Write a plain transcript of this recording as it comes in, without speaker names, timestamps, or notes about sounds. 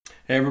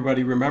Hey,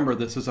 everybody, remember,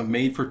 this is a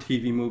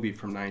made-for-TV movie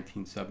from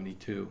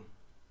 1972.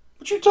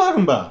 What you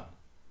talking about?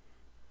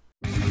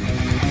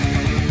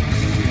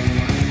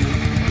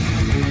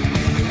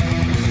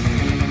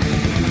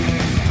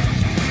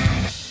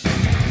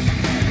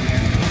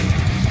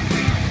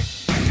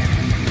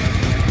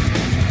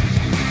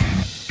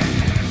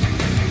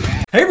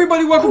 Hey,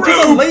 everybody, welcome to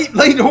the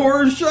Late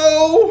Horror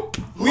Show.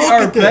 We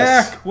are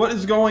back. What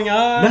is going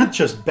on? Not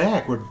just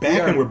back. We're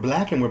back and we're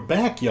black and we're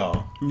back,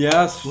 y'all.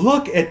 Yes.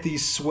 Look at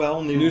these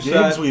swell new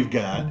gigs we've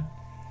got,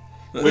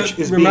 which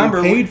is being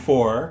paid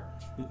for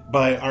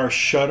by our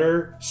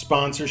Shudder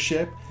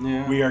sponsorship.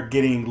 Yeah. We are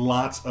getting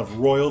lots of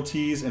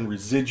royalties and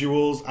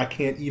residuals. I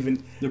can't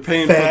even... They're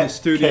paying for the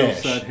studio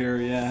set here,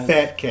 yeah.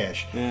 Fat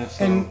cash. Yeah,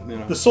 so,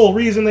 and the sole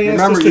reason they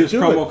asked us to do it...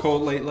 Remember, use promo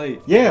code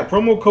LATE. Yeah,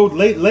 promo code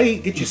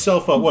LATE. Get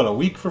yourself a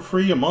week for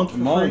free, a month for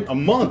free? A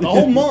month, a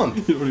whole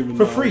month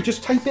for free.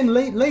 Just type in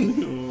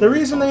LATE. The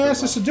reason they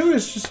asked us to do it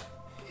is just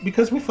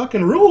because we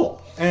fucking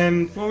rule.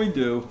 And well, we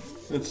do.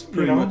 It's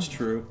pretty much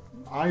true.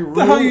 What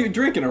the hell are you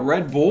drinking? A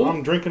Red Bull?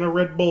 I'm drinking a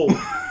Red Bull.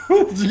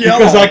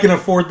 Because I can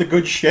afford the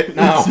good shit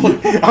now.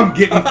 I'm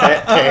getting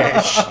fat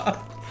cash.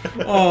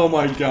 Oh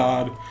my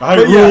god.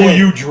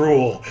 You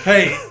drool.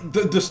 Hey,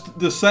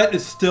 the set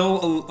is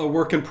still a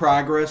work in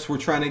progress. We're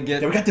trying to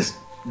get... Yeah, we got this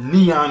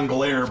neon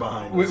glare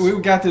behind us.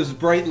 We've got this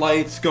bright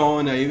lights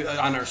going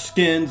on our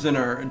skins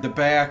and the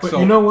back. But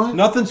you know what?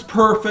 Nothing's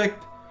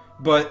perfect,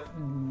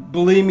 but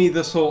believe me,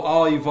 this will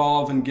all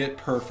evolve and get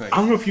perfect. I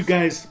don't know if you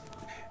guys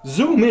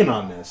zoom in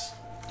on this.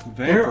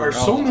 There are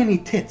so many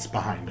tits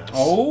behind us.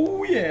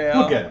 Oh, yeah.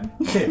 Look at them.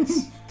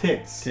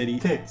 Tits. Titty.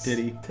 Tits.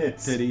 Titty.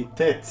 Tits. Titty.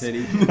 Tits.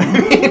 Titty.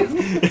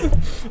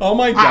 Oh,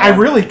 my God. I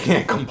really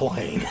can't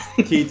complain.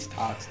 Teats,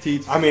 tots,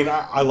 teats. I mean,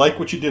 I like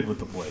what you did with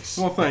the place.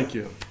 Well, thank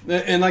you.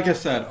 And like I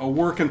said, a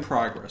work in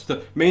progress.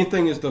 The main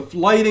thing is the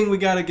lighting we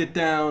got to get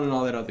down and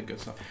all that other good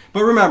stuff.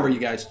 But remember, you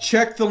guys,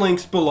 check the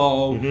links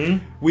below.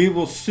 Mm-hmm. We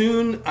will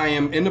soon... I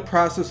am in the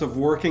process of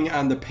working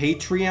on the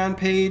Patreon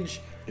page.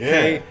 Yeah.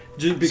 Okay?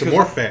 Because, some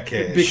more fat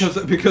cash.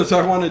 Because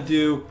I want to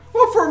do...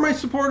 Well, for my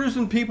supporters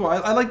and people.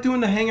 I like doing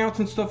the hangouts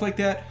and stuff like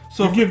that.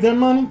 So you give them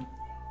money?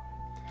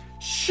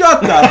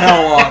 Shut the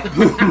hell up.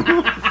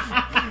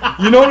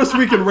 You notice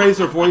we can raise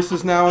our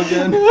voices now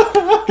again?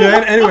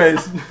 Okay,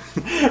 anyways.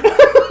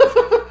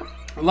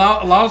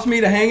 Allows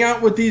me to hang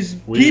out with these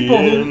people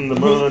who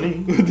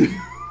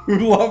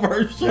love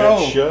our show.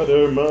 That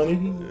Shudder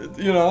money.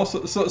 You know,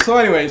 so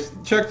anyways,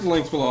 check the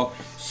links below.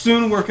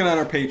 Soon working on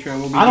our Patreon.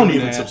 We'll be I don't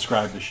even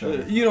subscribe to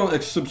Shudder. You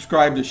don't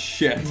subscribe to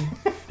shit.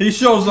 He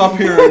shows up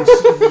here and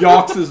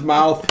yawks his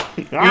mouth.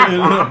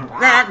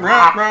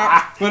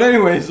 But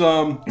anyways,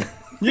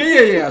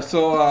 yeah.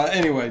 So,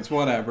 anyways,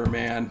 whatever,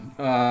 man.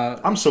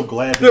 I'm so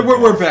glad that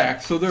we're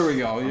back. So there we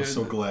go. I'm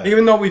so glad.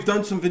 Even though we've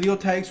done some video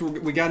tags,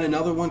 we got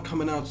another one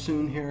coming out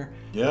soon here.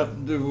 Yep.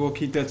 We'll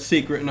keep that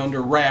secret and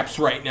under wraps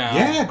right now.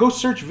 Yeah, go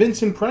search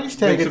Vincent Price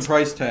Tag. Vincent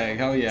Price Tag,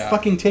 hell yeah.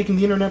 Fucking taking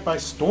the internet by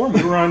storm.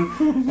 We were on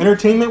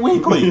Entertainment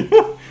Weekly.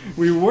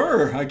 We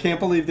were. I can't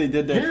believe they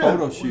did that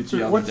photo shoot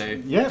the other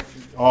day. Yeah.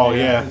 Oh,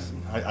 yeah.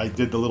 I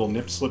did the little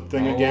nip slip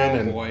thing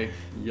again. Oh, boy.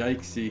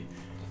 Yikesy.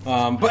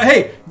 But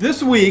hey,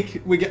 this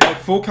week we get a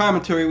full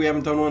commentary. We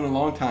haven't done one in a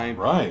long time.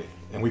 Right.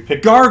 And we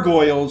picked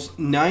Gargoyles,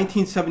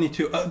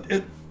 1972.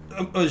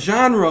 A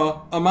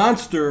genre, a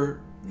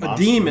monster, a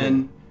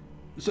demon.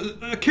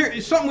 Something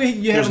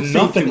you haven't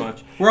seen too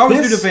much. We're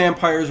always do the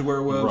vampires,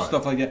 werewolves,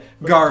 stuff like that.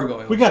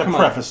 Gargoyles. We got a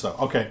preface, though.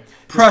 Okay.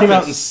 This came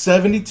out in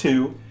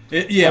 72.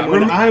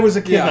 When I was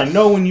a kid, I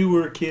know when you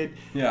were a kid.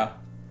 Yeah.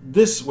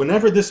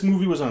 Whenever this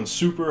movie was on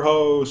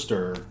Superhost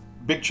or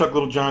Big Chuck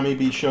Little John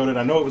maybe showed it.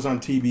 I know it was on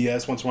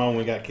TBS once in a while when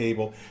we got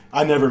cable.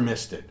 I never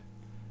missed it.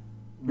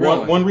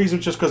 Really? One reason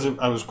was just because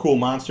I was Cool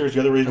Monsters. The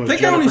other reason was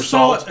Jennifer I only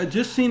Salt. I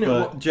just seen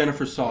it.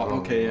 Jennifer Salt.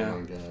 Okay, yeah. Oh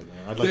my God,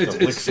 I'd like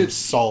to lick some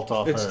salt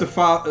off her. It's the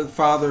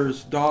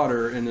father's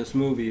daughter in this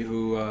movie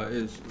who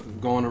is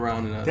going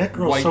around in a that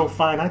girl's white so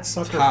fine. I'd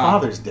suck her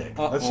father's dick.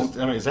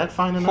 Is that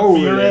fine enough for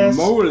your ass?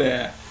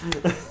 Moly.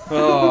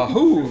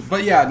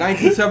 But yeah,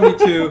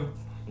 1972.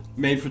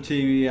 Made for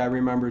TV, I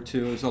remember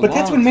too. But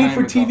that's when made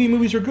for TV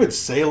movies are good.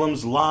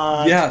 Salem's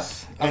Lot.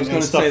 Yes, I was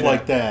going to say stuff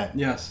like that.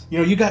 Yes, you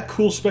know, you got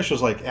cool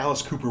specials like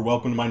Alice Cooper,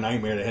 Welcome to My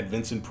Nightmare, that had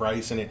Vincent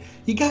Price in it.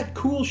 You got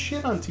cool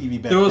shit on TV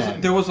back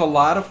then. There was a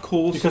lot of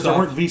cool because stuff.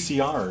 There weren't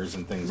VCRs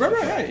and things.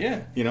 Right,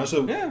 yeah. You know,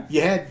 so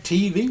you had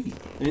TV,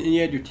 and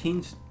you had your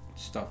teens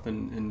stuff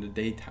in the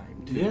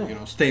daytime too. Yeah. You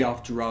know, Stay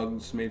Off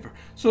Drugs, made for.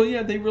 So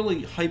yeah, they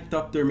really hyped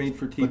up their made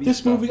for TV. But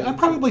this movie, I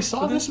probably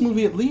saw this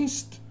movie at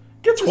least.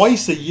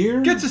 Twice a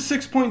year? Gets a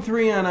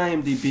 6.3 on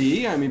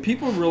IMDb. I mean,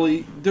 people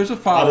really... There's a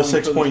following.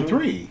 Out of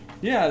 6.3.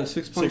 Yeah, out of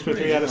 6.3.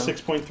 6.3 out of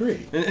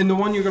 6.3. And the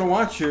one you're going to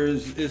watch here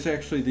is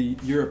actually the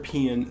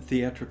European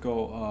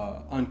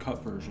theatrical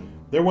uncut version.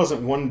 There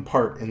wasn't one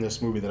part in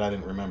this movie that I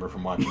didn't remember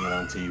from watching it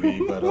on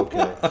TV, but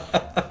okay.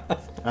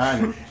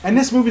 And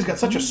this movie's got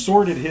such a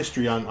sordid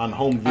history on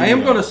home video. I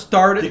am going to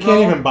start it, You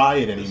can't even buy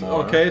it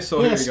anymore. Okay,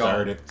 so here you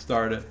go.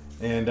 Start it.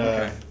 And,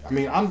 I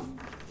mean,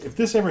 if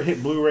this ever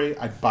hit Blu-ray,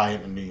 I'd buy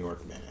it in New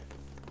York Minute.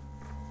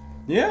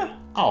 Yeah.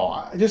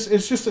 Oh,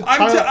 it's just a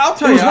I'll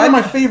tell you. It was you, one of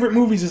my favorite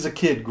movies as a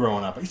kid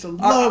growing up. I used to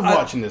love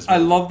watching this movie. I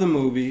love the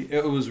movie.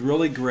 It was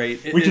really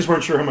great. We just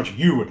weren't sure how much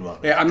you would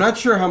love it. Yeah, I'm not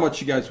sure how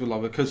much you guys would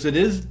love it because it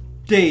is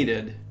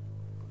dated.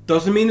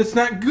 Doesn't mean it's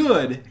not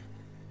good.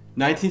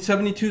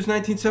 1972 is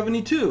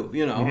 1972,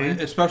 you know,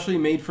 especially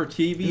made for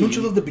TV. Don't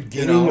you love the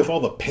beginning with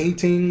all the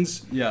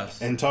paintings? Yes.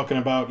 And talking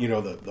about,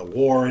 the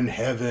war in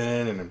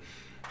heaven and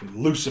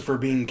Lucifer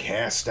being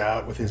cast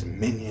out with his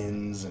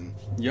minions and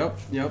Yep.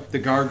 The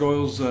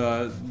gargoyles,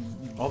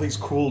 all these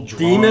cool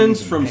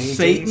demons from paintings.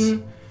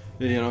 Satan,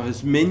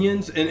 his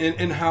minions,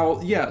 and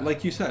how,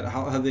 like you said,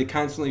 how they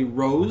constantly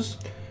rose.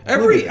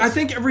 I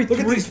think every look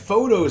at these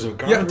photos of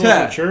gargoyles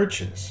in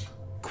churches.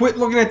 Quit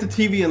looking at the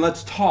TV and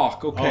let's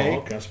talk, okay? Oh,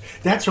 okay.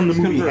 That's from the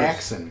movie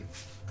Haxan,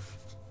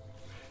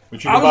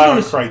 which you can buy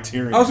on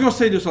Criterion. I was going to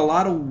say there's a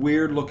lot of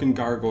weird-looking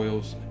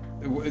gargoyles.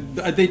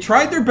 They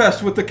tried their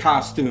best with the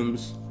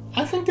costumes.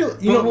 I think you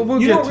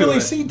don't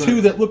really see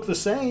two that look the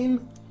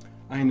same.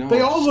 I know.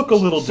 They all look a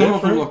little different. Some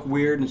of them look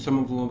weird and some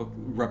of them look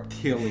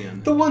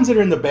reptilian. The ones that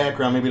are in the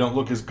background maybe don't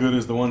look as good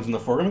as the ones in the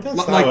foreground.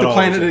 That's like the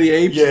Planet of the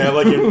Apes? Yeah,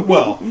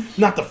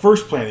 not the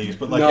first Planet of the Apes,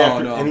 but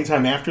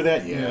anytime after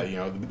that,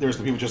 there's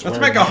the people just Let's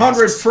wearing make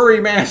 100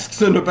 furry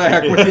masks in the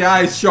back with the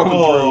eyes showing through.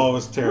 Oh, it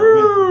was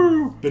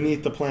terrible.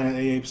 Beneath the Planet of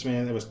the Apes,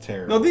 man, it was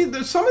terrible.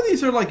 No, some of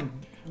these are like...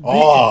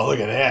 look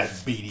at that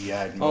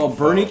beady-eyed Oh,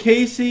 Bernie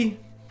Casey?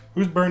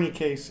 Who's Bernie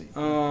Casey?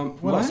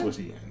 What else was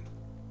he in?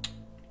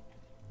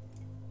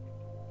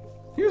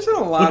 He was in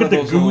a lot of those.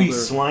 Look at the gooey, older...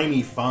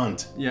 slimy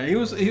font. Yeah, he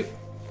was... You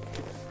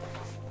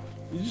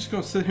just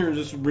gonna sit here and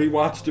just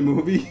rewatch the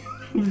movie?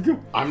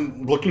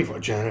 I'm looking for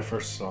Jennifer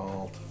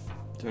Salt.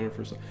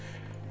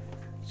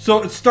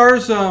 So it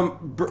stars...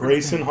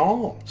 Grayson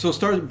Hall. So it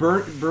stars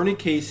Bernie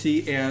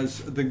Casey as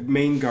the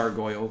main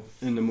gargoyle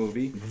in the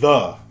movie.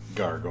 The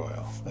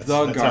gargoyle. That's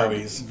the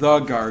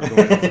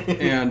gargoyle.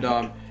 And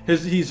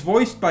he's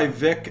voiced by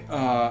Vic,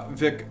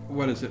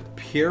 what is it,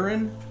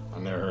 Pirin?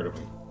 I've never heard of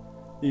him.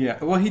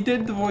 Yeah, well, he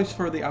did the voice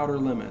for The Outer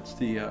Limits,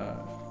 in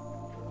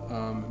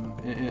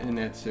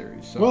that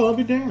series. So, well, I'll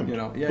be damned.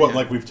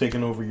 Like we've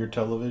taken over your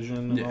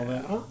television and all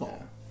that?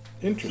 Oh,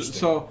 interesting.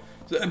 So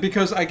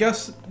because I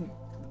guess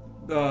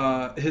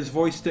his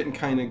voice didn't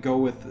kind of go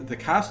with the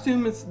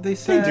costume, they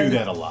said. They do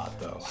that a lot,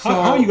 though.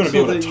 How are you going to be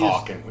able to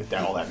talk with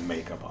all that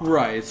makeup on?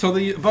 Right. So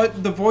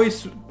but the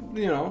voice,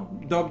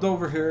 dubbed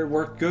over here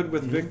worked good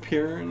with Vic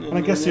Pirin. And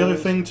I guess the other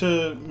thing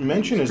to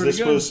mention is this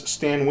was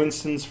Stan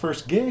Winston's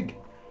first gig.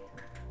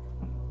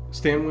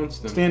 Stan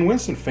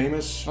Winston,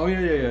 famous. Oh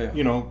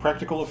yeah.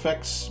 Practical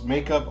effects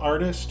makeup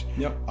artist.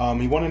 Yep.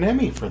 He won an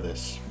Emmy for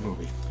this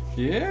movie.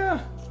 Yeah,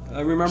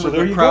 I remember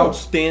the crowd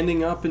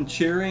standing up and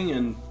cheering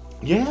and.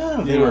 Yeah,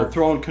 they were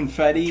throwing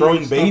confetti,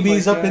 throwing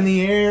babies up in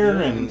the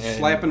air, and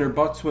slapping their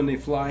butts when they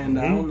flying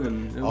down.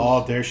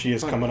 And there she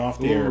is coming off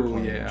the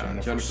airplane. Yeah,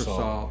 Jennifer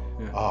Salt.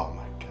 Yeah. Oh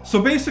my God.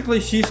 So basically,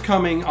 she's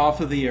coming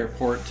off of the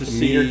airport to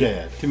meet her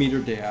dad.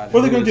 What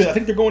are they going to do? I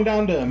think they're going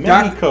down to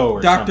Mexico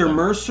or something. Dr.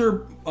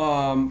 Mercer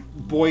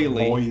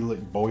Boyley.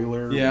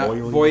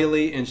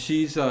 Boyley, and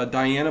she's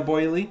Diana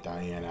Boyley.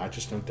 Diana, I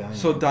just know Diana.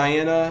 So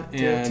Diana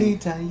and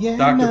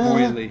Dr.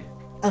 Boyley.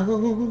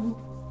 Oh.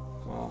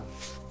 Wow,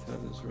 that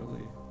is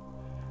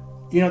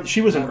really...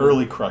 she was an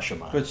early crush of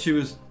mine. But she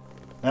was...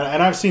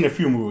 And I've seen a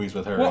few movies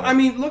with her. Well, I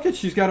mean, look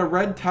she's got a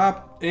red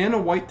top and a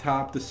white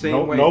top the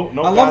same way. No,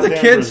 I love the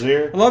kids.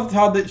 Brazier. I love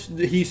how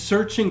he's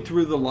searching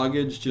through the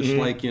luggage, just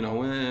like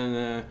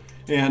nobody.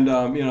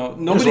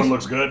 This one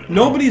looks good.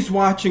 Nobody's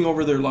watching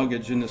over their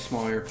luggage in this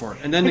small airport,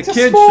 and then the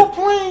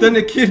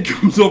kid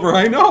comes over.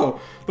 I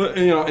know, but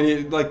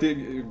and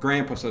the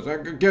grandpa says,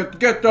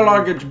 "Get the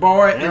luggage,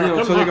 boy,"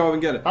 and so they go up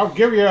and get it. I'll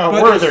give you a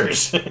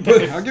Werther's.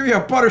 I'll give you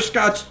a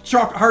butterscotch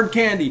chocolate hard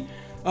candy,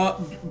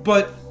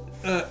 but.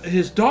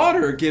 His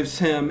daughter gives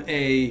him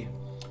a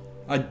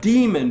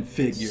demon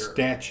figure.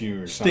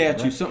 Statue or something.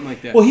 Right? Something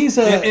like that. Well, he's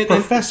a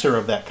professor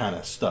of that kind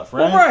of stuff,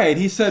 right? Well, right.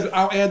 He said,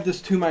 I'll add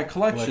this to my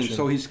collection.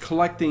 So he's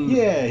collecting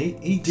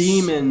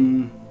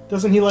demon...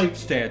 Doesn't he like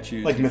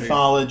statues? Like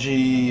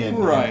mythology and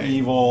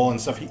evil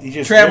and stuff. He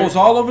just travels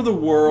all over the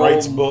world.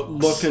 Writes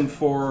books. Looking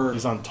for...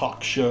 He's on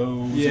talk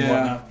shows and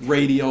whatnot.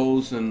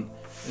 Radios and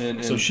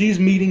so she's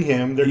meeting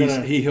him.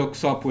 He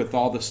hooks up with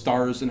all the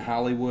stars in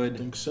Hollywood. I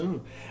think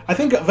so. I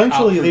think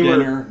eventually they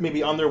were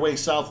maybe on their way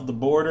south of the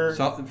border.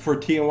 For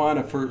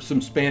Tijuana, for some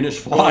Spanish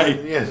fly.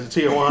 Yeah,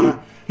 Tijuana.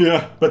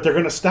 Yeah. But they're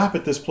going to stop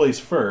at this place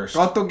first.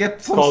 Got to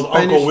get some called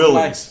Spanish Uncle Willie's.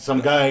 fly.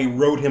 Some guy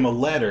wrote him a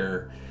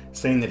letter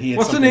saying that he had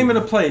What's the name of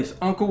the place?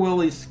 Uncle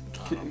Willie's...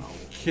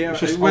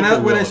 When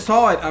I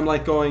saw it, I'm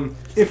like going...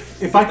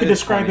 If I could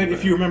describe it,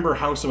 if you remember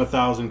House of a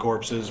Thousand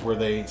Corpses, where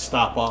they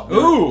stop off...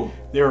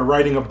 They were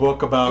writing a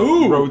book about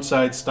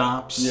roadside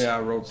stops. Yeah,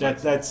 roadside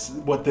That's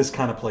what this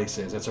kind of place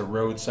is. It's a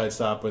roadside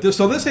stop.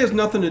 So this has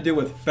nothing to do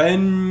with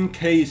Ben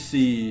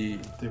Casey.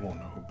 They won't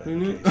know who Ben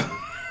Casey is.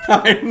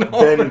 I know.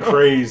 Ben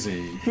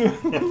Crazy,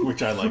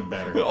 which I like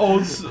better. The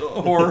old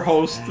horror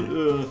host.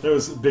 That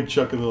was Big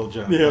Chuck and Little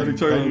John. Yeah, Big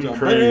Chuck and Little John.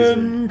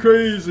 Ben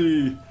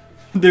Crazy.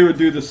 They would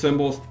do the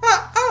symbols.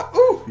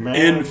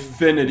 Man,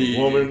 infinity.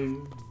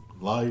 Woman,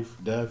 life,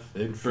 death,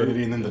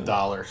 infinity, and then the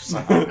dollar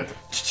sign.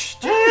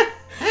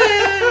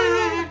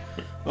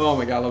 Oh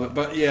my god, I love it.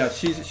 But yeah,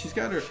 she's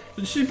got her.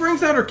 She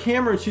brings out her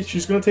camera and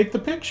she's gonna take the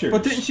pictures.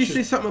 But didn't she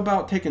say something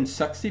about taking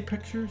sexy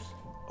pictures?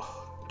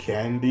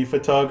 Candy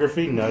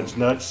photography, nudge,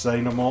 nudge,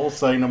 say no more,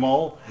 say no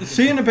more.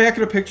 See in the back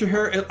of the picture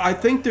here, I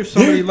think there's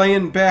somebody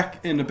laying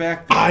back in the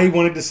back there. I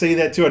wanted to say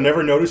that too. I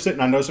never noticed it,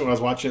 and I noticed it when I was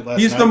watching it last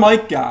night. He's the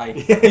mic guy.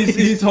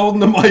 He's holding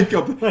the mic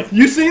up.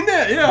 You seen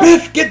that? Yeah.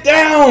 Biff, get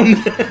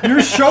down!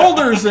 Your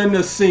shoulders in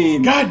the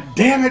scene. God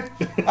damn it!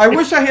 I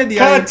wish I had the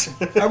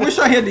I wish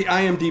I had the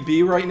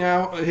IMDb right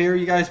now here,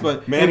 you guys.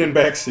 But man in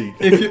backseat.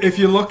 if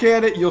you look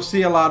at it, you'll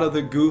see a lot of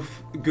the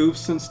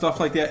goofs and stuff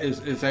like that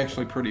is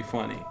actually pretty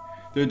funny.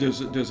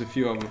 There's a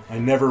few of them. I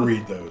never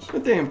read those. The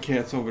damn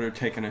cat's over there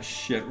taking a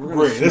shit.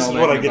 Great, this is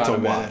what I get to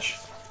watch.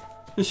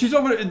 And she's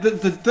over there.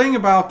 The thing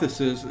about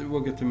this is, we'll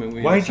get to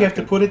it. Why'd you have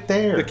to put it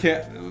there? The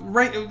cat,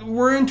 right?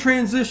 We're in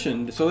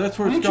transition, so that's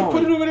where it's going. Why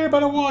don't you put it over there by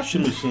the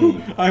washing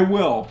machine? I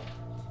will.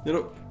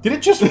 Did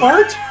it just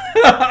fart?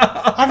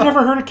 I've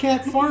never heard a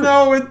cat fart.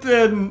 No, it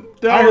didn't.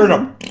 I heard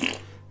him.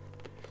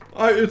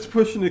 It's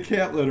pushing the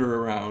cat litter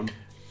around.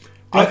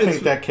 I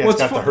think that cat's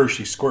got the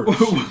Hershey squirts.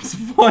 What's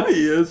funny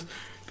is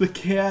the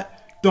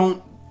cat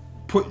don't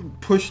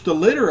push the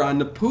litter on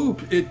the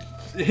poop. It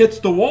hits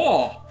the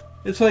wall.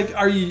 It's like,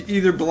 are you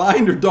either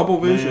blind or double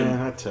vision?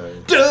 Man, I tell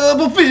you.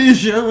 Double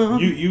vision!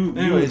 You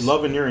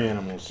loving your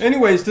animals.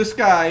 Anyways, this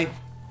guy...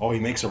 Oh, he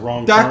makes a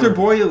wrong Dr.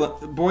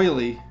 turn.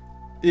 Boyley.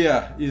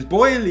 Yeah, he's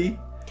Boyley.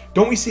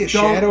 Don't we see a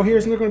shadow here?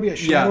 Isn't there going to be a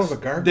shadow of a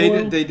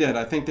gargoyle? They did.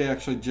 I think they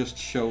actually just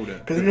showed it.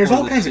 Because there's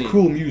all kinds of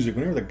cool music.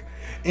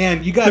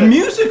 And you got the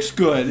music's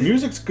good. The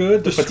music's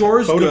good. The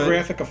score's good.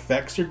 Photographic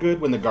effects are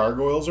good when the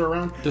gargoyles are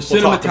around. The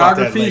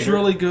cinematography is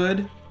really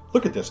good.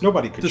 Look at this.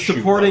 Nobody could. The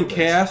supporting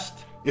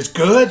cast is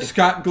good.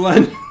 Scott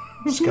Glenn.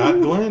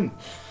 Scott Glenn.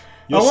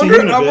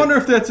 I wonder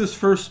if that's his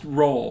first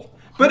role.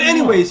 But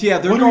anyways, yeah,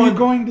 What are you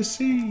going to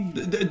see?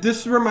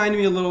 This reminded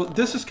me a little.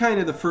 This is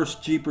kind of the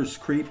first Jeepers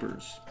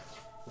Creepers.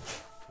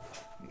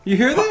 You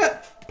hear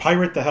that?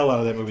 Pirate the hell out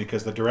of that movie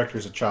because the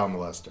director's a child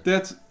molester.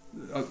 That's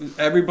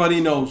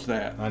everybody knows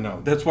that. I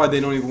know. That's why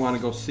they don't even want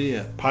to go see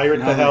it. Pirate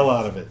the hell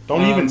out of it.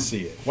 Don't even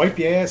see it. Wipe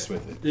your ass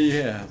with it.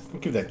 Yeah.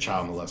 Don't give that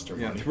child molester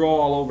money. Throw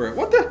all over it.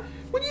 What are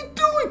you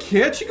doing,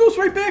 kid? She goes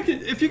right back.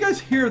 If you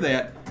guys hear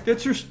that,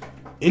 that's your...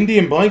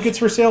 Indian blankets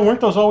for sale? Weren't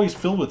those always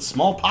filled with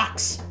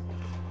smallpox?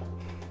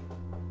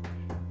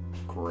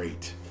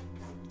 Great.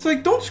 It's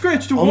like, don't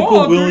scratch the Uncle wall.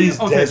 Uncle Willie's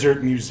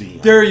Desert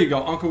Museum. There you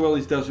go. Uncle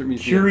Willie's Desert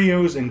Museum.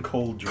 Curios and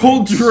cold drinks.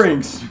 Cold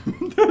drinks.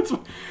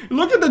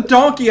 Look at the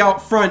donkey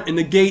out front in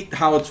the gate,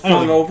 how it's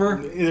flung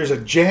over. There's a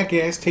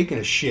jackass taking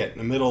a shit in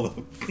the middle of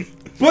the...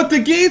 But the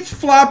gate's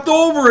flopped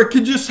over. It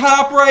could just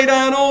hop right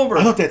on over.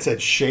 I thought that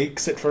said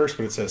shakes at first,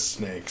 but it says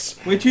snakes.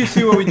 Wait till you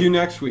see what we do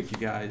next week, you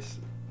guys.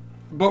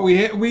 But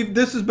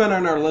this has been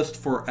on our list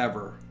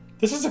forever.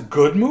 This is a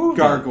good movie.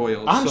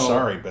 Gargoyles. I'm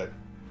sorry, but...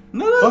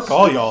 No, fuck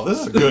all y'all.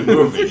 This is a good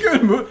movie. It's a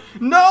good movie.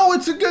 No,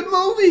 it's a good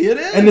movie. It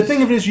is. And the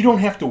thing of it is, you don't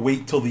have to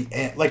wait till the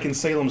end. Like in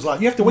Salem's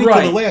Lot, you have to wait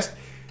till the last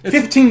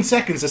 15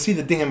 seconds to see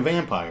the damn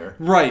vampire.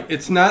 Right.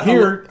 It's not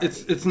here.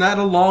 It's not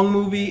a long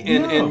movie,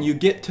 and you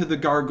get to the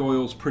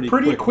gargoyles pretty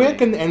quick.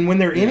 And when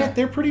they're in it,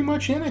 they're pretty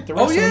much in it. The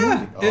rest of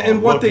the movie.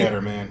 And what look at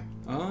her, man.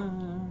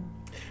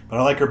 But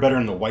I like her better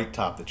in the white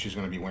top that she's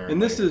going to be wearing.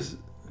 And this is.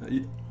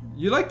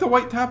 You like the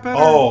white top better?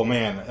 Oh,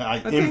 man.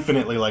 I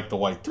infinitely like the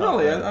white top.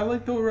 Really? I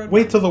like the red.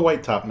 Wait till the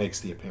white top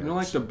makes the appearance. You don't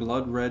like the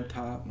blood red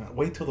top? No,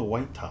 wait till the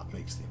white top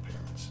makes the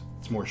appearance.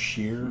 It's more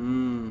sheer.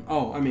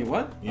 Oh, I mean,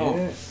 what? Yeah.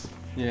 Oh.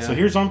 Yeah. So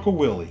here's Uncle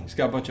Willie. He's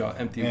got a bunch of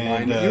empty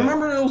wine. You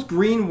remember those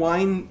green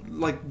wine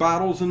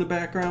bottles in the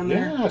background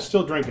there? Yeah, I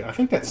still drink it. I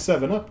think that's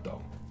 7-Up,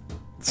 though.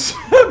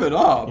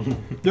 7-Up?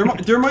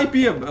 there might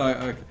be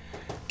a...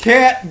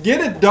 Cat,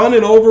 get it done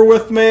and over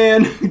with,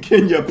 man.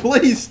 Can you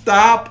please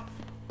stop?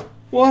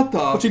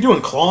 What's he doing?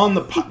 Clawing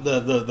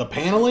the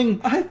paneling?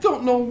 I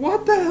don't know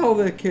what the hell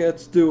that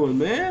cat's doing,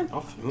 man.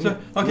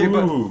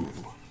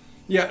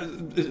 Yeah,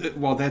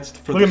 well, that's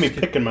for Look at me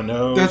picking my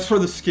nose. That's for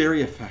the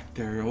scary effect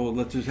there. Oh,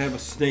 let's just have a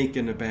snake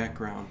in the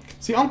background.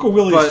 See, Uncle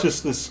Willie's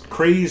just this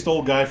crazed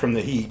old guy from the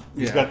heat.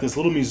 He's got this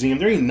little museum.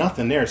 There ain't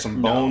nothing there. Some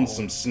bones,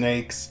 some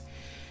snakes.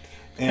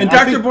 And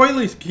Dr.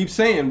 Boyley keeps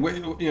saying,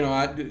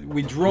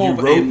 we drove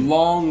a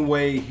long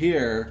way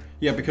here.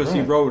 Yeah, because he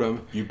wrote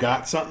them. You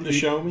got something to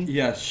show me?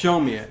 Yeah, show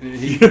me it.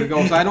 He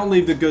goes, I don't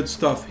leave the good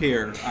stuff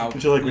here out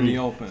in the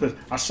open. Says,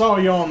 I saw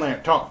you on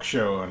that talk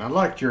show, and I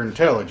liked your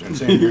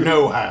intelligence and your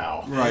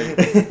know-how. Right.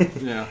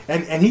 Yeah.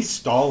 And he's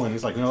stalling.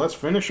 He's like, let's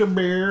finish a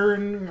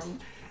beer.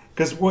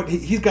 Because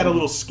he's got a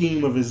little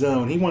scheme of his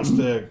own. He wants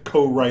to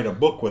co-write a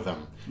book with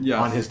him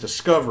on his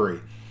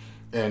discovery.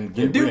 And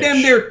do rich.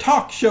 Them their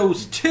talk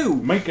shows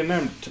too.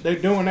 They're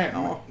doing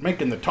that.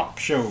 Making the talk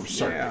show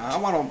circuit. Yeah, I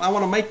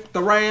want to make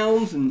the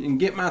rounds and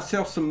get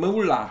myself some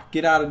moolah.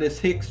 Get out of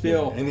this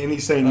Hicksville. Yeah. And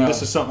he's saying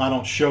this is something I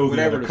don't show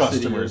the other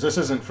customers. This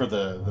isn't for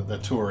the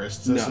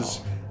tourists.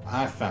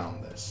 I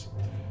found this.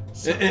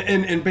 So.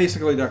 And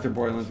basically, Dr.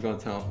 Boyley's going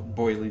to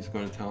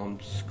tell him,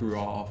 screw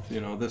off.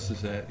 This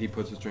is it. He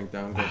puts his drink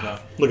down and goes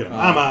out. Look at him.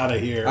 I'm out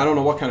of here. I don't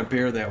know what kind of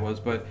beer that was,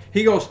 but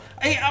he goes,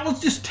 hey, I was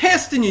just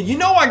testing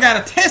you. I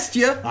got to test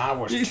you. I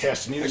was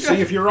testing you to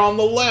see if you're on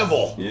the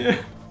level.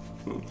 Yeah.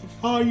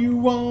 Are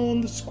you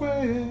on the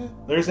square?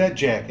 There's that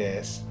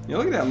jackass. Yeah,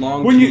 look at that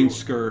long jean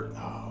skirt.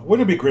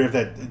 Wouldn't it be great if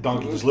that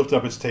donkey just lifted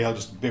up its tail,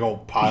 just a big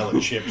old pile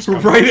of chips?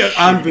 Right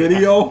on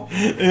video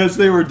as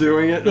they were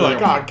doing it. You're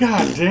like, oh,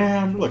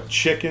 goddamn. Look,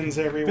 chickens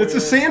everywhere. It's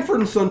a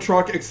Sanford & Son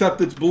truck,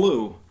 except it's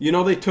blue.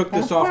 They took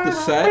this off the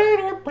set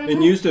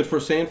and used it for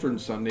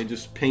Sanford & Son. They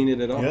just painted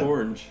it up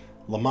orange.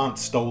 Lamont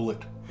stole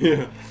it.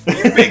 Yeah.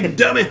 You big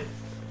dummy.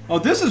 Oh,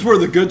 this is where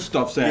the good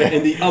stuff's at,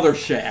 in the other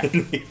shack.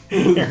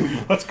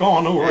 Let's go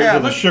on over to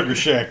the sugar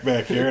shack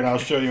back here, and I'll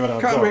show you what I'm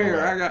talking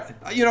about.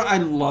 Come here. I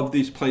love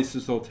these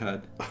places, though,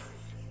 Ted.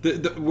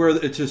 Where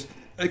it's just...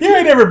 You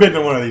ain't never been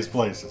to one of these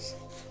places.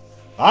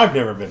 I've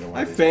never been to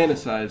one of these. I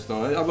fantasize,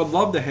 though. I would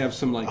love to have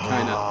some,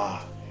 kind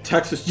of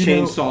Texas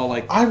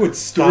chainsaw, I would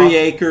 3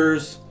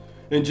 acres,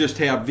 and just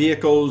have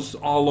vehicles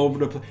all over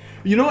the place.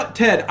 You know what,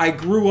 Ted? I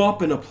grew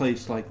up in a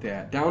place like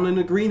that, down in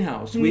the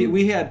greenhouse.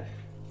 We had...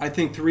 I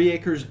think 3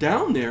 acres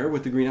down there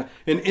with the greenhouse.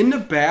 And in the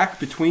back,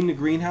 between the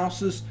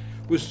greenhouses,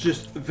 was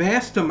just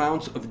vast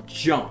amounts of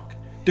junk.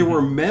 There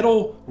were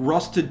metal,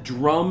 rusted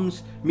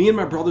drums. Me and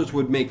my brothers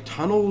would make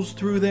tunnels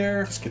through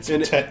there. Just get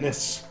some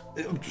tetanus.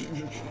 I'm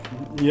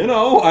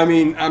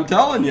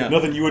telling you.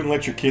 Nothing you wouldn't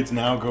let your kids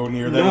now go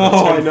near that. No,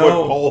 I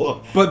know.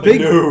 Pole. But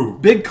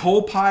big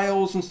coal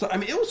piles and stuff.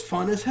 It was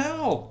fun as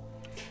hell.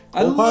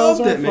 I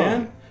loved it,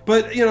 man.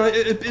 But,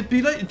 it'd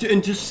be like,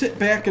 and just sit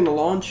back in the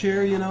lawn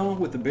chair,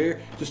 with the beer,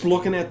 just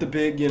looking at the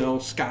big,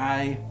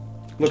 sky,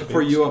 looking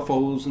for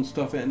UFOs and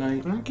stuff at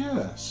night. I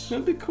guess.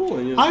 That'd be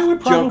cool. I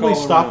would probably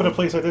stop at a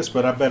place like this,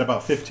 but I bet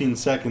about 15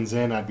 seconds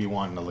in, I'd be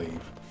wanting to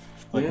leave.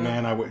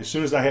 Man, as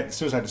soon as I had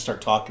to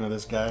start talking to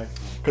this guy,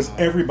 because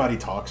everybody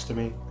talks to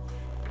me.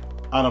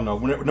 I don't know.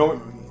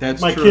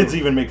 That's my true. Kids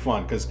even make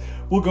fun, because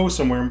we'll go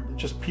somewhere,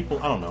 just people,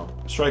 I don't know,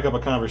 strike up a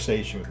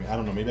conversation with me. I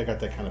don't know, maybe I got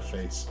that kind of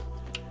face.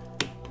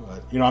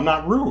 I'm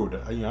not rude.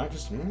 I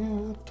just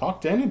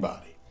talk to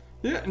anybody.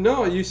 Yeah,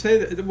 no, you say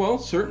that. Well,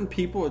 certain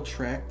people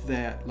attract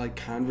that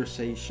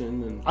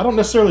conversation, and I don't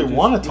necessarily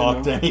want to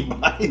talk to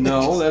anybody.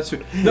 No, that's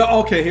no.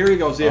 Okay, here he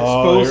goes. He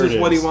exposes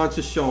what he wants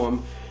to show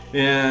him,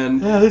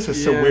 and this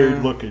is some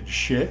weird looking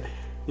shit.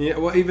 Yeah,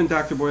 well, even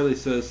Dr. Boyley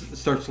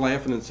starts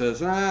laughing and says,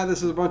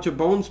 this is a bunch of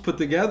bones put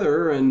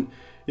together, and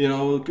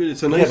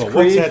it's a nice creation.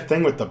 What's that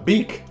thing with the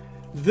beak?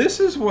 This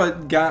is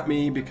what got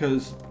me,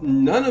 because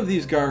none of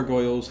these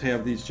gargoyles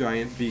have these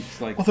giant beaks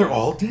like that. Well, they're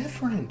all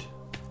different.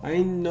 I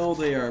know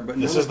they are, but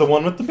this is the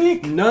one with the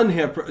beak. None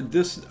have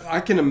this. I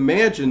can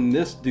imagine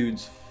this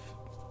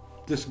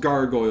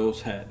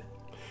gargoyle's head.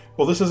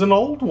 Well, this is an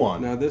old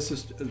one. Now this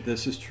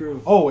is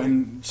true. Oh,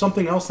 and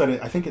something else that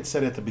I think it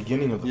said at the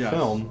beginning of the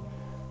film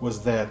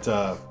was that.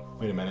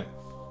 Wait a minute.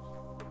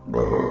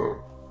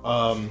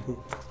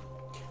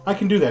 I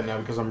can do that now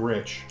because I'm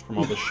rich from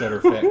all this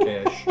Cheddar Fat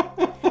cash.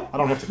 I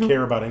don't have to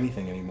care about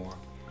anything anymore.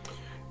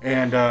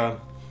 And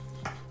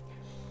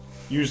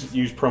use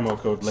promo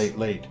code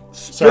late.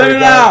 Spit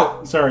it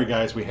out! Sorry,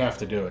 guys, we have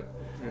to do it.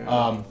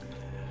 Yeah.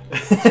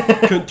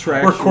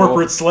 Contractual. We're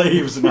corporate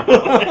slaves now.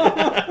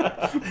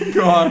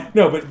 Go on.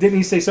 No, but didn't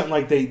he say something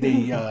like they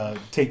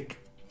take,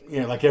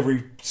 like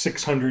every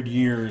 600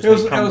 years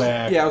they come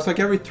back? Yeah, it was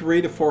like every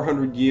 300 to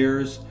 400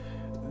 years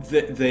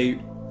they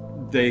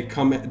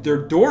come.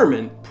 They're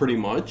dormant pretty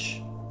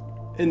much,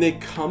 and they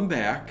come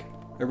back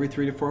every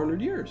 300 to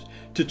 400 years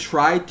to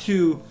try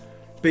to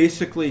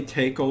basically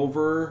take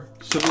over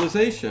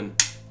civilization.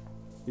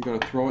 You're gonna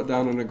throw it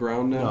down on the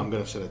ground now? No, I'm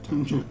gonna sit it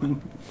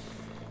down.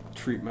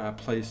 Treat my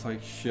place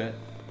like shit.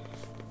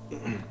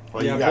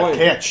 Well, you got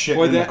cat shit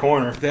in the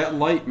corner. That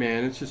light,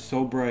 man, it's just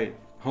so bright.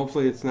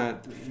 Hopefully it's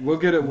not. We'll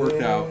get it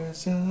worked out.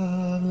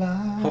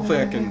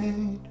 Hopefully I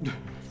can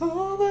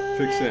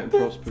fix that in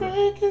post.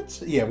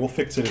 Yeah, we'll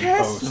fix it in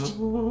post.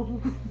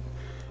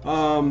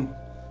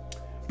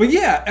 But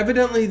yeah,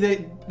 evidently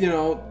they,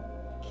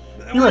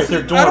 You're right,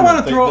 they're dormant. I don't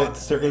want to throw...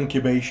 That's their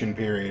incubation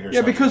period or something.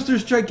 Yeah, because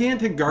there's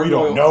gigantic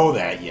gargoyle... We don't know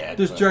that yet.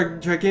 There's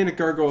gigantic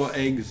gargoyle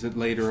eggs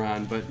later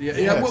on, but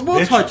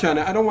we'll touch on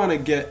it. I don't want to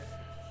get...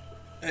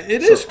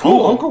 It is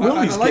cool. Uncle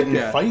Willie's getting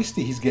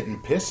feisty. He's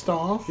getting pissed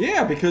off.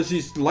 Yeah, because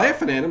he's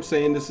laughing at him,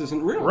 saying this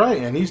isn't real. Right,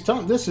 and he's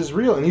telling this is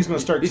real, and he's going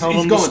to start telling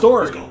him the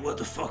story. He's going, what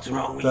the fuck's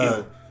wrong with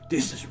you?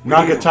 This is real.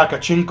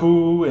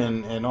 Nagataka-chinku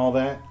and all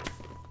that.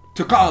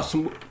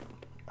 Takasum...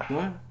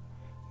 What?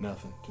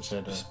 Nothing. Just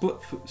had to...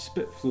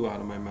 Spit flew out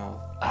of my mouth.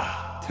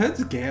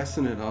 Ted's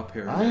gassing it up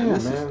here. I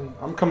am, man.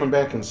 I'm coming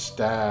back in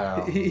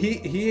style.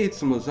 He ate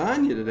some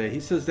lasagna today. He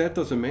says that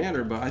doesn't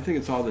matter, but I think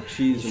it's all the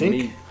cheese and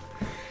meat.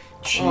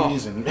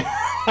 Cheese and meat.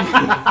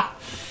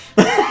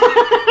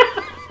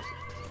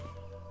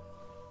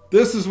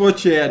 This is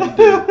what you had to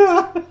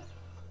do.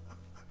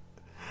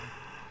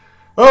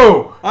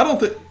 Oh! I don't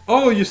think...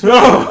 Oh, you smell...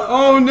 No.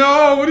 Oh,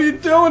 no! What are you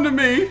doing to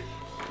me?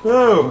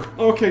 Oh.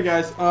 Okay,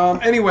 guys.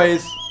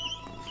 Anyways,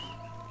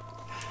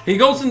 He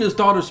goes in his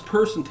daughter's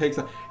purse and takes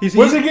a...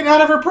 What's he getting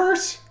out of her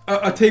purse?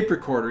 A tape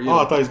recorder, yeah. Oh,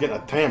 I thought he was getting a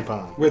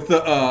tampon. With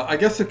the, I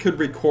guess it could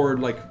record,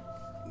 like,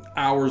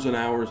 hours and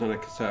hours on a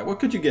cassette. What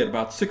could you get?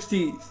 About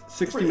 60 minutes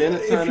on a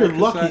cassette? If you're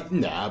lucky,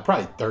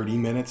 probably 30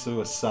 minutes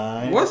to a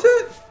side. Was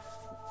it?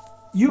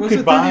 You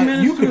could buy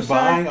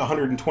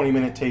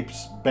 120-minute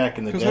tapes back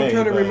in the day. Because I'm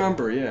trying to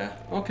remember, yeah.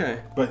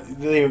 Okay. But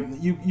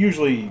you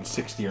usually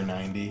 60 or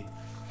 90.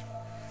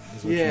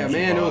 Yeah,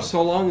 man, it was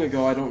so long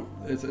ago.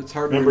 It's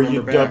hard to remember.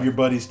 Remember, you dub your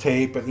buddy's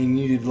tape, and you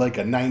needed like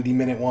a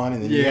 90-minute one,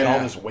 and then you had all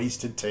this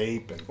wasted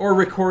tape. Or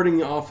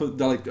recording off of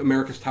like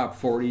America's Top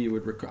 40.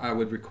 I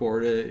would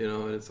record it,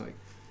 and it's like,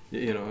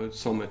 it's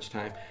so much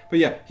time. But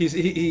yeah,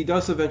 he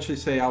does eventually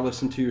say, "I'll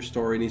listen to your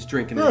story," and he's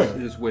drinking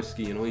his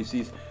whiskey.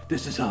 He's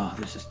this is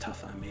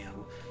tough on me.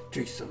 I'll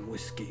drink some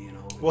whiskey.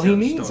 Well, he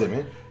needs it,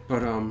 man.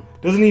 But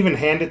doesn't even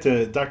hand it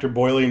to Dr.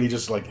 Boyley, and he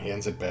just like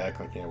hands it back,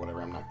 like, yeah,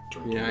 whatever. I'm not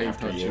drinking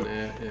after you.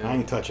 I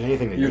ain't touching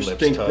anything that your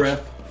lips touch.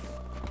 Breath.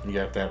 You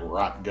got that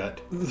rot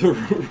gut.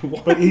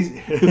 But he's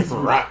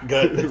rot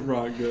gut.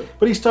 Rot gut.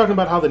 But he's talking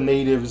about how the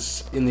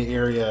natives in the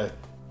area,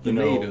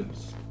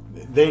 natives,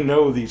 they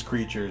know these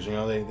creatures.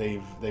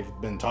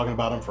 They've been talking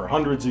about them for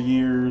hundreds of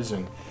years,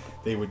 and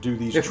they would do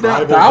these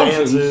tribal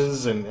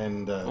dances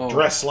and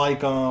dress like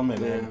them,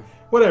 and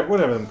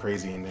whatever them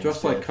crazy Indians.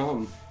 Just like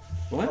cum.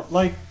 What?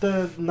 Like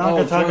the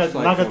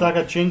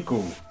Nagataka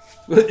Chinku.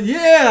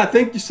 Yeah, I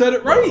think you said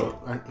it right.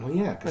 Well,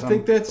 yeah, because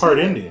I'm that's part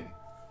Indian.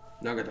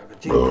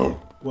 Nagataka Chinku.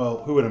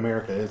 Well, who in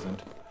America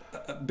isn't?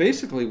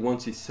 Basically,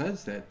 once he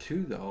says that,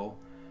 too, though,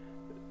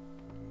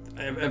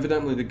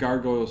 evidently the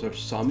gargoyles are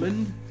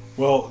summoned.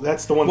 Well,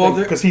 that's the one thing,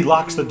 because he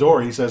locks the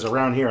door. He says,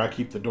 around here, I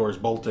keep the doors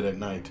bolted at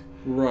night.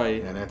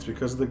 Right. And that's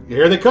because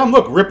here they come.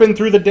 Look, ripping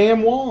through the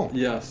damn wall.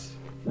 Yes.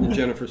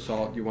 Jennifer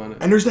saw it. You want it.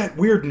 And there's that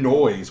weird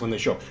noise when they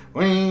show.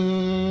 Like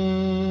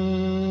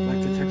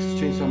the Texas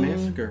Chainsaw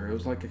Massacre. It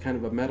was like a kind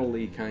of a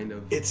metal-y kind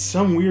of... It's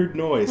some weird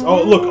noise.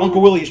 Oh, look,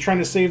 Uncle Willie's trying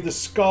to save the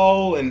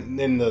skull, and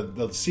then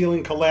the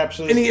ceiling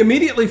collapses. And he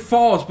immediately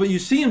falls, but you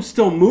see him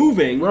still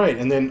moving. Right,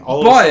 and then all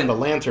of a sudden the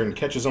lantern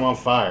catches him on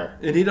fire.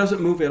 And he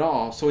doesn't move at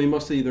all, so he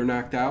must have either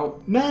knocked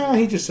out. Nah,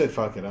 he just said,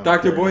 fuck it up.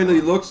 Dr.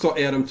 Boyley looks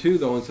at him, too,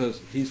 though, and says,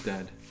 he's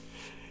dead.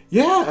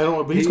 Yeah,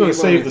 but he's going to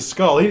save the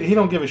skull. He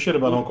don't give a shit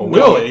about Uncle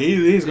Willie.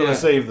 He's going to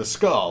save the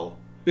skull.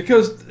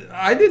 Because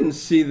I didn't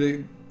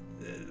see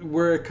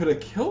where it could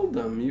have killed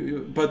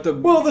him. But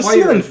the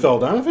ceiling fell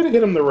down. If it had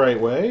hit him the right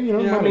way,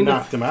 might have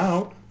knocked him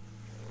out.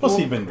 Plus,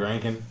 he'd been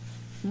drinking.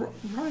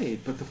 Right,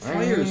 but the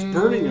fire is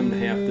burning him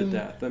half to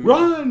death.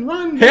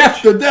 Run!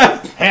 Half to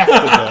death! Half to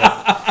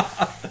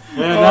death. And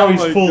now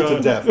he's full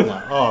to death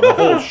now. Oh, the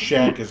whole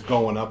shack is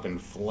going up in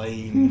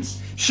flames.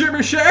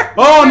 Shimmer Shack?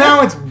 Oh,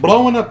 now it's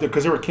blowing up there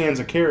because there were cans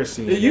of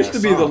kerosene. It used to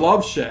be the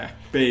Love Shack,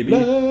 baby.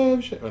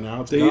 Love Shack. Oh,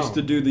 now it's gone. Used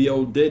to do the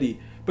old ditty.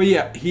 But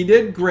yeah, he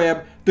did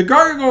grab... The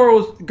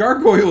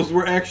gargoyles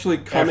were actually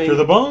coming... After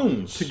the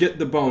bones. To get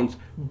the bones.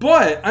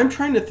 But I'm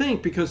trying to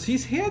think because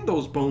he's had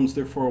those bones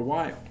there for a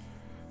while.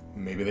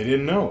 Maybe they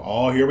didn't know.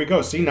 Oh, here we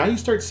go. See, now you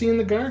start seeing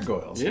the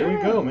gargoyles. Yeah. Here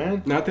we go,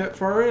 man. Not that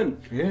far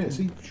in. Yeah,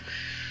 see...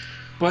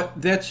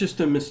 But that's just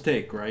a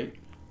mistake, right?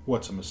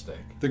 What's a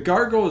mistake? The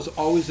gargoyles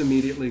always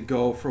immediately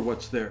go for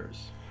what's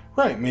theirs.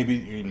 Right.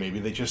 Maybe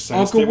they just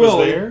sensed it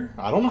was there.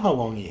 I don't know how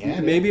long he had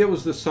it. Maybe it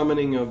was the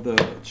summoning of the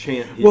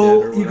chant he did.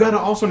 Well, you got to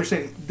also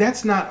understand,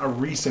 that's not a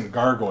recent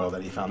gargoyle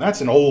that he found.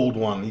 That's an old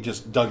one. He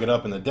just dug it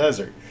up in the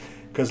desert.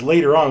 Because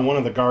later on, one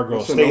of the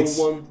gargoyles states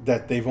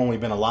that they've only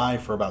been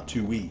alive for about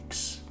 2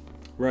 weeks.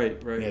 Right.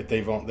 Yeah,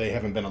 they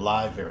haven't been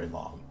alive very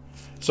long.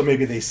 So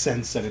maybe they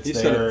sense that it's there. He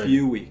said a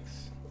few weeks.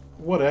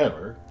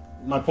 Whatever.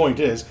 My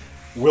point is,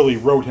 Willie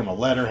wrote him a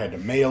letter, had to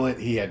mail it,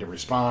 he had to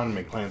respond,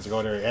 make plans to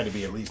go there. It had to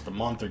be at least a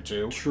month or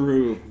two.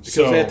 True.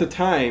 Because at the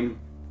time,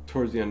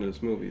 towards the end of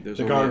this movie, there's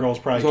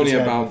only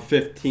about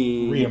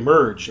 15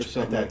 reemerged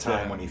at that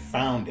time when he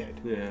found it.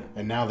 Yeah.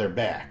 And now they're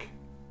back.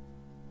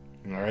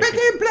 All right. Back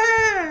in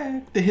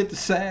black! They hit the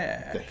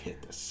sack.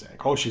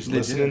 Oh, she's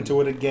listening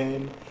to it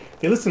again.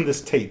 They listen to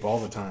this tape all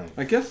the time.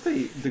 I guess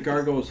the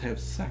gargoyles have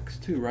sex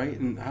too, right?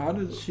 And how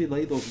does she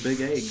lay those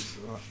big eggs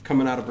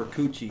coming out of her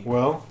coochie?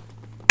 Well,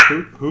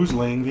 who's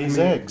laying these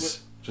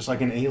eggs? Just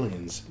like in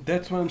Aliens.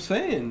 That's what I'm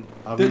saying.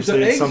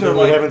 Obviously, it's something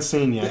we haven't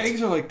seen yet. The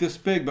eggs are like this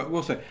big, but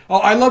we'll say. Oh,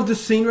 I love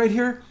this scene right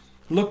here.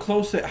 Look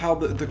close at how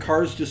the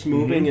car's just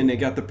moving and they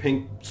got the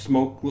pink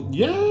smoke going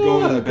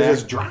in the back.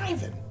 Because it's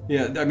driving.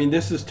 Yeah, I mean,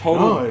 this is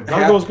total... No,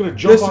 gargoyle's going to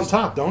jump on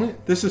top, don't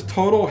it? This is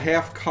total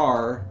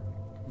half-car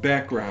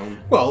background.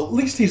 Well, at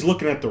least he's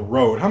looking at the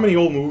road. How many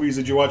old movies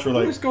did you watch where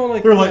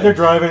they're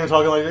driving and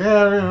talking like,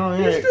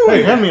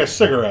 hey, hand me a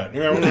cigarette.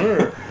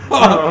 And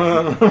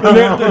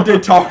they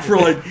talk for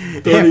like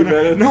 30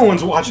 minutes. No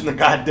one's watching the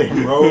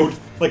goddamn road.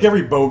 Like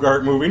every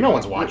Bogart movie, no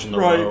one's watching the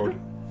road.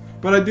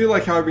 But I do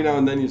like how every now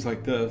and then he's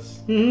like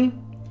this. Mm-hmm.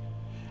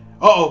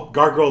 Uh-oh,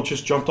 Gargoyle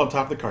just jumped on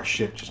top of the car.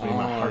 Shit, just made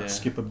my heart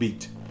skip a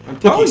beat. I'm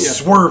telling you. He's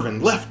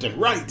swerving left and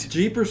right.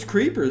 Jeepers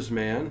Creepers,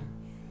 man.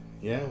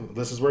 Yeah,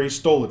 this is where he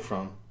stole it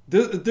from.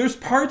 There's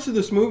parts of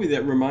this movie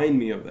that remind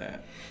me of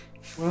that.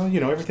 Well,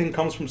 everything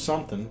comes from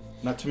something.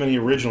 Not too many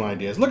original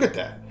ideas. Look at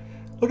that.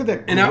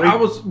 And I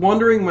was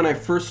wondering when I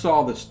first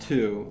saw this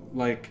too,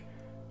 like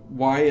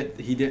why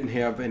he didn't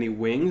have any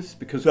wings,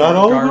 because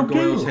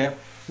gargoyles have.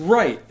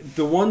 Right,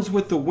 the ones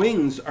with the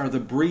wings are the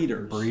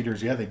breeders.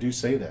 Breeders, yeah, they do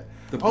say that.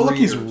 Breeders. Look,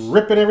 he's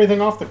ripping everything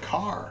off the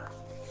car.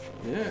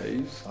 Yeah,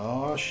 he's.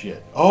 Oh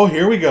shit! Oh,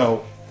 here we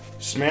go.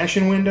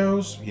 Smashing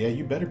windows. Yeah,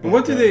 you better.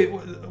 What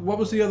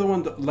was the other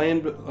one?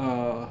 Land.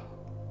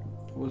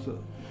 Was it?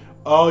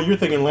 Oh, you're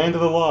thinking Land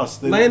of the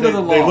Lost. Land of the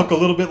Lost. They look a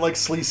little bit like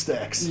Slee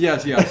Stacks.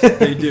 Yes,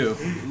 they do.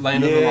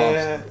 Land of the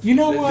Lost. You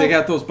know what? They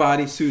got those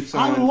bodysuits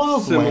on. I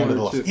love Land of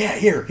the Lost. Yeah,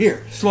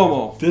 here.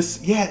 Slow-mo.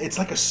 It's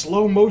like a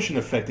slow motion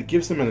effect. It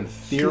gives them an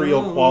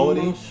ethereal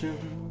quality.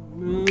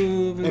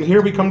 And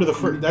here we come to the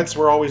first. That's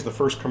where always the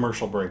first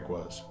commercial break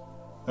was.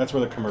 That's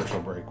where the commercial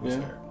break was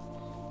there.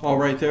 Oh,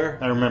 right there?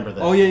 I remember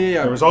that. Oh,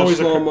 yeah. There was always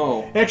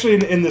slow-mo.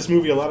 Actually, in this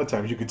movie, a lot of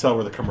times you could tell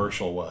where the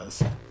commercial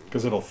was.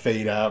 Because it'll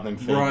fade out and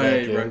then fade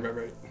back in.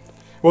 Right.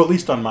 Well, at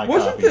least on my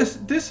copy.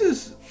 This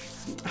is...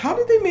 How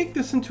did they make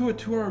this into a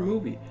 2-hour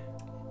movie?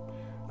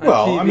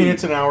 Well, I mean,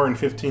 it's an hour and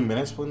 15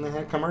 minutes when they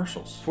had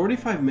commercials.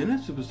 45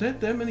 minutes? Was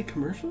that many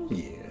commercials?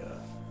 Yeah.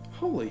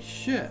 Holy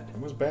shit. It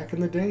was back in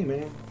the day,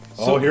 man.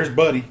 Here's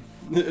Buddy.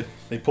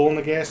 They pull in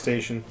the gas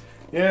station.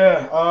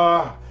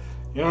 Yeah,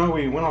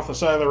 we went off the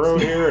side of the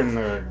road here and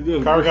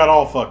the car got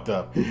all fucked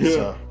up.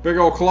 So, big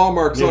old claw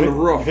marks on the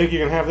roof. You think you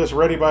can have this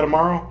ready by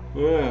tomorrow?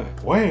 Yeah.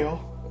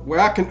 Well,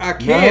 I can.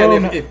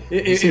 No.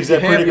 If sees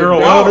that pretty girl.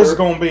 Well, this is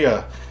gonna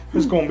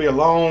be a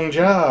long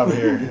job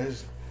here.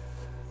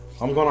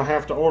 I'm gonna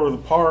have to order the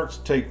parts.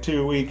 Take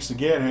 2 weeks to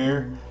get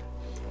here.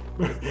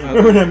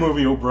 Remember that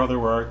movie, Oh Brother,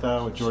 Where Art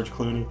Thou, with George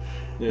Clooney?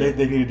 Yeah.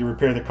 They needed to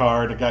repair the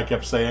car, and the guy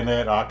kept saying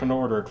that, I can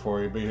order it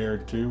for you, be here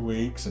in 2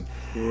 weeks. And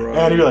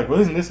you're like, well,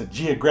 isn't this a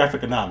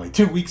geographic anomaly?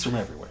 2 weeks from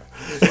everywhere.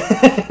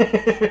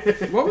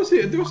 What was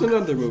it? There was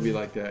another movie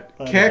like that.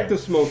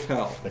 Cactus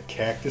Motel. The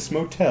Cactus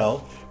Motel,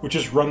 which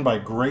is run by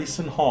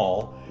Grayson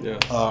Hall. Yes.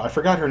 I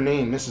forgot her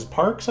name. Mrs.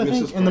 Parks, I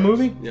think, in the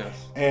movie?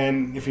 Yes.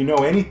 And if you know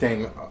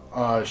anything,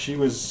 she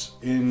was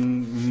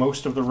in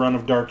most of the run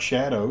of Dark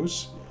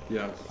Shadows.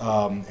 Yes.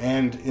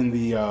 And in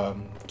the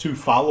 2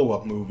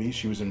 follow-up movies,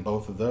 she was in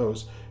both of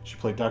those. She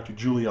played Dr.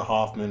 Julia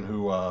Hoffman,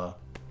 who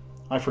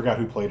I forgot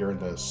who played her in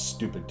the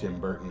stupid Tim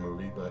Burton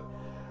movie, but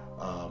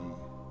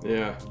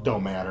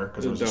don't matter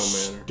because it was a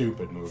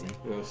stupid movie.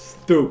 It was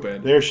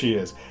stupid. There she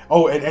is.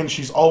 Oh, and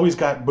she's always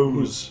got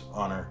booze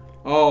on her.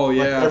 Oh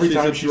yeah, like every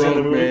time she's in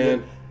the movie.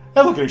 Man.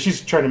 Hey, look at her.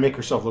 She's trying to make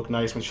herself look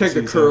nice when she take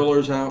the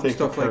curlers out,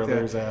 stuff like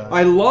that. Out.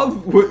 I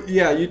love.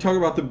 You talk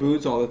about the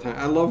booze all the time.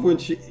 I love when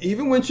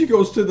she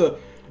goes to the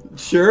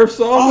sheriff's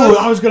office.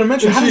 Oh, I was going to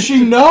mention. How does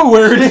she know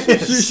where it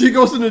is? She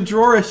goes in the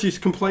drawer as she's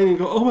complaining.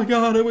 Go, oh my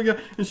god,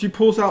 and she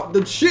pulls out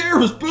the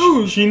sheriff's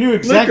booze. She knew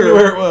exactly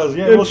where it was.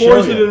 Yeah, and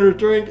pours it in her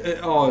drink.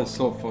 Oh, it's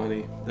so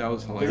funny. That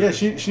was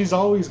hilarious. Yeah, she's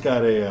always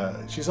got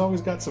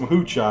some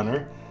hooch on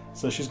her.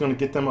 So she's going to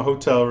get them a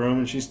hotel room,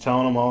 and she's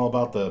telling them all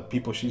about the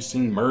people she's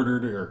seen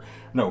murdered or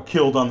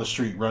killed on the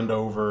street, runned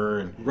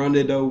over.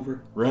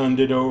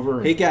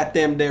 He got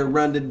them there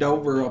runned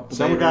over up there.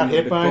 Someone got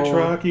hit by a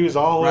truck. He was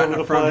all over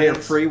the front place. Here,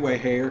 freeway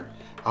hair.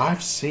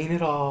 I've seen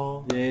it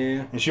all.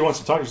 Yeah. And she wants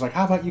to talk. She's like,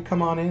 how about you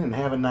come on in and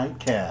have a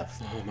nightcap?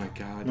 Oh, my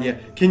God. Yeah.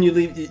 Can you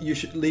leave? You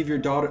should leave your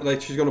daughter. Like,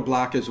 she's going to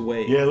block his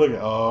way. Yeah, look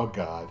at. Oh,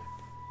 God.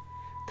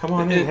 Come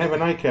on in and have a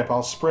nightcap.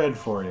 I'll spread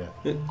for you.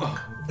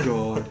 Oh,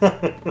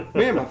 God.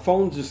 Man, my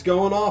phone's just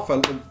going off.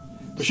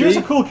 But she was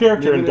a cool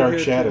character in Dark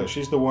Shadows.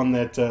 She's the one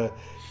that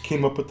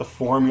came up with the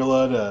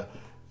formula to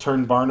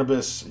turn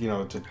Barnabas,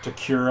 to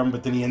cure him,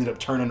 but then he ended up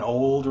turning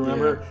old,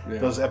 remember? Yeah.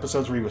 Those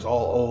episodes where he was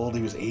all old,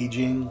 he was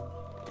aging.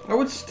 I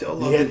would still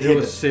love to do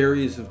a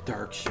series of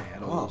Dark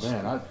Shadows. Oh,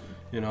 man.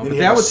 But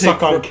that would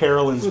suck on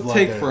Carolyn's blood. It would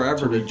take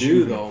forever to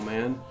do, though,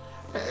 man.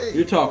 Hey.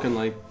 You're talking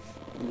like...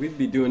 We'd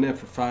be doing that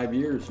for 5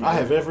 years. Man. I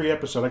have every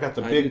episode. I got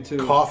the big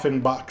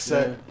coffin box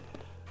set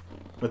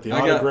with the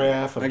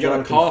autograph of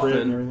Jonathan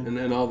coffin and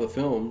then all the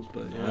films.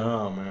 But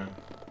oh man,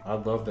 I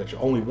love that show.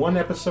 Only one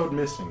episode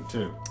missing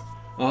too.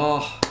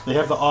 Oh, they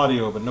have the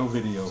audio but no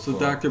video. So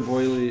Dr.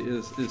 Boyle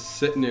is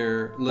sitting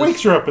there.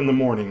 Wakes her up in the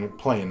morning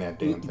playing that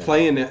damn thing.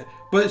 Playing it,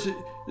 but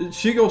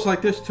she goes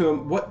like this to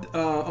him. What?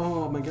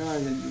 Oh my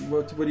God!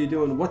 What are you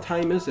doing? What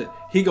time is it?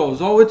 He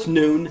goes, oh, it's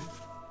noon.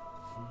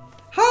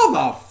 How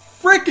the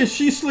frick is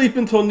she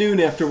sleeping till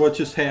noon after what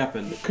just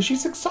happened? Because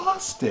she's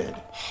exhausted.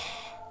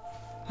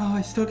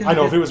 Oh, I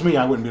know if it was me,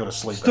 I wouldn't be able to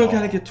sleep. Still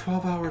got to get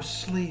 12 hours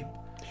sleep.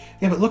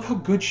 Yeah, but look how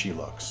good she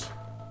looks.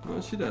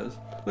 Well, she does.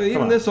 Well,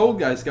 even this old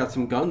guy's got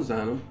some guns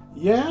on him.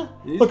 Yeah.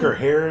 Look, her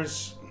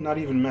hair's not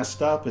even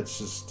messed up. It's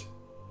just.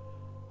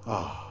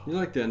 Oh. You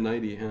like that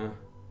nightie, huh?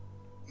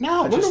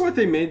 No, I wonder what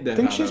they made that. I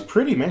think she's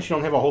pretty, man. She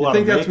don't have a whole lot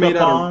of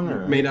makeup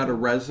on. Made out of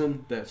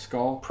resin? That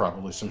skull?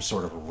 Probably some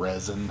sort of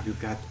resin.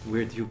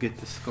 Where do you get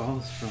the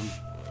skulls from?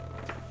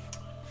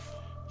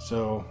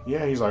 So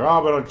yeah, he's like,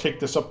 oh, but I'll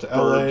take this up to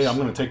L.A. I'm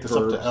going to take this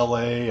up to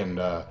L.A. and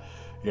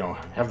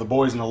have the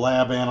boys in the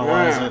lab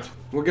analyze it.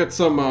 We'll get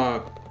some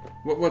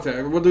what's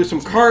that? We'll do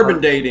some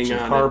carbon dating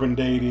on carbon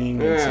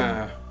dating.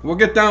 Yeah, we'll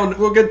get down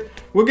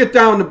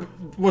to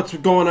what's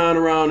going on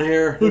around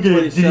here. Look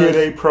at his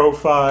DNA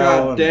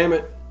profile. God damn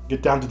it!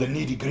 Get down to the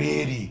nitty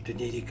gritty. The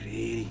nitty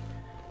gritty.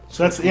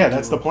 So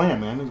that's the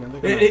plan,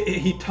 man.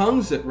 He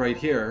tongues it right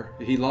here.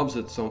 He loves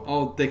it so.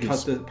 Oh, they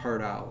cut the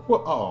part out.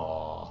 Well,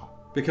 oh.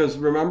 Because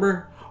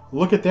remember.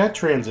 Look at that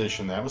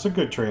transition. That was a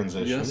good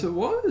transition. Yes, it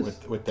was.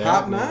 With that,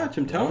 top notch,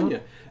 I'm telling you.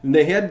 And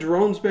they had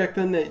drones back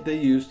then they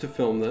used to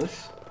film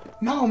this.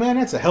 No, man,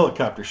 that's a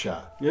helicopter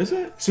shot. Is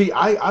it? See,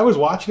 I was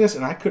watching this,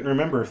 and I couldn't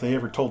remember if they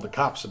ever told the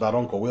cops about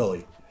Uncle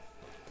Willie.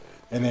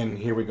 And then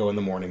here we go in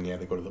the morning. Yeah,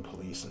 they go to the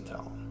police and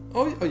tell them.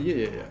 Oh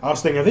yeah. I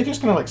was thinking, are they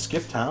just going to,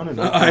 skip town? And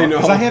I know.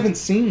 Because I haven't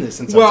seen this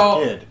since I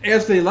was a kid.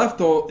 As they left,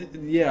 though,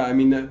 yeah, I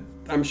mean...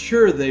 I'm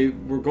sure they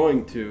were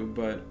going to,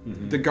 but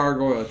the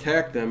gargoyle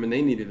attacked them, and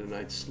they needed a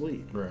night's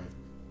sleep. Right,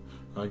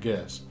 I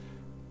guess.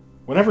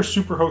 Whenever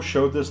Superhost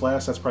showed this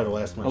last, that's probably the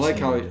last one. I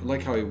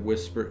like how he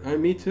whispered.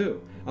 Me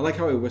too. I like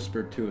how he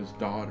whispered to his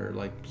daughter,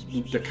 like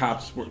the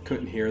cops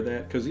couldn't hear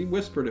that because he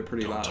whispered it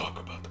pretty loud. Don't talk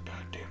about the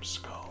goddamn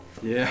skull.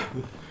 Yeah,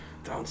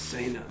 don't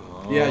say nothing.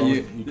 Oh, yeah,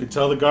 you could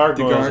tell the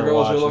gargoyles. The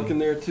gargoyles are looking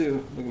there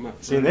too. Look at my.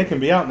 See, and they can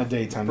be out in the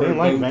daytime. They don't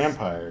like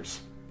vampires.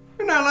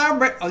 They're not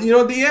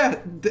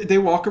allowed. They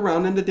walk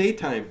around in the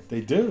daytime.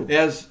 They do.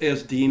 As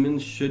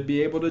demons should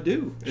be able to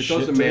do. It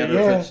doesn't matter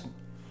if it's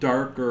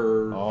dark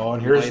or. Oh,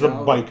 and here's the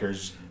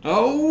bikers.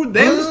 Oh,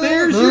 there's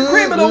your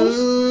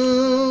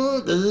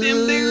criminals.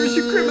 There's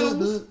your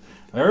criminals.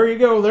 There you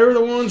go. They're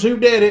the ones who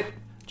did it.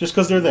 Just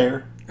because they're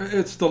there.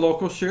 It's the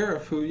local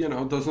sheriff who,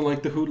 doesn't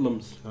like the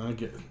hoodlums. I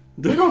get it.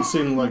 They don't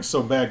seem like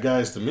so bad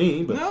guys to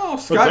me, but no,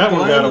 Scott that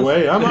Glenn one got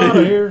away. I'm out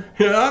of here.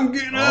 Yeah, I'm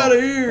getting out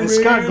of here. And man.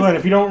 Scott Glenn,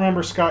 if you don't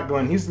remember Scott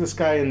Glenn, he's this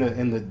guy in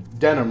the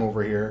denim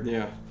over here.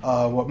 Yeah.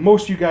 What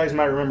most of you guys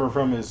might remember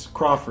from is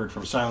Crawford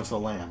from Silence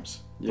of the Lambs,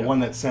 the one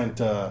that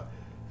sent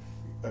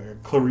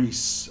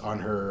Clarice on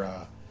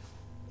her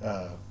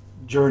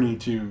journey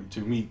to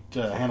meet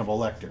Hannibal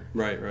Lecter.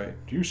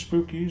 Right. Do you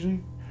spook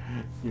easy?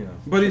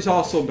 But he's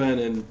also been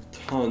in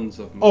tons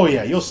of movies. Oh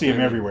yeah, you'll see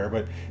him everywhere,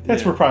 but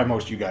that's where probably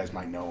most of you guys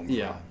might know him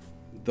from.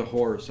 The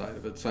horror side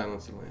of it,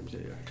 Silence of the Lambs,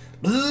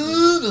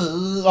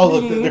 Oh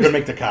look, they're gonna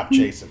make the cop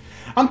chase him.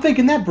 I'm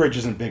thinking that bridge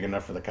isn't big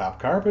enough for the cop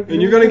car, but and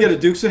you're gonna get a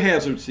Dukes of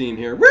Hazzard scene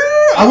here.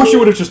 I wish you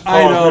would have just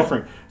paused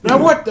different. Now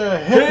what the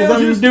heck are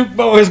them Duke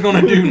boys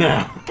gonna do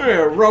now?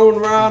 They're rolling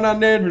around on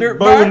their dirt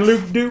Bo bikes. and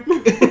Luke Duke.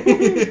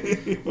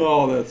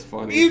 Oh, that's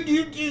funny.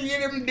 You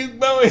get them Duke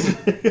boys.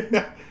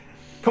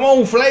 Come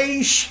on,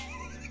 Flash!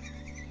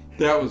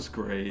 That was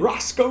great.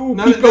 Roscoe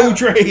Pico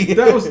Trey.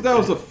 That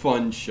was a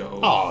fun show.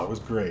 Oh, it was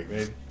great,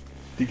 man.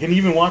 Can you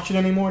even watch it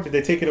anymore? Did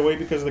they take it away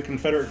because of the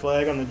Confederate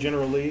flag on the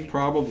General Lee?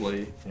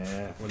 Probably.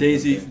 Yeah.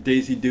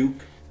 Daisy Duke.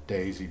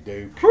 Daisy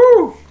Duke.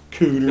 Whew.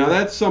 Cooter. Now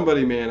that's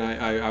somebody, man.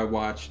 I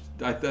watched.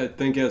 I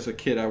think as a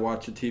kid I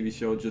watched a TV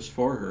show just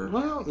for her.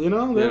 Well,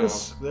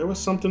 there was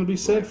something to be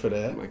said for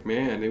that. Like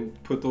man, they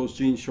put those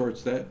jean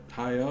shorts that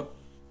high up.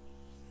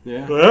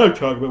 Yeah. Well, I'm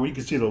talking about. We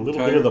could see the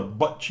little bit of the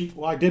butt cheek.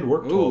 Well, I did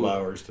work 12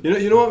 hours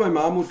today. You know what my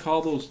mom would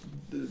call those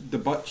the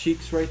butt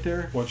cheeks right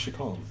there? What'd she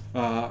call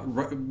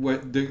them?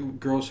 What the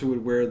girls who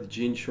would wear the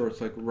jean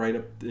shorts like right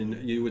up,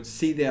 and you would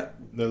see that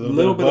the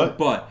little bit of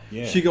butt.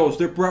 Yeah. She goes,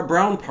 their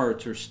brown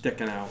parts are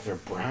sticking out. They're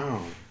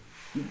brown.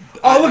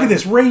 Oh, look at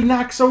this! Ray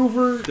knocks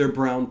over. Their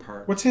brown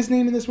part. What's his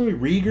name in this movie?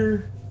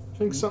 Rieger.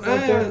 Something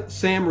like that.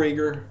 Sam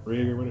Rieger.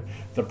 Whatever.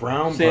 The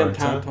brown Sam parts.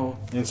 Tonto.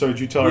 Huh? And so did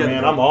you tell her,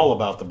 man, I'm all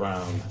about the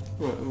brown.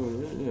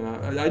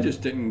 Well, I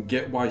just didn't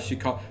get why she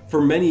called.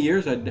 For many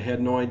years, I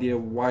had no idea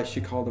why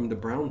she called them the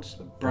brown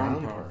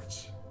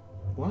parts.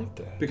 I like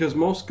that. Because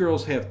most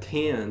girls have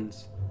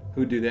tans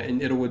who do that,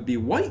 and it would be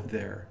white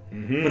there.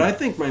 Mm-hmm. But I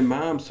think my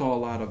mom saw a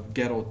lot of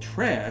ghetto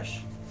trash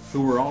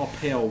who were all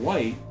pale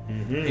white,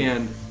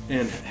 and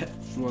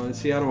well,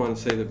 see, I don't want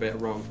to say the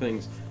wrong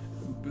things.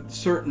 But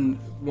certain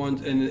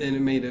ones, and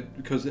it made it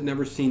because it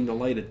never seen the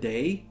light of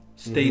day,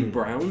 stayed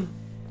brown.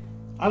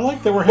 I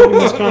like that we're having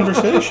this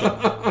conversation.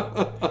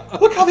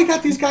 Look how they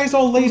got these guys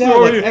all laid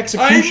out like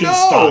execution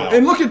style.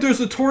 And look,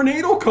 there's a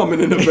tornado coming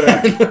in the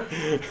back.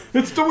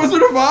 It's the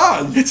Wizard of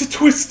Oz. It's a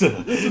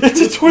twister. It's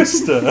a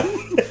twister.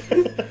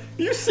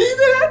 You see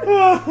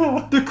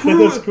that? The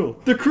crew. That's cool.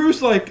 The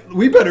crew's like,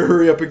 we better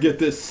hurry up and get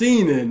this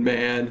scene in,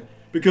 man,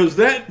 because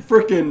that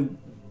freaking.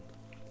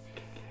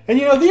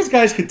 And these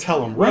guys could tell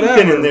them right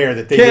then and there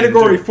that they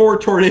Category 4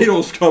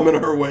 tornadoes coming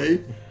our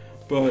way,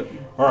 but.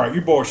 All right,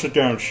 you boys sit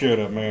down and shut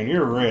up, man.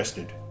 You're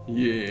arrested.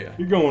 Yeah.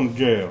 You're going to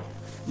jail.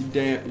 You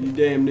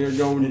damn near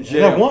going to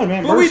jail. That one,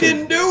 man. But we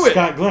didn't do it.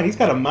 Scott Glenn, he's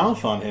got a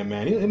mouth on him,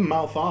 man. He'll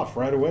mouth off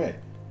right away.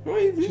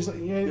 She's like,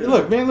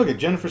 look, man, look at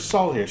Jennifer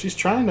Saul here. She's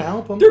trying to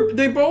help him.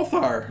 They both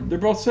are. They're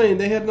both saying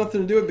they had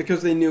nothing to do with it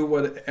because they knew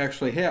what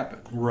actually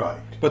happened. Right.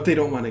 But they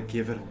don't want to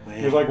give it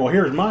away. He's like, well,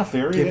 here's my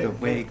theory. Give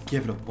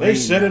it away. They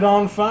set it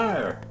on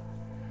fire.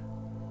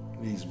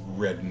 These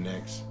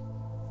rednecks.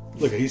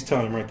 Look, he's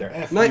telling him right there.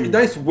 F you.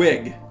 Nice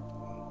wig.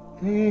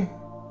 I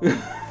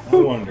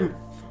wonder.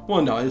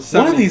 Well, no, it's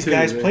one of these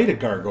guys played a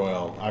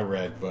gargoyle. I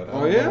read, but I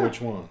don't know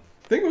which one.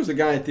 I think it was the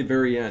guy at the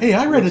very end. Hey,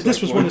 I read that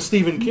this was one of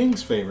Stephen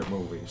King's favorite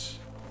movies.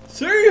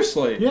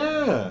 Seriously?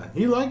 Yeah,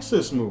 he likes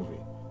this movie.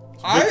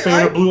 He's a big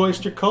fan of Blue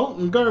Oyster Cult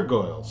and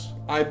Gargoyles.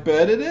 I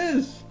bet it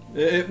is.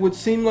 It would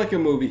seem like a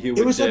movie he would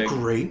dig. It was a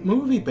great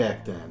movie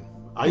back then.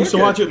 I used to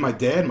watch it with my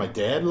dad. My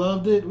dad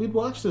loved it. We'd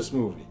watch this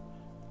movie.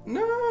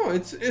 No,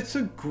 it's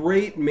a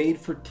great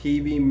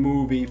made-for-TV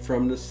movie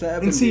from the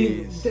 70s. And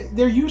see,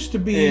 there used to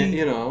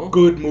be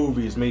good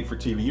movies made for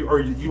TV.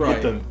 You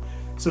get them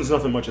since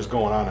nothing much is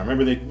going on. I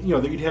remember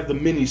you'd have the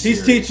miniseries.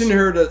 He's teaching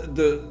her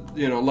the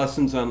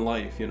lessons on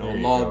life,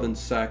 love and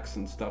sex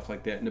and stuff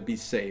like that, and to be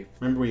safe.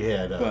 Remember we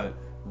had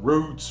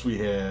Roots. We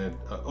had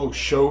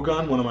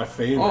Shogun, one of my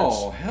favorites.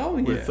 Oh, hell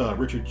yeah! With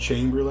Richard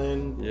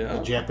Chamberlain,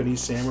 the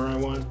Japanese samurai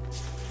one.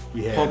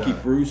 We had Punky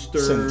Brewster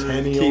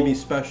Centennial TV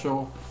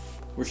special.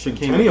 Where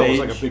Centennial was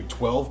like a big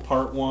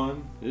 12-part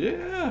one.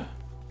 Yeah.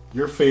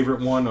 Your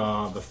favorite one,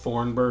 the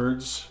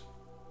Thornbirds.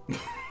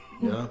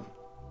 Yeah.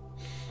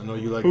 I know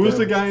you like that. Who was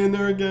the guy in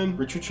there again?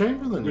 Richard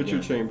Chamberlain.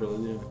 Richard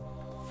Chamberlain, yeah.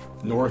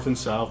 North and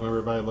South. Remember,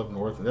 everybody loved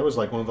North. And that was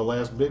like one of the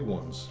last big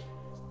ones.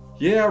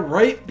 Yeah,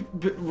 right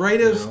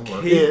as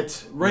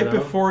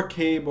before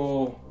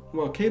cable.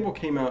 Well, cable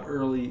came out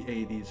early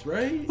 80s,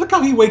 right? Look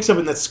how he wakes up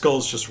and that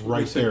skull's just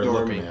right there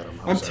looking at him.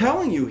 I'm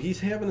telling you, he's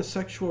having a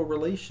sexual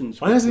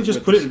relations. Why doesn't he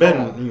just put it in bed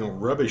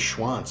and rub his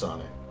schwanz on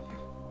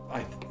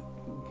it?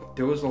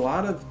 There was a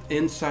lot of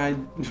inside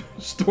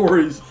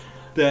stories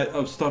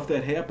of stuff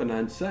that happened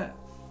on set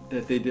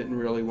that they didn't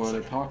really want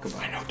to talk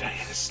about. I know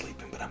Diana's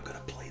sleeping, but I'm going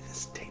to play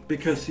this tape.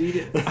 Because he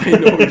didn't. I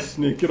know he's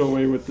sneaking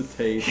away with the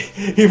tape.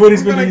 He's going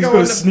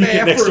to sneak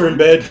it next to her in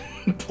bed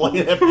and play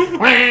it.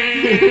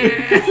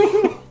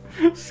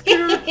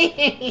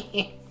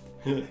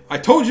 I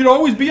told you to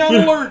always be on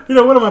alert.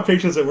 One of my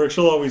patients at work,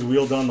 she'll always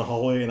wheel down the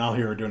hallway and I'll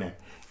hear her doing it.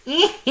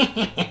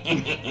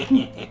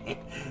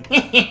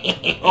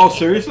 Oh,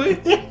 seriously?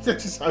 That's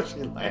just how she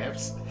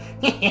laughs.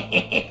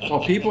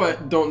 Well, people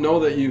don't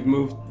know that you've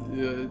moved.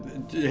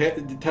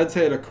 Ted's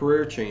had a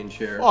career change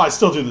here. Well, I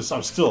still do this.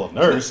 I'm still a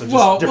nurse. It's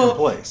just a different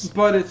place.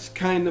 But it's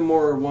kind of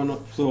more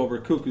one flew over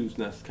cuckoo's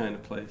nest kind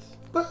of place.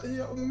 But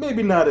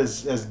maybe not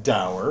as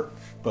dour.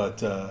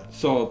 But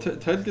so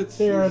Ted got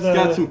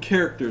some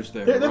characters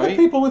there. They're the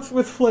people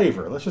with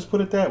flavor. Let's just put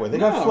it that way. They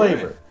got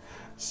flavor. Right.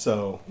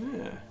 So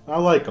I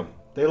like them.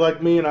 They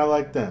like me, and I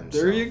like them.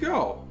 There you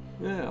go.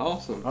 Yeah,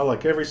 awesome. I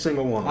like every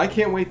single one. I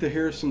can't wait to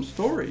hear some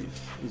stories.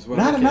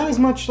 Not as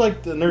much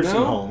like the nursing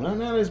home.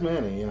 Not as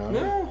many.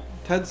 No.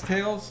 Ted's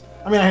Tales.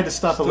 I mean, I had to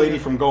stop a lady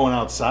from going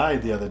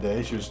outside the other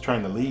day. She was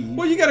trying to leave.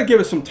 Well, you got to give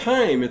it some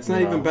time. It's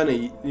not even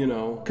been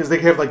because they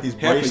have like these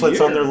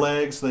bracelets on their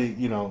legs. They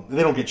they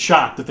don't get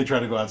shocked if they try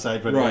to go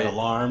outside, but like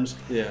alarms.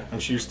 Yeah.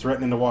 And she was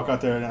threatening to walk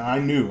out there, and I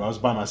knew I was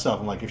by myself.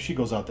 I'm like, if she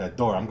goes out that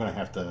door, I'm gonna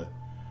have to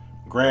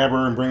grab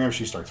her and bring her.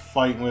 She starts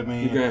fighting with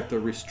me. You're gonna have to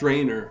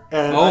restrain her.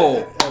 And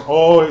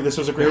this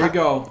was a great. Here we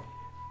go.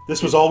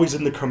 This was always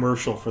in the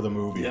commercial for the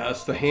movie.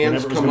 Yes, the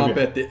hands come up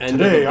at the end.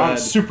 Today of the bed. I'm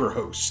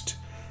Superhost.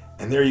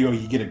 And there you go.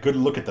 You get a good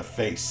look at the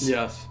face.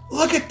 Yes.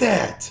 Look at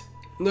that.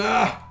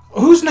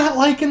 Who's not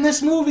liking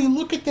this movie?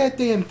 Look at that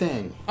damn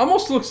thing.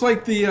 Almost looks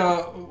like the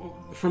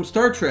from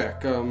Star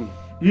Trek.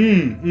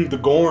 The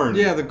Gorn.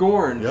 Yeah, the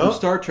Gorn from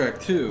Star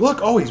Trek too.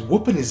 Look, he's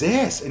whooping his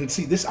ass, and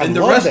see this. And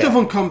the rest of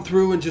them come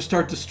through and just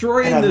start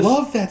destroying. And I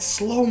love that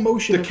slow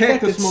motion. The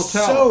Cactus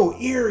Motel. So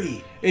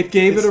eerie. It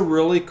gave it a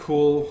really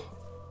cool.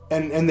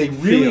 And they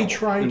really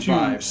try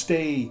to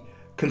stay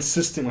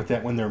consistent with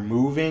that when they're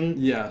moving.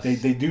 Yes.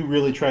 They do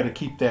really try to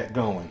keep that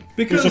going.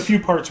 Because there's a few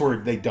parts where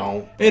they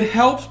don't. It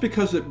helps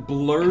because it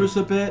blurs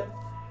a bit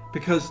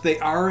because they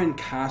are in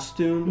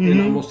costume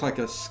in almost like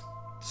a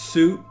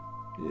suit,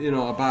 a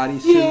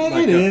bodysuit. Yeah,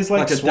 it is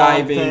like a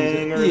diving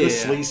thing or the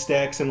Slee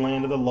Stacks in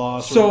Land of the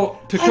Lost. So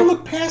I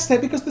look past that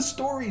because the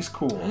story's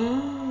cool.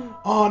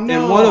 Oh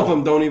no! And one of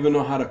them don't even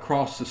know how to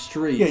cross the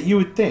street. Yeah, you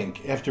would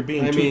think after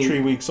being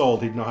 2-3 weeks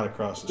old, he'd know how to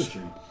cross the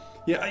street.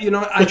 Yeah,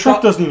 the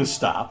truck doesn't even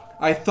stop.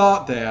 I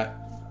thought that.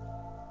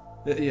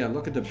 Yeah,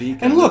 look at the beak.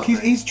 And look,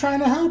 he's trying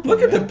to help.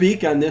 Look at the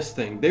beak on this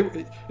thing. I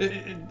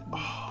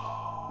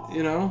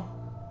don't.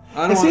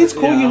 It's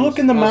cool. You look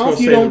in the mouth,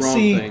 you don't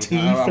see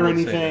teeth or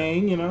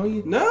anything.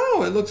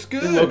 No, it looks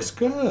good. It looks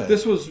good.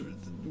 This was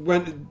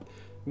when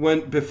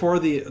before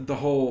the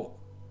whole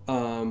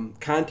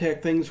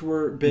contact things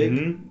were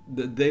big.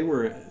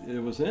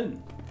 It was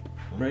in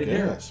right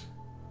here.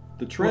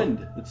 The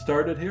trend. It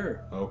started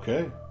here.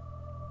 Okay.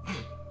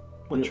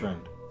 What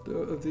trend?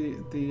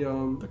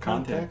 The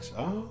contacts?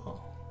 Oh.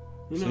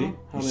 See?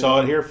 You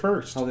saw it here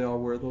first. How they all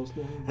wear those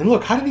now. And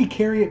look, how did he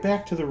carry it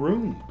back to the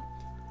room?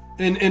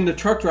 And the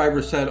truck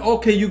driver said,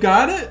 "Okay, you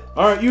got it?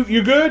 All right,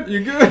 you good?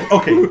 You good?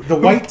 Okay, the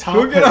white top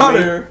we'll get out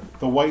of here.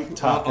 The white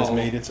top has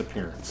made its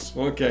appearance.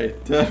 Okay,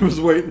 Dad was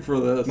waiting for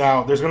this.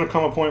 Now, there's going to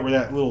come a point where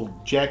that little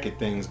jacket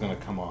thing is going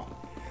to come off.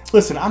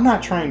 Listen, I'm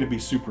not trying to be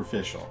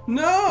superficial.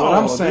 No. What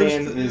I'm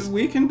saying is,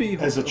 we can be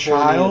as a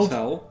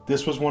child,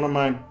 this was one of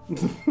my,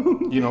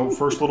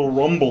 first little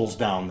rumbles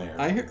down there.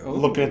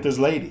 Looking at this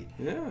lady.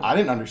 Yeah. I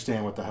didn't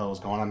understand what the hell was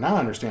going on. Now I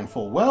understand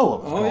full well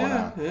what was going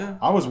on. Yeah.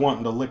 I was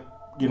wanting to lick,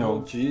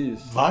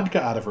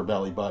 vodka out of her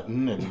belly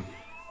button and,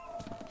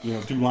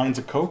 do lines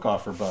of Coke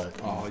off her butt.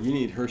 Oh, you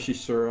need Hershey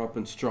syrup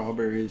and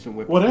strawberries and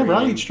whipped Whatever. cream.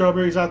 I eat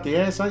strawberries out the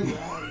ass.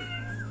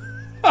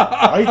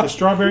 I eat the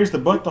strawberries, the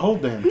butt, the whole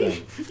damn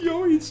thing.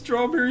 You eat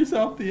strawberries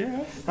out the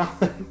ass.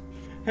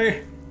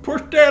 Hey,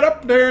 push that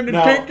up there and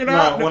then take it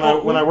out.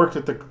 When I worked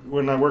at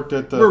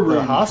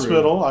the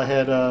hospital, I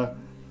had a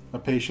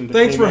patient.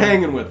 Thanks for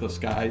hanging with us,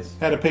 guys.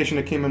 Had a patient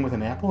that came in with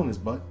an apple in his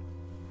butt.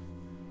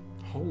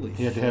 Holy shit.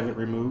 He had to have it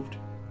removed.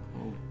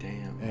 Oh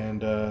damn.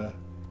 And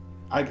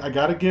I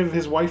got to give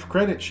his wife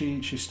credit.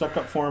 She stuck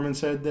up for him and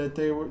said that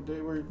they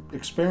were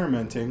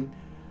experimenting.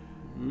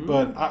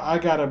 But I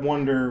gotta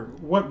wonder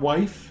what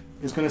wife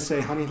is gonna say,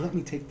 "Honey, let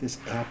me take this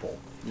apple."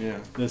 Yeah.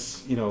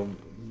 This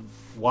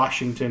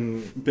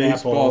Washington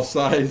baseball apple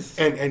size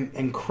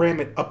and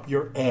cram it up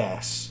your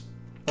ass.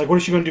 Like, what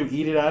is she gonna do?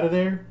 Eat it out of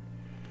there?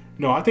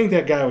 No, I think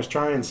that guy was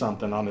trying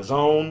something on his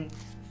own,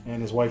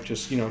 and his wife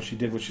just she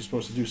did what she's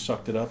supposed to do,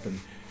 sucked it up,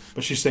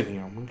 but she's saying,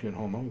 I'm getting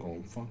home, I'm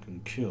gonna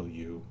fucking kill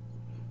you.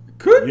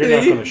 You're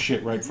not gonna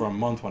shit right for a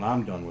month when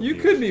I'm done with you.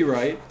 You could be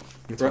right.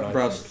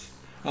 Breasts.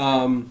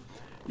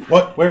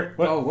 What? Where?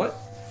 What? Oh, what?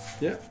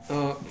 Yeah.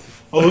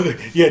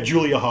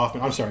 Julia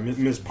Hoffman. I'm sorry,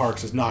 Ms.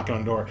 Parks is knocking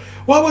on the door.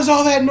 What was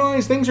all that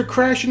noise? Things are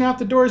crashing out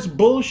the doors.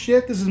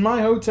 Bullshit. This is my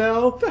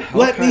hotel.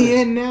 Let me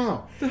in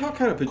now. The hell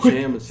kind of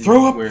pajamas?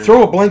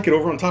 Throw a blanket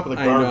over on top of the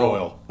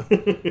gargoyle.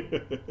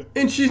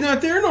 And she's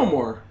not there no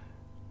more.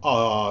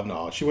 Oh,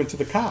 no. She went to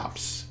the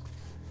cops.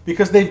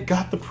 Because they've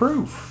got the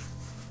proof.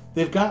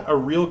 They've got a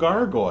real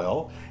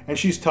gargoyle. And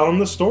she's telling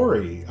the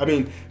story. I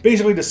mean,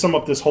 basically, to sum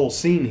up this whole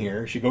scene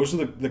here, she goes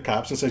to the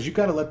cops and says, "You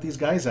got to let these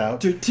guys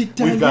out.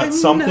 We've got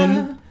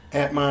something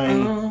at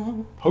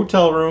my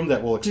hotel room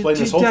that will explain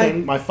this whole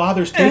thing. My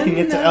father's taking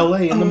it to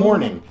L.A. in the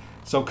morning,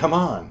 so come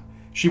on."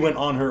 She went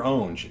on her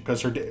own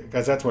because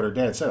that's what her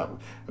dad said.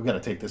 I've got to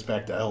take this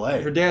back to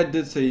L.A. Her dad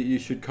did say you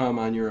should come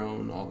on your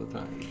own all the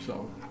time.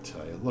 So I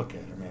tell you, look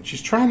at her, man.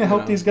 She's trying to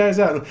help these guys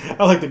out.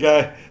 I like the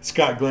guy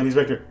Scott Glenn. He's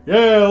back there.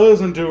 Yeah,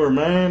 listen to her,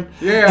 man.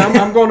 Yeah,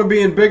 I'm going to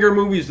be in bigger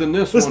movies than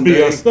this one.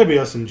 That'd be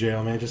us in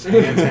jail, man. Just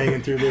hands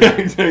hanging through the.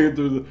 Hands hanging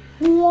through the.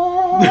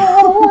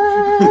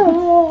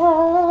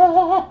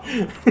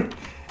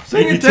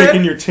 Maybe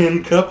taking your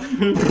tin cup. Get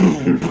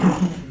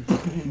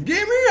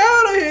me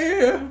out of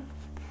here.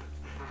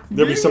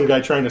 There'll be some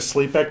guy trying to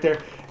sleep back there.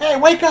 Hey,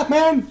 wake up,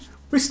 man!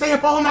 We stay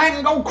up all night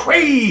and go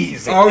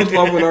crazy. I always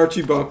love when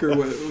Archie Bunker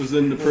was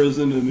in the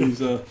prison and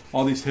he's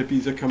all these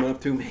hippies are coming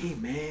up to him. Hey,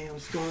 man,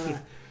 what's going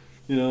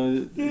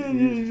on?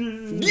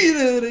 Get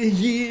out of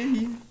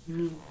here.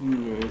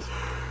 Anyways.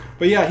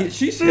 But yeah,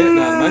 she's hitting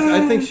on him.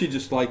 I think she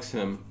just likes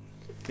him.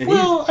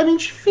 And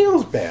she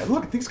feels bad.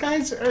 Look, these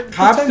guys are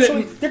cops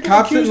didn't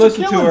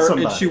listen to her,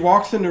 and she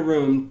walks in the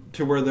room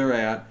to where they're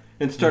at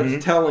and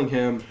starts telling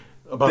him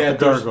about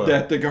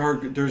the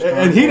gargoyle. There's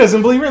and he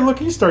doesn't believe it. Look,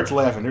 he starts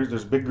laughing.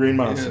 There's a big green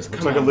monster.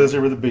 Looks like a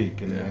lizard with a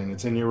beak, and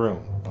it's in your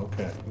room.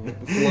 Okay.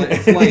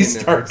 He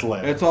starts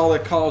laughing. That's all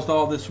that caused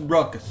all this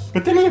ruckus.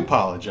 But then he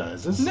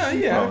apologizes.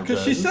 No,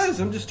 because she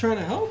says, "I'm just trying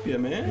to help you,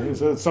 man."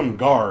 It's some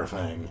gar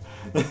thing.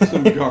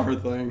 Some gar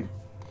thing.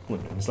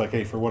 It's like,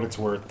 hey, for what it's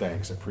worth,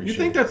 thanks. I appreciate it. You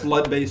think that's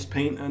lead-based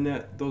paint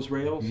on those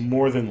rails?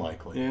 More than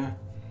likely. Yeah.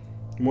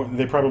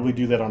 They probably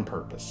do that on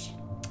purpose.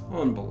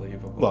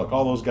 Unbelievable. Look,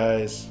 all those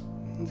guys,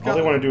 all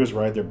they want to do is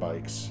ride their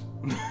bikes.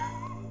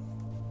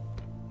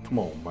 Come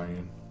on,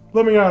 man.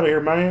 Let me out of here,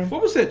 man.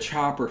 What was that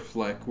Chopper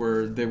flick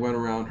where they went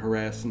around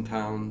harassing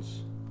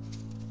towns?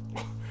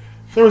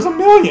 There was a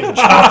million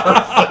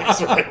Chopper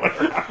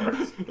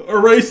flicks.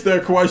 Erase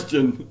that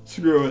question.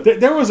 Screw it.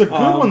 There was a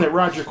good one that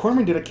Roger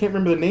Corman did. I can't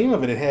remember the name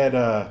of it. It had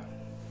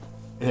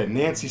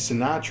Nancy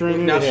Sinatra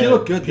in it. Now, she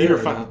looked good Peter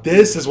there.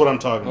 This is what I'm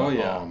talking about. Oh,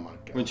 yeah. Oh, my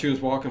God. When she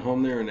was walking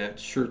home there and that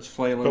shirt's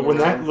flailing But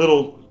when around.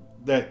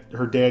 that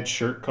her dad's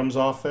shirt comes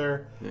off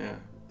there, yeah,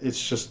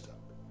 it's just,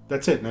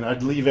 that's it, man.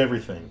 I'd leave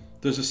everything.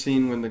 There's a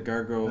scene when the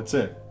gargoyle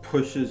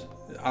pushes,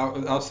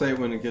 I'll say it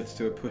when it gets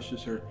to it,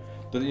 pushes her,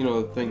 the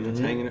thing that's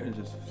hanging it and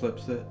just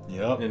flips it.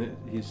 Yep. And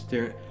he's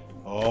staring.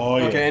 Oh,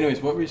 yeah. Okay,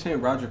 anyways, what were you saying?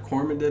 Roger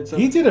Corman did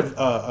something? He did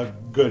a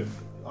good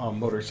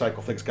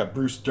motorcycle flick. It's got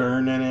Bruce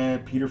Dern in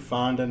it, Peter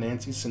Fonda,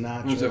 Nancy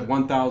Sinatra. Was it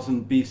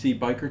 1000 BC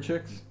Biker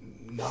Chicks?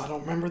 No, I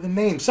don't remember the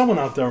name. Someone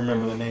out there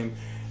remember the name.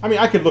 I mean,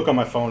 I could look on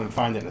my phone and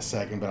find it in a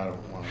second, but I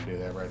don't want to do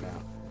that right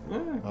now.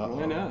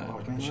 Why not?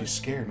 Oh, man, she's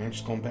scared, man.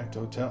 She's going back to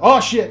the hotel.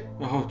 Oh, shit.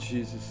 Oh,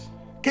 Jesus.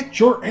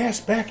 Get your ass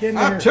back in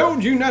there. I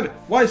told you not to.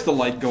 Why is the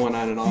light going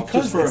on and off?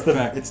 Because just for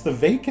effect. It's the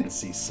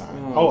vacancy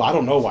sign. Oh, I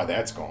don't know why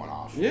that's going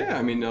off. Yeah,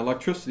 I mean, the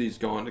electricity's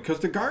going because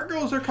the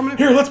gargoyles are coming in.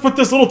 Here, let's put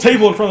this little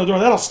table in front of the door.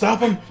 That'll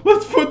stop them.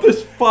 Let's put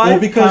this 5 Well,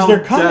 because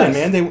they're coming,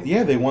 desk.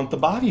 man. They want the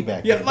body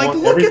back. Yeah, they like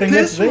want look at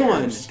this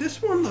one.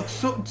 This one looks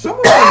so.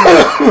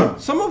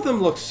 Some of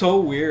them look so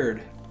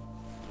weird.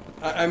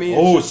 I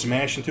mean...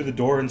 smashing through the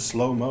door in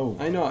slow-mo.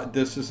 I know.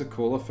 This is a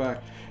cool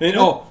effect. And,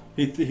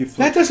 he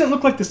that doesn't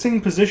look like the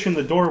same position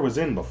the door was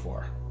in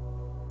before.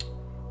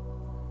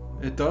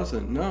 It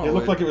doesn't, no. It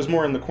looked like it was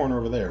more in the corner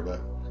over there, but...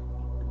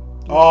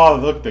 Oh,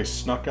 look, they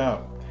snuck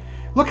out.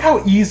 Look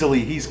how easily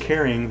he's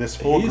carrying this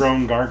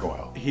full-grown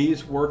gargoyle. He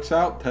works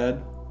out,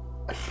 Ted.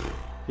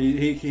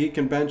 He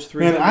can bench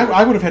 300. Man,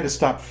 I would have had to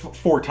stop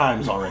 4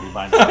 times already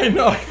by now. I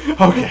know.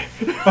 Okay.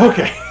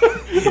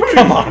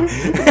 Come on.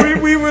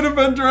 we would have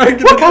been dragging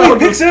Look how he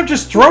picks it up,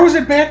 just throws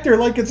it back there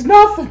like it's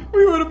nothing.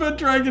 We would have been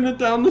dragging it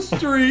down the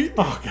street.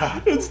 Oh,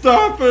 God. And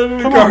stopping.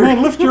 Come on,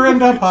 man, lift your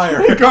end up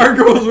higher. The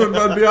gargoyles would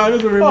have been behind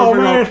us.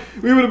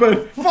 We would have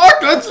been,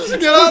 fuck, let's just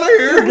get out of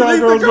here. The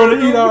gargoyle's going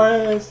to eat our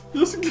ass.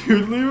 Just leave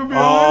it behind.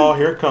 Oh,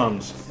 here it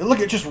comes. Look,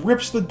 it just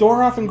rips the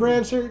door off and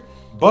grabs her.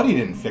 Buddy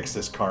didn't fix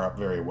this car up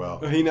very well.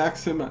 He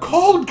knocks him out.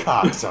 Cold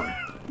cocks him.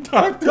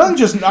 Dr.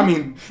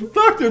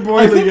 Boyle,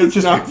 I think he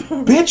just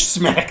bitch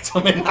smacked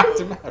him and knocked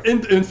him out.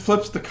 And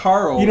flips the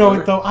car over. You know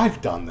what, though?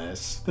 I've done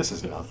this. This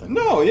is nothing.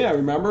 No, yeah,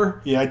 remember?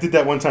 Yeah, I did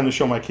that one time to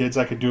show my kids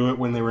I could do it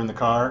when they were in the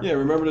car. Yeah,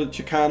 remember the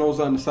Chicanos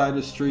on the side of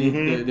the street?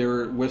 Mm-hmm. They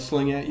were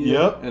whistling at you?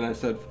 Yep. And I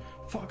said,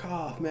 fuck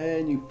off,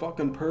 man, you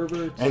fucking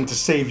perverts. And to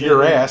save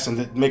your ass and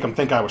to make them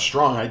think I was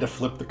strong, I had to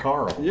flip the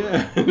car over.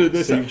 Yeah.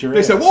 They said,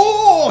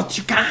 whoa,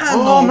 Chicano.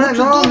 Oh, man,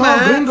 no,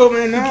 Gringo,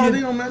 man. No,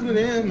 they don't mess with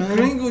him, man.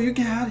 Gringo, you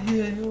get out of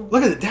here.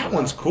 Look at it. That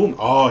one's cool.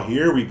 Oh,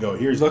 here we go.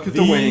 Look at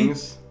the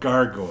wings.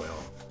 Gargoyle.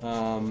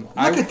 Look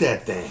at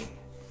that thing.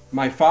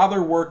 My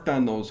father worked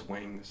on those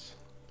wings.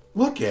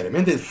 Look at him.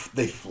 And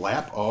they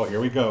flap. Oh,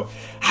 here we go.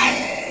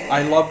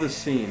 I love this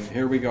scene.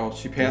 Here we go.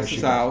 She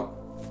passes out.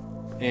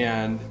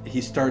 And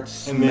he starts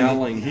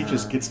smelling. He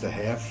just gets to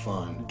have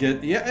fun.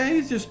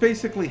 He's just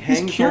basically hangs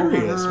he's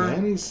curious, over her.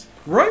 Man. He's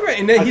right.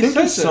 And I think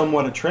he's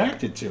somewhat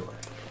attracted to her.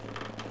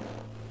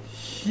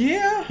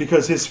 Yeah.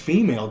 Because his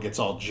female gets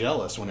all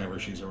jealous whenever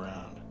she's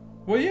around.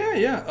 Well,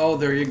 yeah. Oh,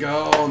 there you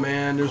go,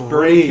 man. There's Great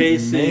Bernie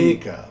Casey.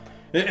 Makeup.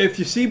 If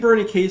you see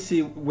Bernie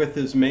Casey with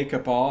his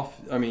makeup off,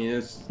 I mean,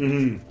 it's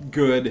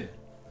good.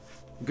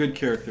 Good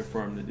character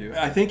for him to do.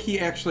 I think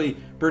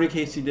Bernie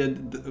Casey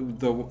did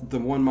the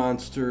one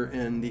monster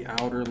in The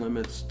Outer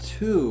Limits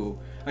 2.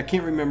 I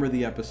can't remember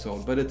the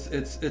episode, but it's.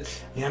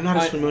 Yeah, I'm not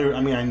as familiar.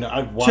 I mean, I know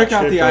I've watched. Check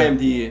out the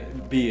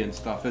IMDb and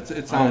stuff.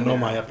 It's on. I know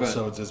my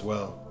episodes as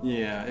well.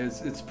 Yeah,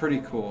 it's pretty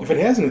cool. If it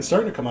hasn't, it's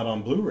starting to come out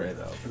on Blu-ray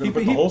though. They're gonna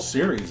put the whole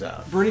series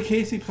out. Bernie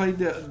Casey played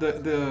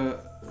the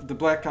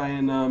black guy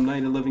in Night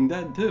of the Living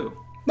Dead too.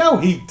 No,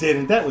 he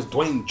didn't. That was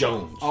Dwayne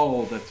Jones.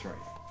 Oh, that's right.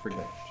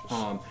 Forget.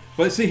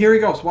 But see, here he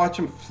goes. Watch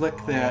him flick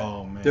that.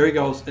 Oh, man. There he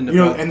goes. And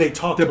and they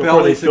talked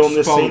before they filmed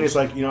this scene. It's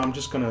like, I'm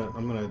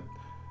gonna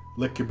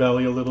lick your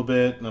belly a little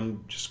bit, and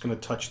I'm just gonna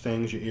touch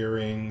things, your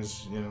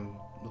earrings,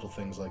 little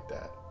things like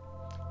that.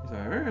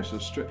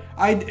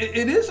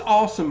 It is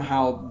awesome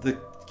how the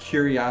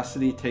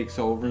curiosity takes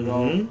over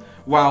though.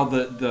 While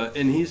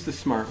and he's the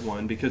smart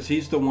one because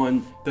he's the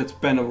one that's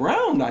been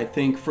around, I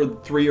think, for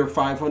 300 or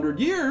 500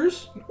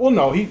 years. Well,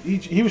 no,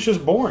 he was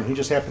just born. He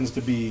just happens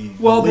to be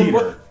the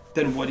leader.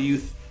 Then what do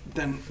you?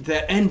 Then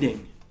the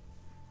ending.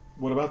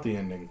 What about the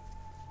ending?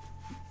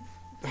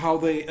 How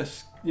they,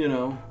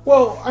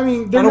 Well, I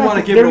mean, I don't want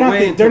to give it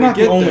away. They're not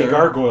the only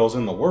gargoyles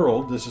in the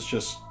world. This is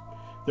just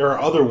there are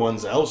other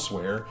ones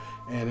elsewhere,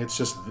 and it's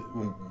just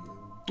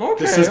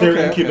this is their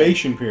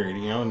incubation period.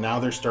 Now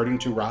they're starting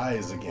to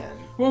rise again.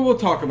 Well, we'll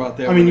talk about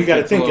that. I mean, you got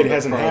to think it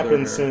hasn't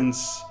happened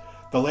since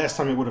the last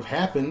time it would have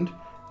happened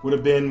would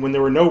have been when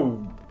there were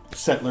no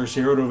settlers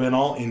here. It would have been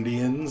all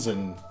Indians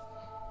and.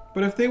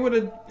 But if they would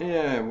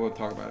have, we'll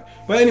talk about it.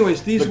 But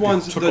anyways, these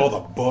ones took all the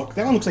book.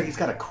 That one looks like he's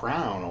got a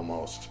crown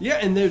almost. Yeah,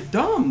 and they're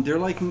dumb. They're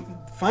like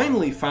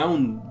finally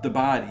found the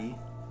body,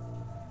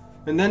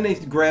 and then they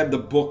grab the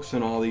books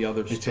and all the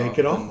other stuff. They take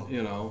it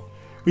all,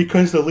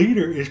 because the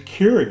leader is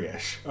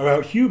curious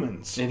about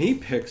humans, and he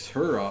picks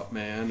her up,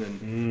 man,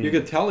 and you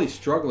could tell he's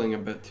struggling a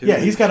bit too. Yeah,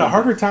 he's got a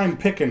harder time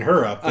picking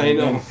her up. I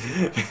know,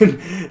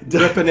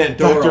 ripping that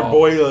door Dr. off.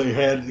 Boyle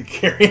had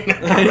carrying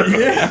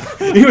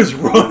her. He was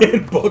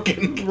running,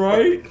 booking,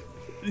 right?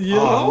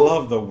 I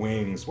love the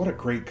wings. What a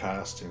great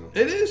costume!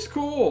 It is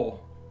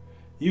cool,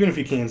 even if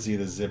you can't see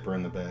the zipper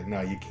in the bag.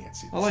 No, you can't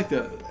see. I like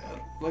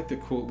the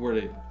cool where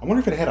they. I wonder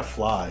if it had a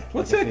fly.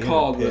 What's that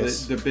called?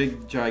 With the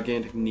big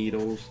gigantic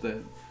needles, that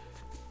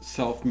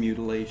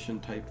self-mutilation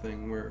type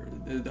thing. Where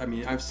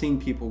I've seen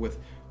people with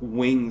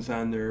wings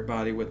on their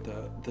body with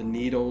the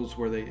needles,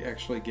 where they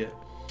actually get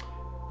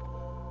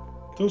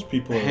those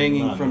people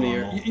hanging from the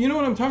air. You know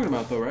what I'm talking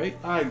about, though, right?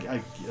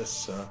 I guess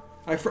so.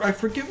 I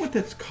forget what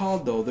that's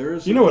called, though.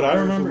 What I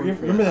remember?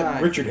 Remember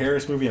that Richard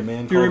Harris movie, A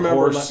Man Called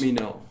Horse? If you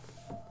remember,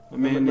 let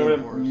me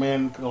know. A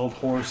Man Called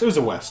Horse. It was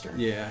a Western.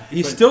 Yeah,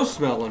 he's still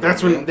smelling.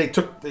 That's when they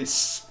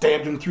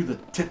stabbed him through the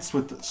tits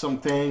with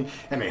something,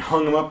 and they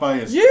hung him up by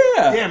his.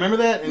 Yeah, remember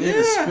that?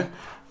 And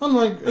I'm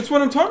like, that's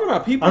what I'm talking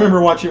about. People. I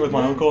remember watching it with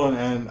my uncle,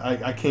 and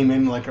I came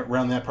in like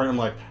around that part. I'm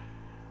like,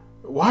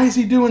 why is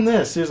he doing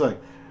this? He's like,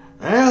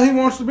 well, he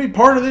wants to be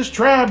part of this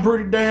tribe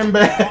pretty damn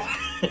bad.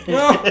 You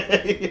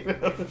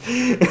know?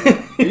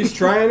 He's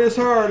trying his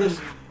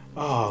hardest.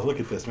 Oh, look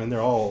at this, man.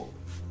 They're all...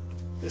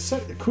 It's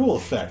such a cool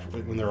effect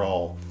when they're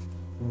all...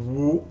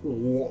 Oh,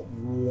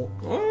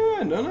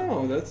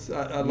 no. That's...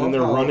 I love when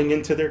they're running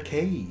into their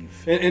cave.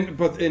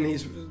 And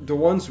he's... The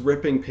one's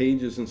ripping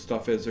pages and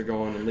stuff as they're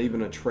going and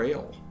leaving a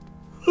trail.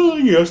 Oh,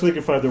 yeah, so they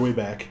can find their way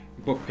back.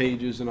 Book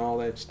pages and all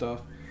that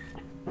stuff.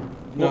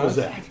 What was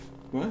that?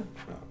 What?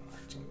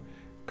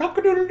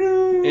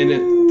 Cock-a-doodle-doo. And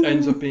it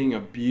ends up being a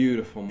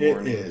beautiful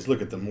morning. It is.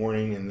 Look at the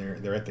morning, and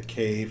they're at the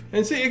cave.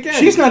 And see, again...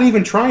 She's not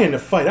even trying to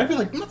fight. I'd be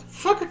like,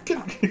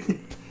 motherfucker.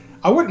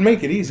 I wouldn't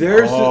make it easy.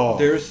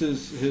 There's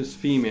his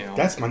female.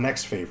 That's my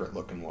next favorite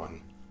looking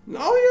one.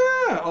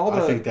 Oh, yeah.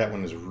 I think that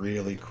one is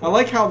really cool. I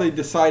like how they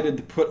decided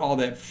to put all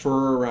that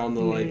fur around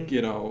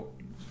the,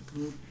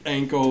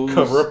 ankles.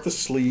 Cover up the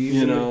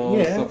sleeves.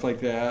 Stuff like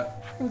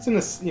that. It's in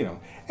this,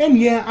 And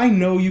yeah, I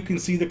know you can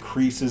see the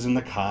creases in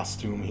the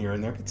costume here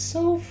and there, but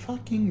so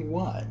fucking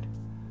what?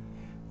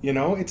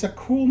 It's a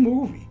cool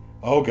movie.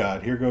 Oh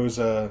God, here goes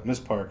Miss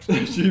Parks.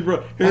 Here's the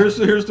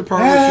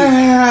part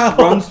where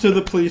she runs to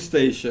the police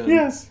station.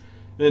 Yes.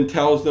 And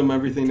tells them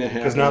everything that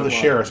happened. Because now the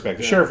sheriff's back.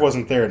 The sheriff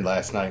wasn't there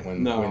last night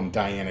when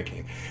Diana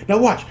came. Now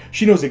watch.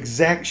 She knows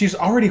she's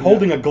already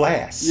holding a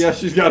glass. Yeah,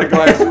 she's got a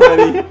glass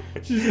ready.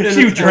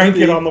 She drank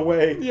it on the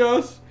way.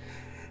 Yes.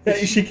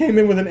 She came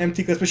in with an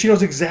empty glass, but she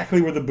knows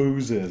exactly where the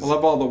booze is. I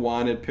love all the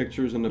wanted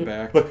pictures in the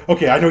back. But,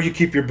 okay, I know you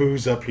keep your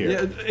booze up here.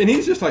 Yeah, and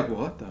he's just like,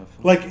 what the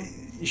fuck? Like,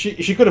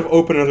 she could have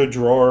opened another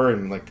drawer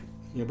and, but,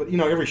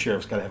 every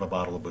sheriff's got to have a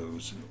bottle of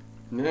booze.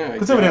 Yeah,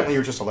 because evidently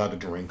you're just allowed to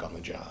drink on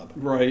the job.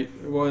 Right.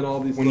 Well, and all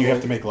these when you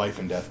have to make life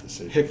and death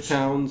decisions. Hick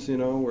towns,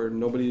 where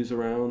nobody's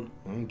around.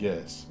 I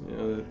guess.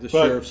 The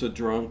sheriff's a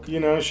drunk.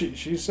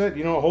 She said,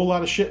 a whole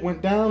lot of shit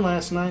went down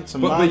last night.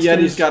 But yet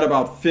he's got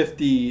about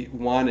 50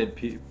 wanted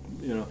people.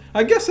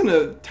 I guess in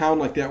a town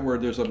like that where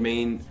there's a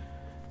main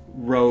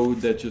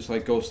road that just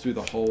goes through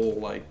the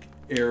whole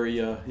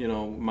area,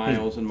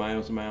 miles and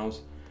miles and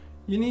miles.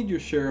 You need your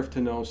sheriff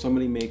to know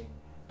somebody may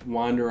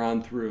wander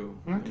on through.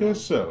 I guess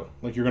so.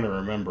 You're going to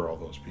remember all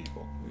those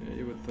people. Yeah,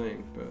 you would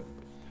think, but...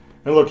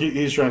 And look,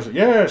 he's trying to say,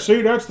 yeah,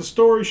 see, that's the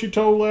story she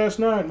told last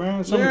night, man.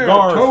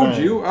 I told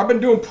you. I've been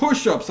doing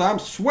push-ups. I'm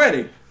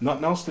sweaty.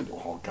 Nothing else to do.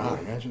 Oh, God,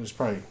 imagine there's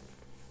probably...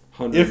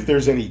 If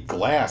there's any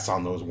glass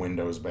on those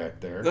windows back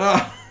there.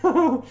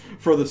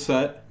 For the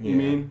set, you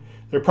mean?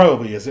 There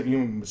probably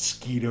isn't.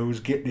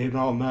 Mosquitoes getting in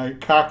all night.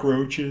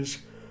 Cockroaches.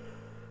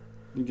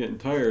 You're getting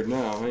tired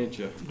now, ain't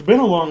you? It's been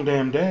a long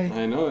damn day.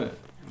 I know it.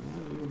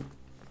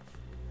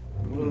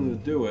 I wanted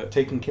to do it.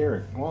 Taking care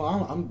of it. Well,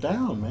 I'm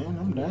down, man.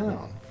 I'm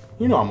down.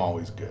 I'm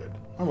always good.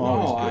 I'm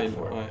always good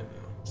for it. I know.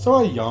 So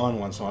I yawn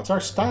once in a while. It's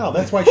our style.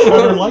 That's why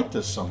Shudder liked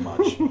us so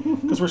much.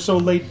 Because we're so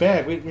laid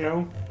back.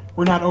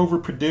 We're not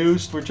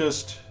overproduced.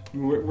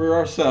 We're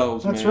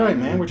ourselves. That's right,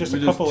 man. We're just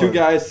two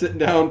guys sitting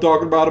down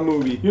talking about a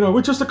movie.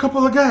 We're just a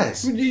couple of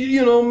guys.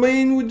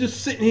 Man, we're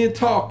just sitting here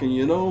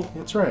talking.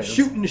 That's right.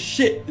 Shooting the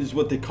shit is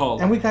what they call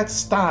it. And we got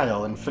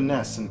style and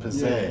finesse and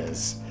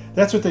pizzazz. Yeah.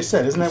 That's what they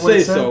said, isn't that what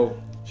they said? So.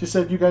 She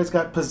said you guys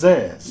got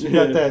pizzazz. You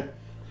got that.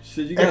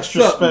 You got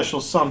extra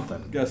special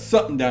something. You got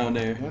something down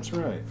there. That's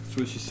right. That's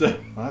what she said.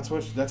 Well, that's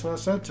what I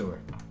said to her.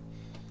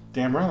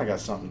 Damn right, I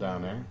got something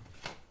down there.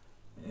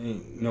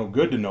 Ain't no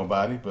good to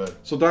nobody, but...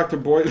 So Dr.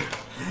 Boyd...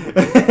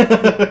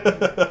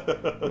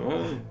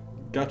 well,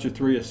 got you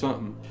 3 or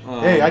something.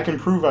 Hey, I can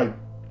prove I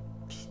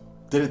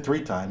did it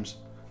 3 times.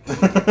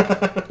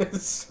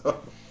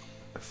 So.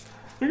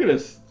 Look at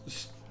this.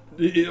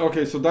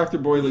 Okay, so Dr.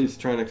 Boyley's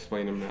trying to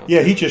explain him now.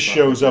 Yeah, he just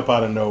shows up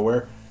out of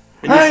nowhere.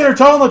 Hey, they're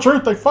telling the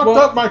truth. They fucked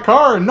up my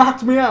car and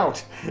knocked me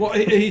out. Well,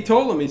 he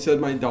told him. He said,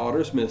 my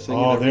daughter's missing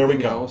and everything there we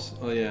go. Else.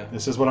 Oh, yeah.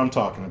 This is what I'm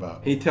talking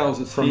about. He tells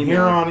his From female.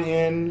 Here on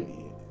in...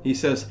 He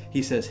says,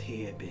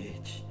 here,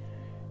 bitch,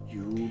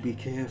 you be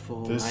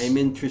careful. I'm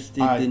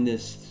interested in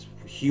this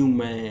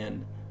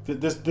human.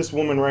 This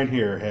woman right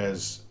here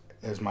has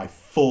my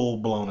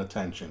full-blown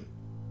attention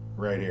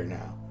right here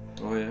now.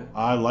 Oh, yeah?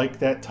 I like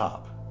that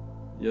top.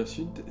 Yes,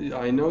 you do.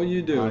 I know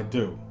you do. I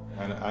do.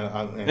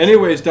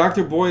 Anyways,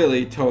 Dr.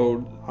 Boyley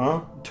told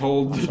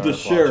the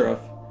sheriff,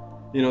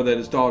 that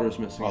his daughter's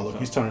missing. Oh, look,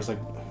 he's telling her, he's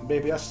like,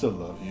 baby, I still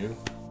love you.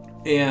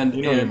 And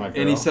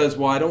he says,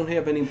 well, I don't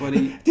have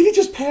anybody. Did he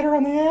just pat her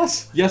on the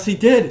ass? Yes, he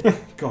did.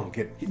 Go on,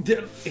 get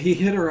it. He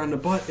hit her on the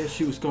butt as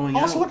she was going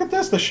out. Also, look at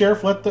this. The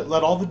sheriff let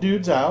all the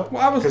dudes out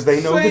because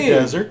they know the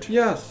desert.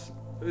 Yes.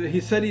 He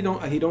said he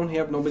don't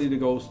have nobody to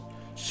go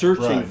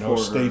searching for no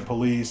state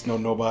police,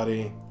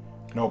 nobody,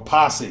 no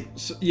posse.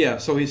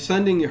 So he's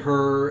sending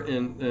her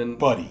and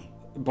Buddy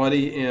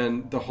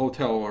and the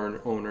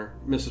hotel owner,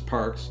 Mrs.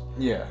 Parks,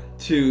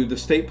 to the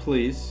state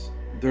police.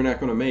 They're not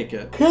going to make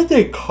it. Can't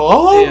they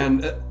call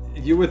him? And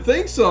you would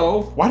think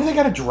so. Why do they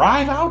got to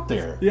drive out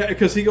there? Yeah,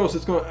 because he goes,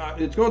 it's going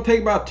to take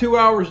about 2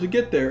 hours to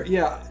get there.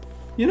 Yeah.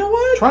 You know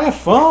what? Try a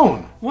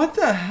phone. What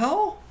the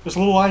hell? Just a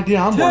little idea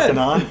I'm working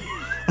on.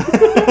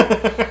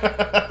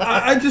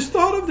 I just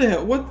thought of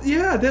that. What?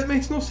 Yeah, that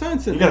makes no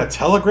sense. You got a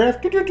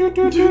telegraph?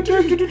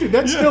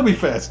 That'd still be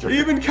faster.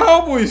 Even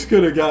cowboys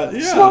could have got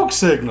smoke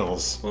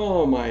signals.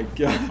 Oh my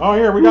god! Oh,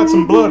 here we got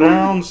some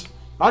bloodhounds.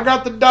 I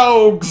got the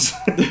dogs.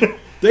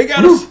 They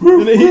got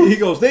and he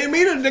goes. They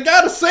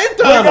got a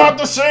scent on them. They got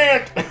the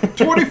scent.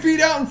 20 feet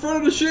out in front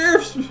of the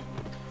sheriff's.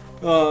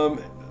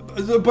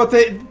 But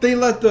they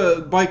let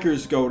the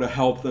bikers go to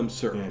help them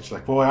search. Yeah, it's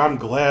like, boy, I'm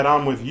glad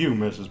I'm with you,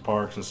 Mrs.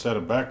 Parks, instead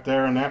of back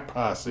there in that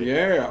posse.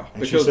 Yeah,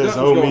 and she says,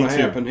 that was going to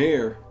happen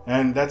here.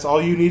 And that's all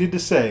you needed to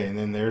say, and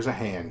then there's a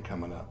hand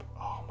coming up.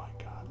 Oh my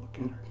God, look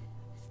at her.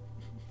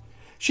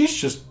 She's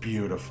just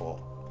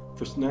beautiful.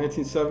 For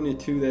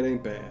 1972, that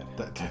ain't bad.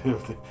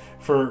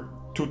 For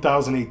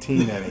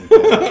 2018, that ain't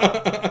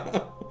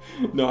bad.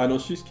 No, I know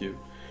she's cute.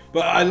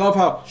 But I love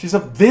how she's a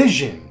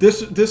vision.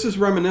 This is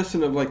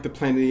reminiscent of like the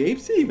Planet of the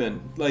Apes, even.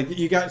 Like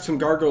you got some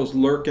gargoyles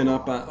lurking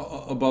up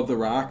above the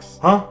rocks,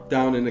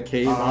 down in the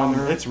cave on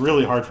her. It's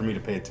really hard for me to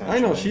pay attention. I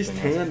know she's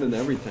tanned and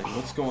everything.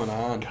 What's going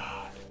on?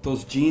 God,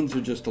 those jeans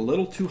are just a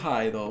little too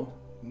high, though.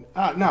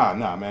 No,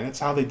 man. It's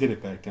how they did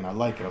it back then. I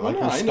like it. I like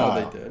her style.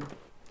 I know they did.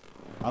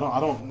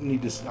 I don't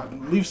need to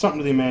leave something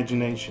to the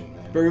imagination,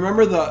 man. But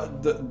remember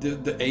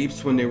the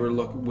apes when they would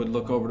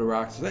look over the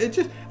rocks. It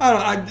just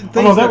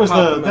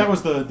that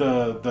was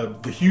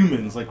the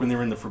humans, like when they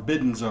were in the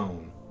Forbidden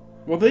Zone.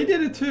 Well, they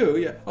did it too.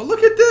 Yeah. Oh,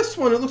 look at this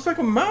one. It looks like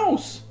a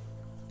mouse.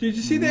 Did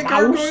you see that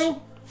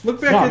gargoyle? Look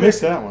back. I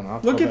missed that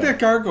one. Look at that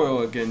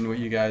gargoyle again, with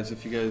you guys,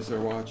 if you guys are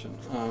watching.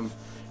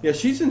 Yeah,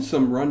 she's in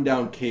some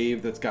rundown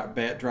cave that's got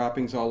bat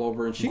droppings all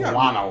over, and she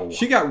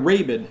got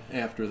rabid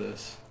after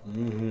this.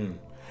 Mm-hmm.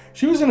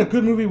 She was in a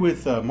good movie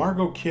with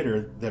Margot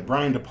Kidder that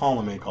Brian De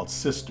Palma made called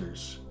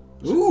Sisters.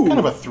 Ooh, kind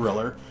of a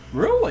thriller.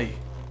 Really?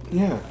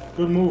 Yeah,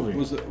 good movie.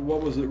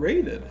 What was it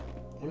rated?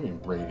 What do you mean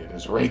rated?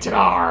 It's rated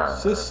R.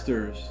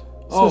 Sisters.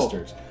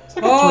 Sisters. It's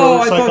like a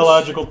thriller,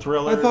 psychological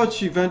thriller. I thought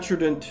she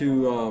ventured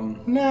into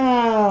porn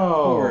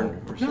or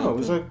something. No, it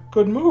was a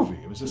good movie.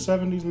 It was a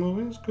 70s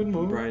movie. It was a good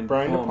movie.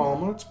 Brian De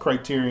Palma. It's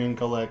Criterion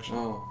Collection.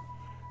 Oh.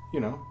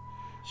 You know.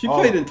 She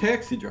played in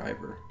Taxi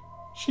Driver.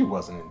 She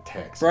wasn't in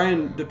Taxi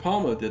Brian Driver. De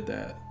Palma did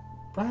that.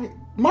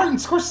 Martin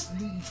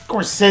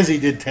Scorsese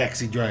did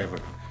Taxi Driver.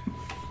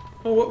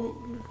 Oh,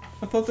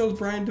 I thought that was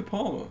Brian De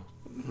Palma.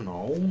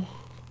 No.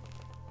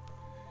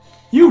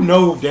 You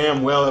know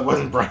damn well it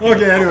wasn't Brian.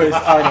 Okay, anyways,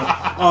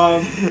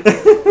 I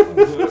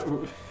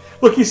know.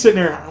 Look, he's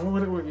sitting there.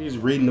 He's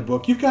reading the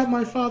book. You've got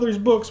my father's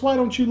books. Why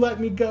don't you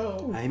let me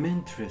go? I'm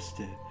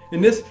interested.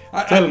 In this,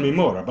 tell me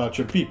more about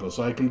your people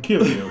so I can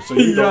kill you, so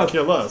you don't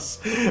kill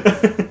us.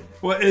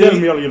 Well, tell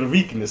me all your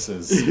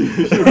weaknesses.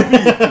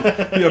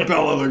 Yeah,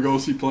 Bela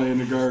Lugosi playing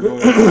the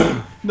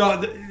gargoyle.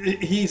 No,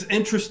 he's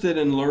interested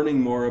in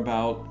learning more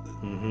about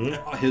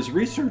his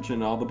research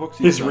and all the books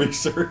he's done.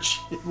 Research?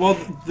 Well,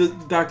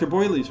 Dr.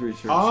 Boyley's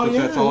research. Oh,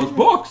 yeah. That's all his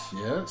books.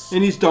 Yes.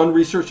 And he's done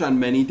research on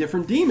many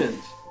different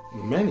demons.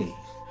 Many.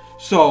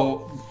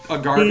 So, a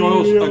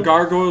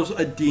gargoyle's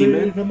a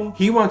demon.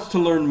 He wants to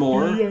learn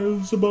more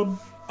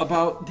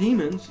about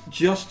demons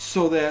just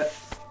so that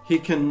he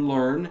can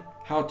learn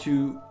how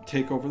to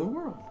take over the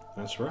world.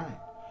 That's right.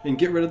 And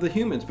get rid of the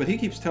humans. But he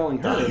keeps telling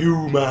her. The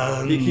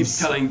humans. He keeps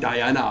telling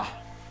Diana,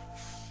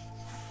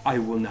 I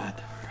will not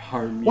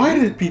harm you. Why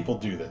did people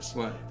do this?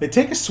 What? They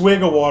take a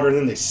swig of water and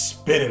then they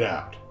spit it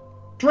out.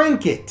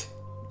 Drink it.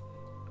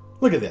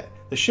 Look at that.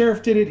 The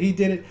sheriff did it. He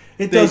did it.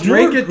 They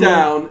drink it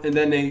down and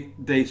then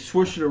they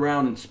swish it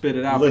around and spit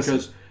it out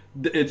because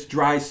it's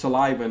dry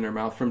saliva in their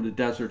mouth from the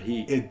desert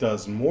heat. It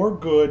does more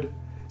good.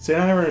 See,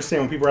 I never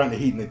understand when people are out in the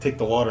heat and they take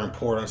the water and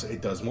pour it on.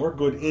 It does more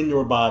good in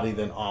your body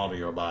than out of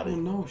your body. Oh,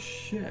 no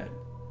shit.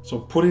 So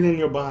put it in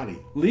your body.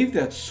 Leave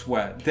that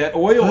sweat. That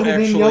oil put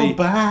actually. It in your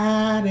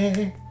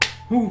body.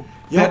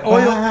 That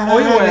oil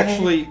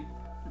actually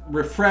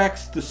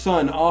refracts the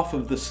sun off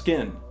of the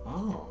skin.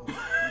 Oh.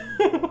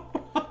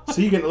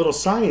 So you get a little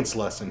science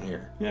lesson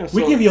here. Yeah,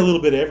 we give you a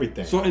little bit of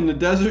everything. So in the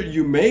desert,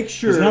 you make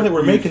sure. Because now that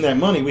we're making that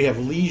money, we have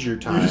leisure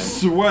time. You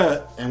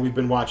sweat. And we've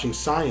been watching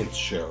science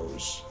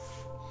shows.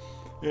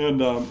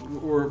 And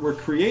we're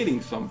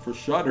creating some for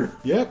Shudder.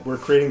 Yep, we're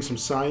creating some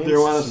science. They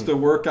want us to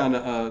work on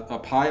a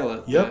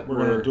pilot. Yep, we're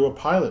going to do a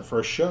pilot for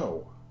a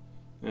show.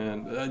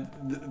 And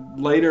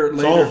later,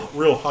 it's all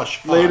real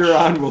hush. Later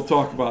on, we'll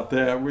talk about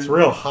that. It's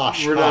real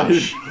hush. We're not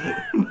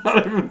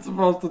even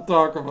supposed to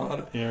talk about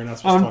it. Yeah, we're not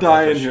supposed I'm to talk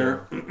dying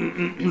here.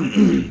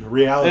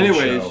 Reality show.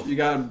 Anyways, you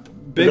got big.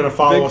 They're gonna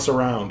follow us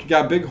around. You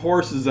got big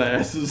horses'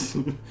 asses.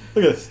 Look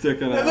at this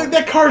sticking out.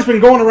 That car's been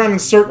going around in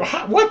circles.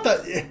 What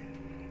the?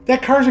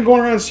 That car's been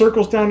going around in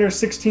circles down there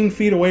 16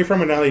 feet away from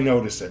it, and now they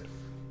notice it.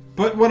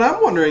 But what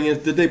I'm wondering is,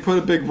 did they put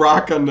a big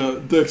rock on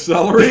the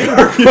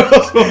accelerator?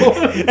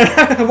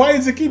 Why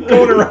does it keep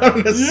going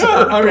around in a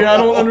circle? I mean, I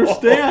don't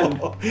understand.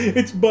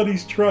 It's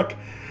Buddy's truck.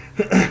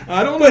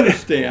 I don't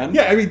understand.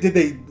 Yeah, I mean, did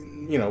they,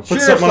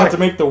 put something on it to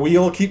make the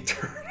wheel keep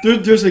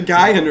turning? There's a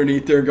guy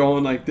underneath there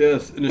going like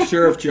this, and the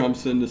sheriff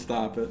jumps in to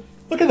stop it.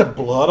 Look at the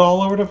blood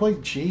all over the place.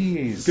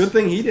 Jeez. Good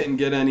thing he didn't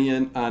get any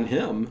on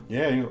him.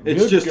 Yeah,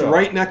 it's just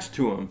right next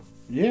to him.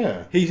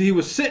 Yeah. He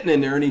was sitting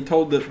in there, and he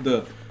told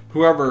the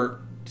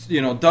whoever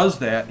does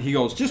that. He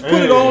goes, just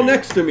put it all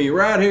next to me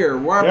right here.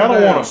 I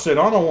don't want to sit.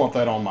 I don't want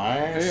that on my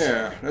ass.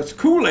 Yeah, that's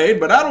Kool-Aid,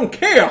 but I don't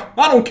care.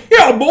 I don't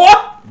care, boy.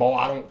 Boy,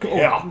 I don't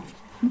care.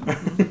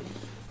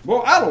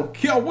 Well, I don't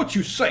care what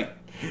you say.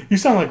 You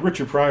sound like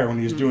Richard Pryor when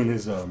he's doing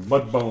his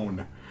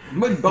Mudbone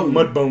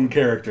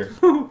character.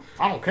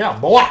 I don't care,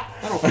 boy.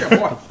 I don't care,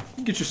 boy.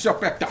 You get yourself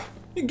back there.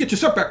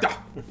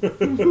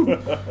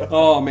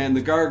 Oh, man,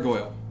 the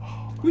gargoyle.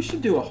 We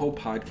should do a whole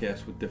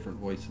podcast with different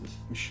voices.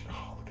 We should.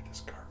 Oh, look at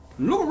this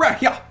gargoyle. Look right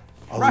here.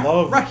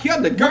 Right here,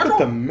 the gargoyle.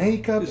 Look at the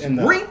makeup it's and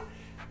green.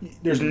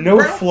 There's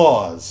no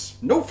flaws.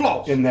 No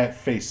flaws. In that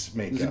face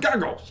makeup. It's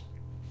gargoyles.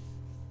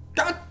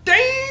 God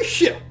damn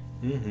shit.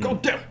 Mm-hmm. Go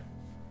down.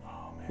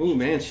 Oh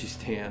man, she's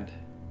tanned.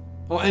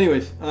 Oh,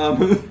 anyways,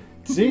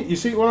 you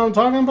see what I'm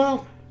talking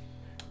about?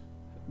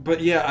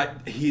 But yeah,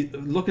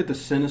 look at the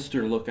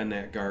sinister look on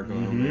that gargoyle,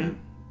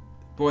 man.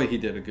 Boy, he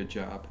did a good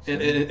job,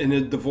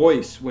 and the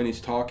voice when he's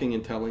talking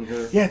and telling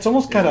her. Yeah, it's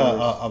almost got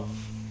a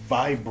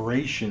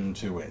vibration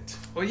to it.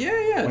 Oh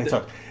yeah. When he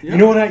talks. You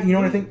know what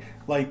I think?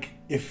 Like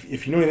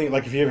if you know anything,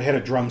 like if you ever had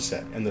a drum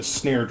set and the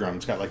snare drum,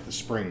 it's got like the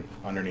spring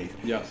underneath.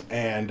 Yes.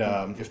 And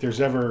if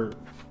there's ever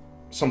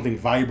something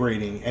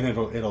vibrating and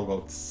it'll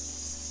go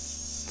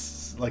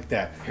like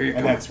that,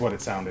 and that's what it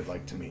sounded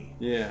like to me.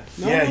 Yeah.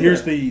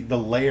 Here's the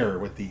layer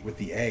with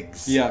the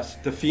eggs. Yes,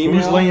 the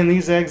female. Who's laying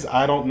these eggs?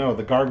 I don't know.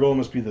 The gargoyle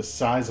must be the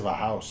size of a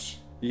house.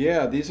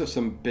 Yeah, these are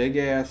some big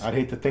ass. I'd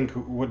hate to think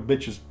what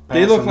bitches.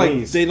 They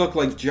look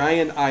like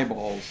giant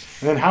eyeballs.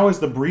 And then how is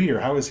the breeder?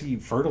 How is he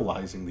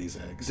fertilizing these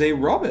eggs? They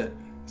rub it.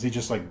 Does he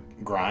just like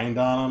grind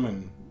on them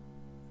and?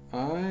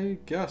 I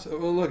guess.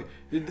 Well, look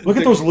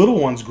at those little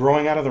ones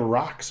growing out of the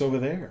rocks over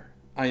there.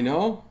 I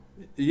know.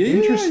 Yeah,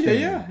 interesting.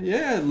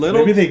 Yeah.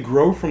 Little. Maybe they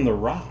grow from the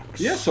rocks.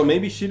 Yeah, so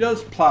maybe she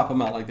does plop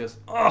them out like this.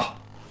 Ugh.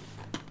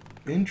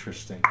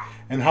 Interesting.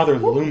 And how they're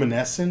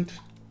luminescent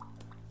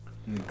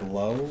and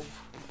glow.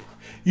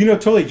 You know,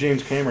 totally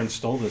James Cameron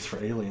stole this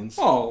for Aliens.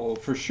 Oh,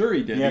 for sure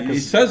he did. Yeah, he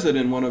says it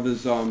in one of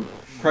his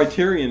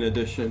Criterion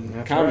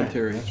Edition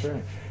commentaries. Right. That's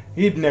right.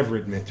 He'd never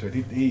admit to it.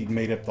 He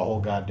made up the whole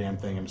goddamn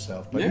thing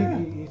himself. But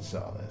he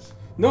saw this.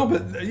 No,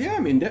 but yeah, I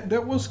mean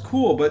that was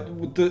cool.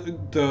 But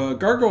the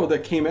gargoyle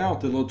that came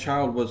out, the little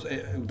child was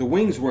the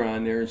wings were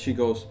on there, and she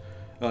goes,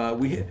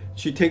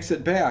 she takes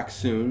it back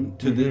soon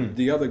to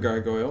the other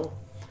gargoyle,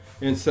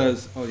 and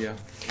says, "Oh yeah."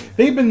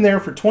 They've been there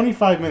for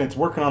 25 minutes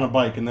working on a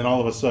bike, and then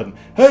all of a sudden,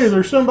 hey,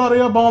 there's somebody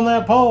up on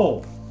that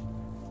pole,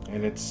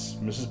 and it's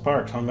Mrs.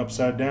 Parks hung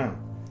upside down.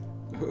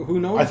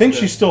 Who knows? I think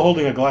she's still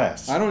holding a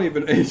glass. I don't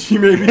even. She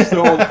may be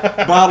still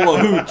a bottle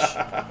of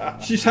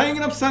hooch. She's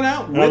hanging upside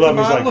down with a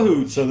bottle of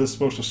hooch. So this is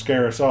supposed to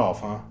scare us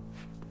off, huh?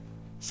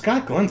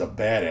 Scott Glenn's a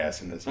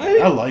badass in this.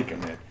 I like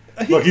him, man.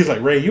 Look, he's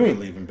like, Ray, you ain't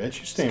leaving,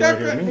 bitch. You staying right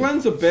here with me. Scott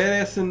Glenn's a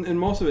badass in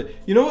most of it.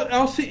 You know what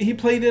else? He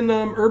played in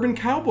Urban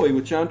Cowboy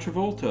with John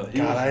Travolta.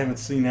 I haven't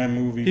seen that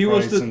movie. He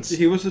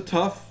was a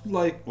tough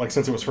like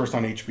since it was first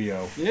on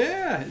HBO.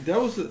 Yeah, that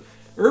was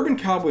Urban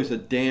Cowboy's a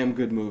damn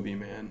good movie,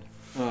 man.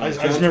 I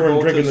just remember him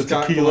drinking the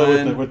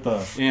tequila with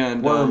the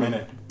worm in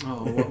it.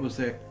 Oh, what was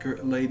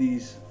that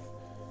lady's?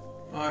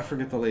 Oh, I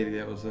forget the lady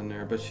that was in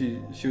there, but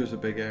she was a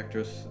big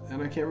actress,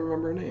 and I can't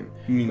remember her name.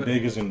 You mean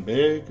big as in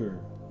big, or?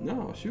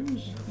 No, she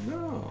was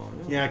no.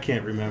 Yeah, I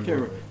can't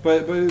remember.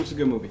 But it was a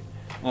good movie.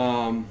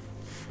 That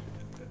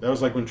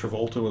was like when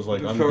Travolta was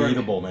like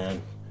unbeatable,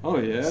 man. Oh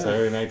yeah.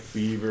 Saturday Night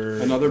Fever.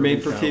 Another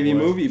made-for-TV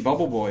movie,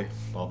 Bubble Boy.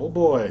 Bubble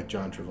Boy,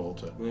 John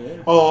Travolta.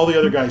 Yeah. Oh, all the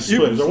other guys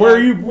split. So where are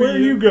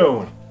you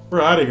going? We're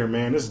out of here,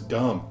 man. This is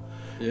dumb.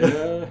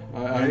 Yeah,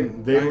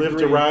 they live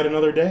to ride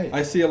another day.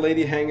 I see a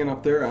lady hanging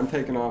up there. I'm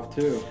taking off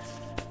too.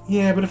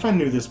 Yeah, but if I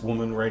knew this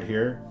woman right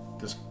here,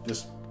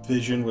 this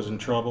vision was in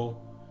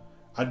trouble,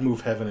 I'd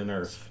move heaven and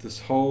earth. This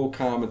whole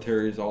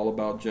commentary is all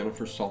about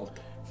Jennifer Salt.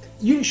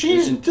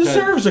 She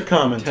deserves a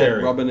commentary.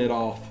 Ted rubbing it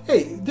off.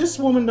 Hey, this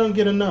woman don't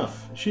get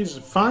enough. She's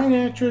a fine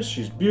actress.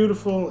 She's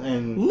beautiful,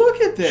 and look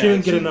at that. She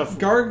didn't get enough.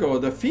 Gargoyle.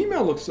 The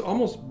female looks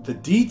almost the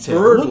detail.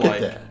 Bird-like. Look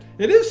at that.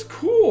 It is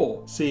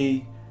cool.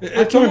 See,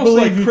 I can't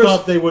believe you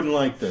thought they wouldn't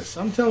like this.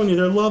 I'm telling you,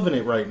 they're loving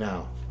it right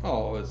now.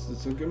 Oh,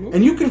 it's a good movie.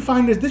 And you can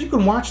find it. You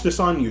can watch this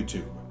on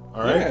YouTube.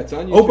 All right. Yeah, it's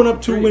on YouTube. Open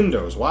up two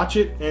windows, watch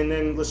it, and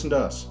then listen to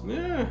us.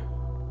 Yeah.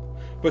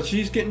 But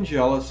she's getting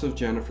jealous of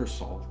Jennifer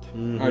Salt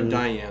or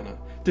Diana.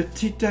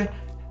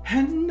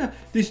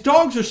 These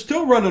dogs are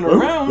still running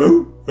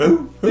around.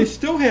 They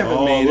still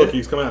haven't made it. Oh, look,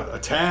 he's coming out.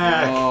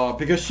 Attack!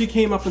 Because she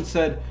came up and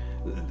said,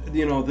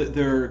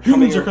 they're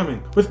humans are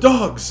coming with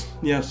dogs.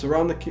 Yes,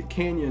 around the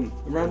canyon,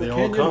 around the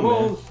canyon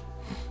walls.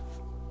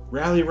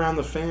 Rally around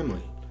the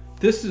family.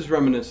 This is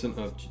reminiscent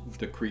of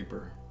the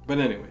Creeper. But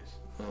anyways,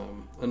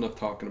 enough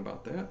talking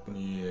about that.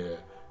 Yeah.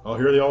 Oh,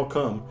 here they all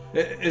come.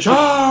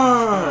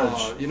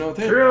 Charge!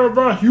 Kill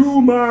the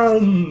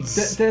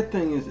humans! That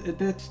thing is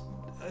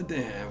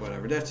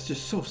whatever. That's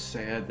just so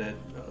sad that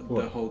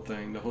the whole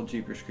thing, the whole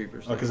Jeepers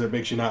Creepers thing. Because it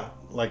makes you not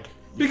like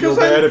Because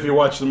feel bad if you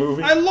watch the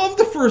movie? I love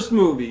the first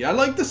movie. I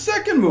like the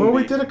second movie. Well,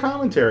 we did a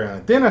commentary on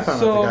it. Then I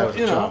found out the guy was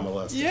a child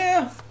molester.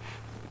 Yeah.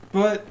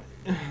 But,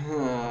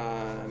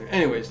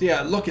 anyways,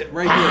 yeah, look at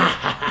right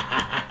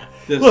here.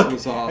 This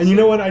was awesome. And you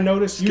know what I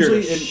noticed?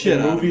 Scared Usually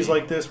in movies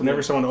like this,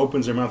 whenever someone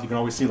opens their mouth, you can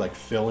always see like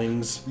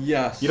fillings.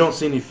 Yes. You don't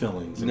see any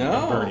fillings in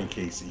Bernie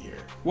Casey here.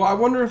 Well, I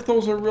wonder if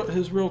those are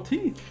his real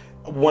teeth.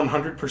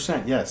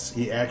 100%, yes.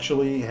 He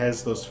actually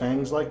has those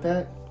fangs like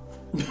that.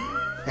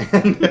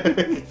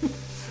 And,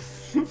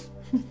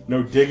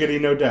 no diggity,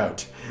 no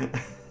doubt.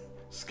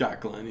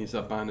 Scott Glenn, he's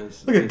up on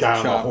his Look at guy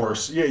on chopper. the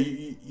horse. Yeah,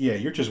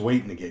 you're just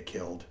waiting to get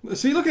killed.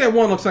 See, look at that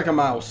one. Looks like a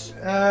mouse.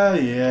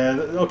 Yeah.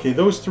 Okay,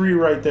 those three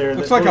right there.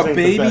 Looks like a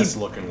baby. The best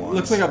looking ones.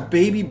 Looks like a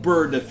baby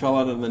bird that fell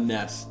out of the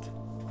nest.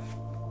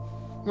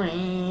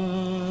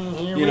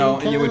 And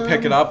you would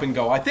pick it up and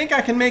go, I think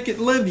I can make it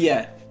live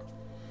yet.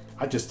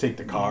 I'd just take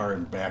the car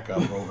and back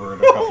up over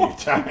it a couple of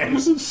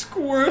times.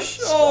 Squish.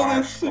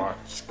 Squirt.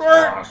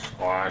 Squash.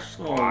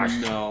 Oh,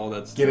 no,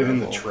 that's Get terrible. it in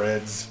the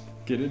treads.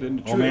 Get it in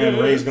the treads. Oh, man,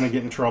 Ray's going to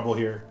get in trouble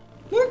here.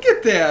 Look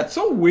at that.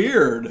 So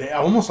weird.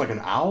 Almost like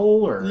an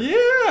owl or...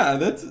 Yeah,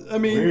 that's,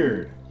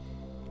 Weird.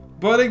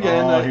 But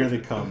again... here they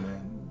come,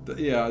 man.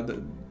 Yeah.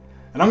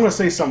 And I'm going to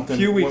say something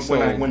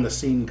when the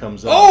scene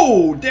comes up.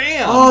 Oh,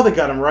 damn. Oh, they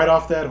got him right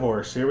off that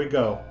horse. Here we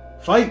go.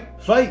 Fight.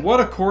 What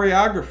a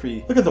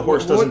choreography. Look at the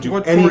horse doesn't do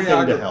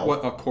anything to help.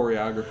 What a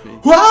choreography.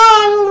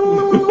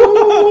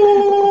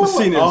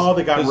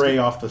 They got Ray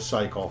off the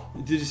cycle.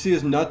 Did you see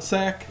his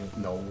nutsack?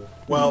 No.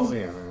 Well,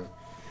 yeah.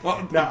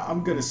 Now,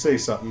 I'm going to say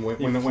something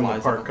when the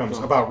part comes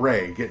about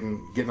Ray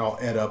getting all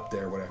ed up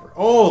there, whatever.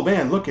 Oh,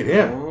 man, look at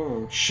him.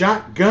 Oh.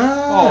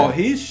 Shotgun. Oh,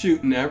 he's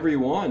shooting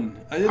everyone.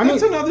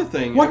 That's another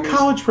thing. What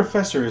college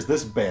professor is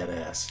this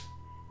badass?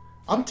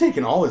 I'm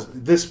taking all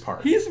this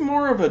part. He's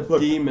more of a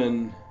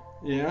demon.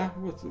 Yeah?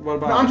 What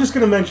about I'm just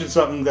going to mention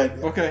something that...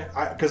 Okay.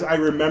 Because I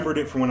remembered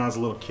it from when I was a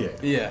little kid.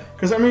 Yeah.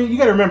 Because, you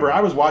got to remember, I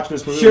was watching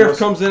this movie... Sheriff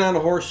comes in on a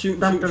horse shooting.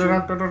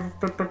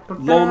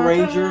 Lone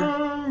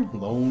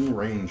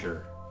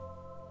Ranger.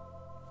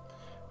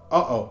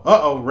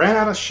 Uh-oh. Ran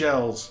out of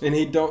shells. And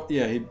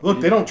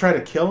Look, they don't try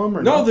to kill him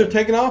or No, nothing. they're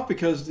taking off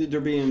because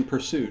they're being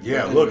pursued.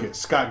 Yeah, look at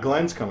Scott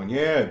Glenn's coming.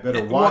 Yeah,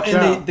 better watch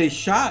out. And they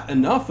shot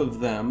enough of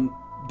them.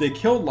 They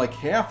killed like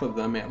half of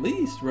them at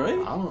least,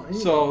 right?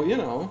 So,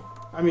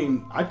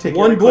 I'd take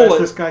one every bullet.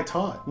 class this guy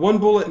taught. One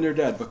bullet and they're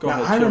dead, but go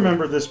ahead. I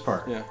remember this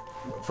part. Yeah.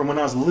 From when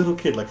I was a little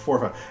kid, like 4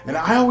 or 5. And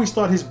I always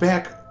thought his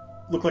back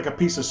looked like a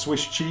piece of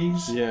Swiss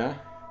cheese. Yeah.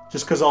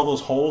 Just because all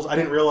those holes. I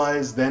didn't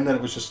realize then that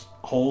it was just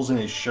holes in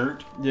his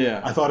shirt. Yeah.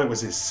 I thought it was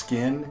his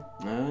skin.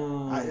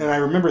 Oh. And I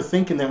remember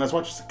thinking that when I was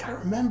watching, I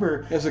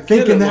remember as a kid,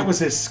 thinking that was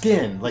his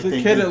skin. As a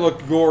kid, it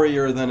looked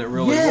gorier than it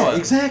really was. Yeah,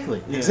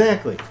 exactly.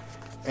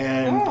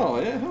 And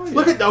hell yeah.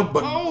 Look at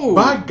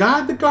by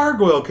God, the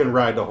gargoyle can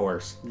ride the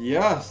horse.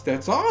 Yes,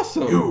 that's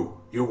awesome.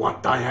 You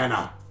want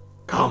Diana?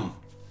 Come.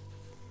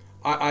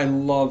 I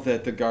love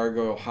that the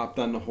gargoyle hopped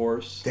on the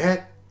horse.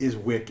 That is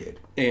wicked.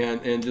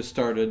 And just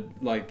started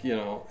look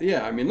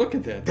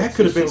at that. That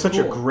could have been such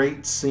a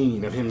great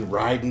scene of him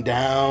riding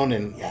down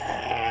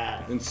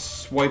and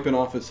swiping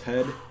off his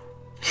head.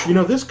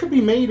 This could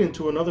be made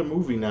into another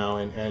movie now,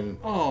 and damn.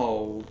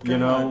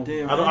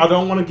 I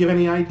don't want to give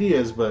any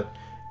ideas, but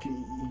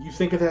you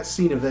think of that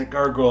scene of that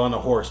gargoyle on a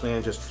horse,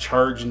 man, just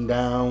charging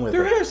down with.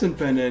 There hasn't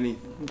been any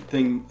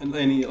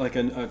like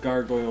a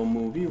gargoyle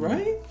movie,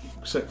 right?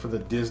 Except for the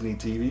Disney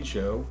TV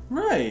show,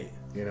 right?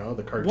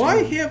 The cartoon.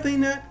 Why have they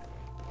not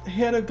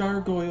had a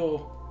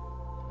gargoyle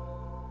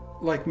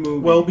like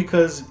movie? Well,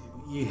 because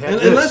you had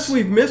unless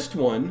we've missed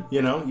one.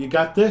 You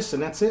got this,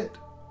 and that's it.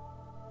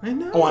 I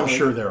know. Oh, I'm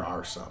sure there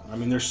are some.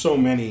 There's so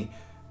many,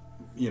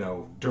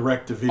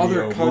 direct-to-video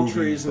other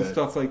countries and that,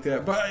 stuff like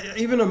that. But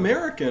even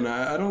American,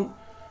 I don't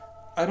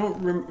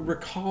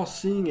recall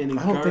seeing any.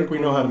 I don't think we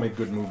know how to make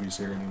good movies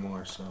here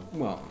anymore. So.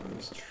 Well,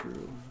 that's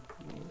true.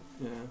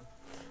 Yeah.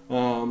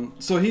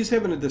 So he's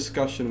having a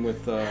discussion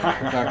with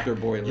Dr.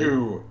 Boyle.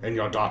 You and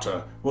your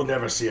daughter will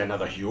never see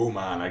another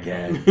human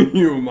again.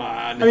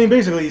 Human.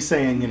 Basically he's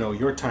saying,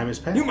 your time is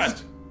past. Human.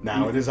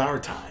 Now it is our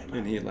time.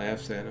 And he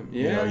laughs at him.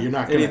 Yeah. You're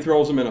not and he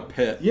throws him in a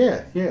pit.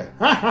 Yeah.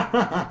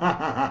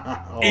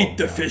 Eat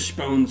the fish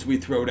bones we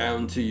throw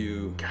down to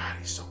you. God,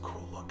 he's so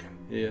cool looking.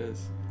 He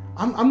is.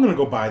 I'm gonna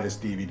go buy this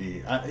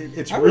DVD.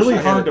 It's really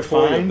hard to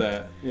find.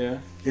 That. Yeah.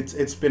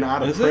 It's been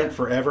out of print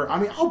forever.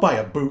 I'll buy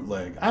a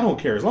bootleg. I don't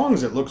care as long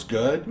as it looks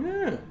good.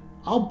 Yeah.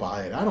 I'll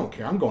buy it. I don't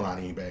care. I'm going on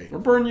eBay.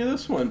 We'll burn you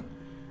this one.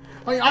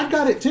 I've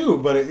got it too,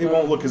 but it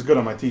won't look as good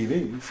on my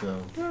TV.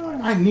 So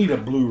I need a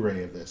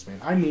Blu-ray of this, man.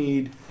 I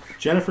need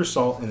Jennifer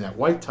Salt in that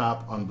white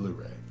top on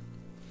Blu-ray.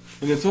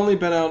 And it's only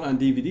been out on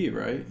DVD,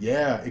 right?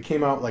 Yeah, it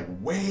came out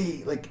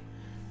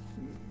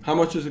How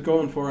much is it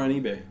going for on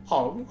eBay?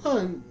 Oh,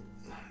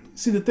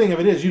 see, the thing of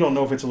it is, you don't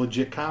know if it's a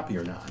legit copy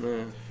or not.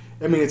 Yeah.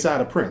 It's out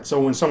of print. So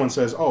when someone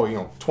says,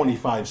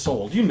 25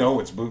 sold,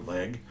 it's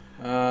bootleg.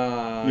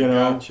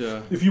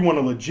 Gotcha. If you want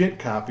a legit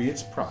copy,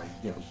 it's probably,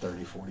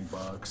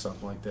 $30-$40,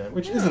 something like that,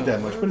 which isn't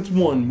that much, but it's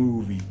one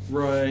movie.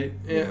 Right.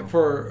 Yeah,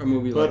 for a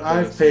movie like that. But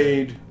I've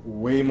paid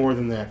way more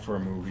than that for a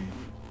movie.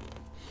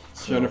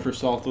 So Jennifer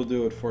Salt will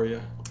do it for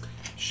you.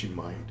 She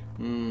might.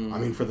 I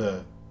mean, for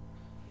the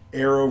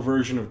Arrow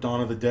version of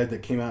Dawn of the Dead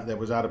that came out, that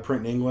was out of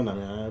print in England,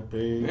 I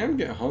paid... I'm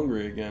getting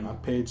hungry again. I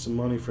paid some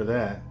money for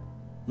that.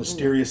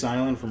 Mysterious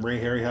Island from Ray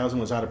Harryhausen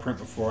was out of print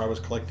before I was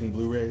collecting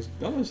Blu-rays.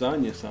 That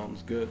lasagna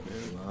sounds good,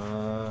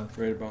 man.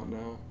 Right about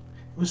now.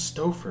 It was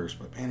Stouffer's,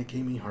 but man, it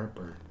gave me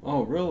heartburn.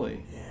 Oh,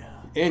 really?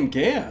 Yeah. And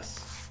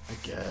gas. I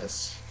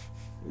guess.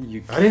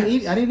 I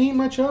didn't eat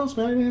much else,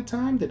 man. I didn't have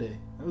time today.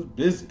 I was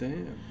busy.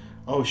 Damn.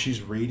 Oh,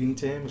 she's reading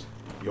to him?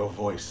 Your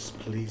voice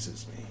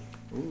pleases me.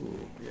 Ooh,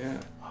 yeah.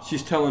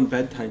 She's telling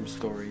bedtime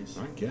stories.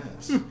 I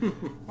guess.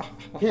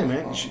 Yeah,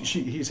 man.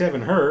 He's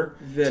having her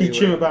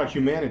teach him about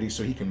humanity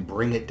so he can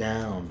bring it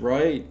down.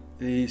 Right.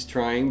 He's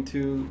trying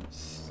to...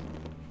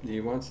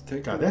 He wants to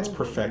take... God, that's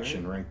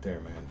perfection right there,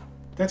 man.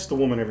 That's the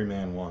woman every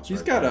man wants.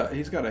 He's got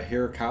a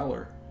hair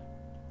collar.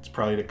 It's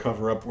probably to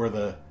cover up where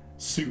the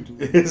suit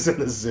is in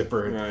the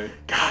zipper. Right.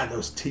 God,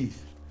 those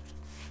teeth.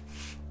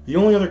 The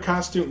only other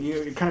costume...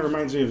 it kind of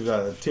reminds me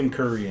of Tim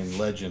Curry in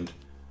Legend.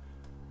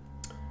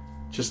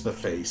 Just the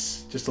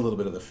face. Just a little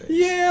bit of the face.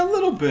 Yeah, a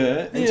little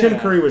bit. And Tim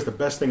Curry was the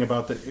best thing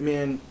about that.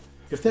 Man,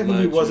 if that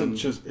movie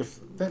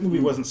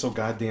wasn't so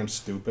goddamn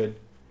stupid.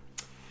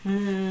 I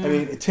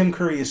mean, Tim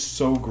Curry is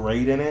so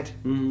great in it.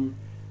 Mm-hmm.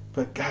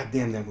 But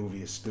goddamn, that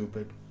movie is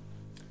stupid.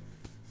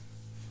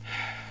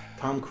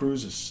 Tom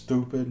Cruise is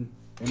stupid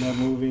in that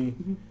movie.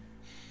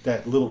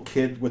 That little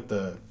kid with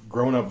the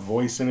grown-up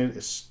voice in it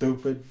is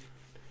stupid.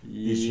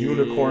 These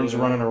unicorns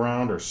running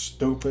around are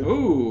stupid.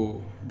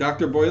 Ooh,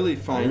 Dr. Boyle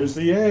finds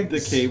the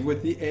eggs. The cave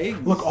with the eggs.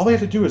 Look, all they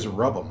have to do is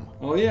rub them.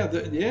 Oh yeah,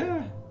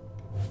 yeah.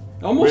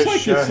 Almost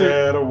wish like I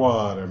had a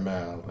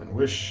watermelon.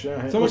 Wish I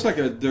had. It's almost like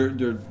a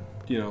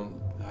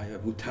I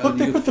will tell Look,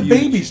 they put the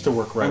babies to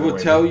work right away. I will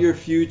tell your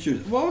future.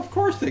 Well, of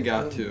course they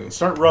got to.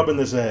 Start rubbing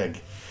this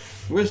egg.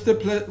 Where's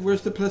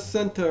the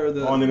placenta or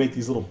the? Oh, and they make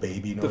these little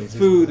baby noises. The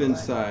food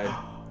inside.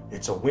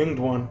 It's a winged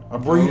one, a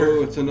breeder.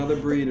 Oh, it's another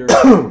breeder.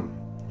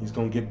 He's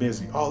going to get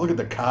busy. Oh, look at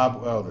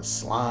the the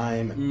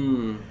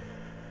slime.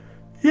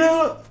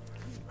 Yeah.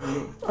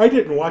 I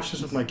didn't watch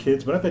this with my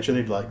kids, but I bet you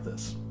they'd like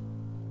this.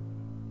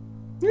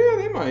 Yeah,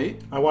 they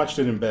might. I watched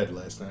it in bed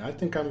last night. I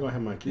think I'm going to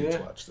have my kids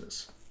watch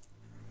this.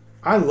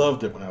 I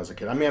loved it when I was a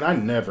kid. I mean, I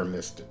never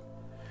missed it.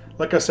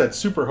 Like I said,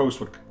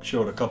 Superhost would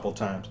show it a couple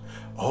times.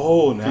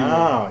 Oh,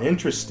 now,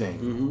 interesting.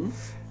 Mm-hmm.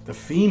 The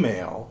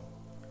female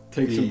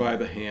takes him by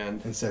the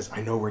hand and says,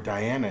 I know where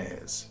Diana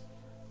is.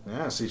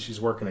 Yeah, see,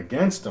 she's working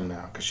against him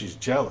now because she's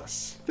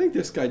jealous. I think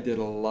this guy did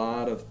a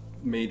lot of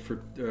made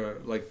for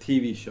like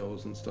TV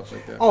shows and stuff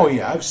like that. Oh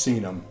yeah, I've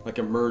seen them. Like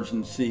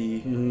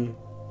Emergency,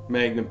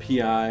 Magnum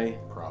PI,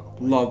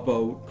 probably Love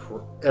Boat.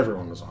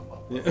 Everyone was on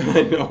Love Boat. Yeah,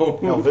 I know.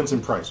 Hell,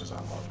 Vincent Price was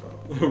on Love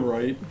Boat.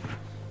 Right.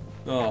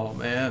 Oh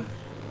man.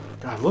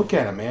 God, look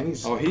at him, man.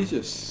 He's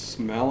just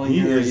smelling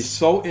her. He's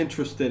so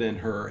interested in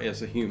her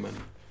as a human.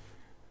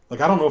 Like,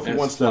 I don't know if he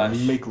wants to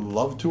make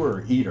love to her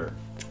or eat her.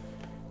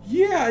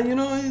 Yeah, it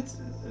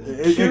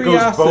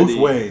goes both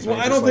ways. Well,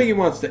 I don't think he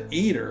wants to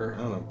eat her. I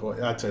don't know,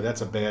 boy. I'd say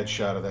that's a bad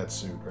shot of that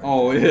suit, right?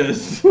 Oh, it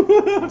is.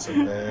 That's a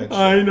bad shot.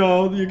 I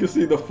know. You can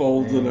see the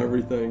folds and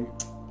everything.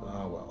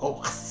 Oh well.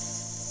 Oh.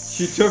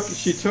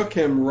 She took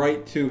him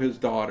right to his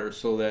daughter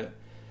so that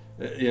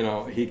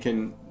he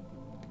can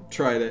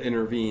try to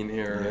intervene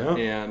here,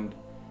 and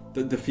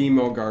the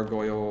female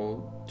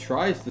gargoyle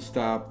tries to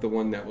stop the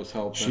one that was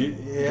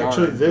helping.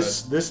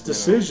 This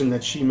decision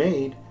that she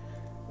made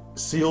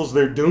seals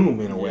their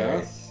doom in a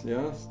way.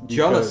 Yes.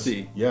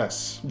 Jealousy.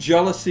 Yes.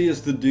 Jealousy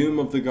is the doom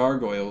of the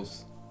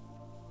gargoyles.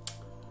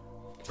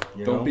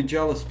 Don't be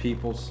jealous,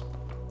 peoples.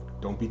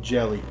 Don't be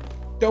jelly.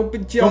 Don't be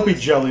jealous. Don't be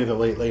jelly of the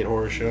Late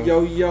Horror Show.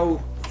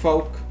 Yo,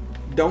 folk.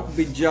 Don't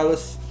be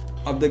jealous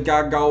of the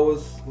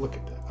gargoyles. Look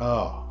at that.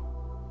 Oh.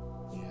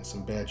 Yeah,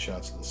 some bad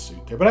shots of the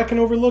suit there. But I can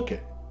overlook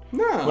it.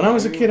 No. When I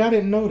was a kid, I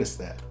didn't notice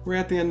that. We're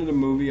at the end of the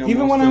movie.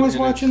 Even when I was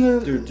watching the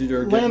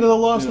Land of the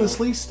Lost and the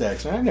Sleece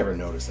Stacks, I never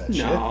noticed that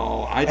shit.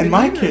 No, I didn't. And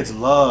my kids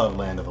love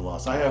Land of the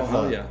Lost. I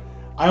have. Yeah.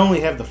 I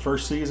only have the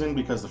first season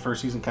because the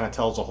first season kind of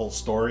tells the whole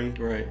story.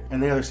 Right.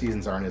 And the other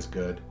seasons aren't as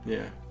good.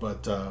 Yeah.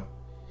 But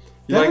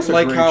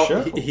like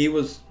how he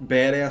was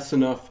badass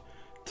enough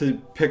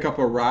to pick up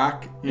a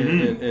rock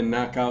and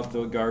knock out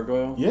the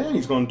gargoyle. Yeah,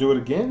 he's going to do it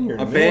again here.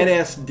 A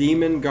badass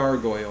demon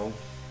gargoyle.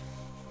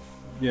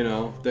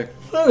 Oh,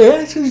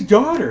 that's his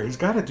daughter. He's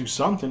got to do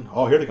something.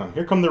 Oh, here they come.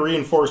 Here come the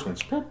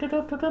reinforcements. Love the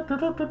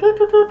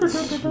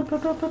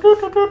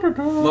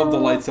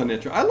lights on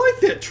that truck. I like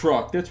that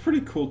truck. That's a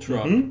pretty cool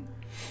truck. Mm-hmm.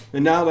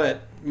 And now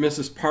that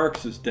Mrs.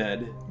 Parks is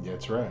dead.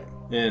 That's right.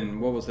 And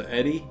what was it,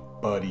 Eddie?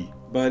 Buddy.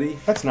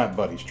 That's not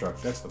Buddy's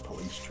truck. That's the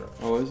police truck.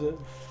 Oh, is it?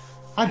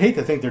 I'd hate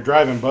to think they're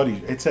driving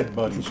Buddy. It said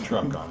Buddy's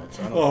truck on it.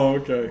 So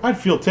okay. I'd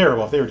feel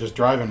terrible if they were just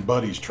driving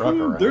Buddy's truck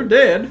around. They're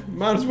dead.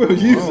 Might as well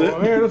use it.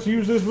 Yeah, let's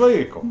use this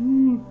vehicle.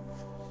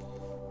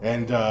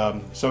 And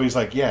so he's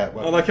like, yeah.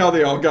 Well, I like how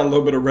they all got a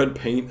little bit of red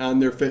paint on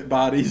their fit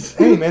bodies.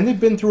 Hey, man, they've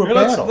been through a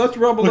battle. Let's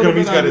rub a Look little at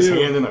him, bit he's got his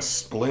you. hand in a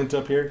splint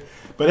up here.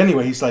 But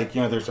anyway, he's like,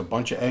 there's a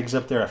bunch of eggs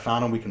up there. I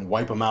found them. We can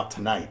wipe them out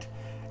tonight.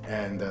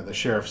 And the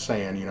sheriff's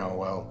saying,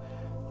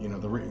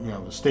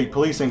 the state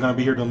police ain't going to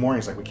be here till the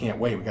morning. He's like, we can't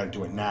wait. We got to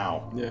do it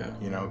now. Yeah.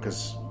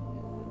 Because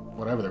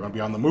whatever, they're going to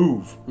be on the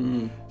move.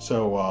 Mm.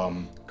 So,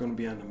 going to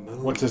be on the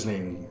move. What's his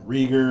name?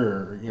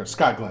 Rieger, or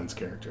Scott Glenn's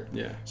character.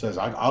 Yeah. Says,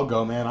 I'll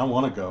go, man. I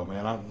want to go,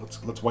 man.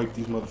 Let's wipe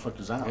these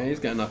motherfuckers out. Yeah, he's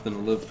got nothing to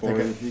live for.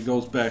 Okay. He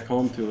goes back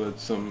home to it.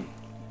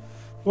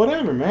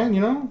 Whatever, man.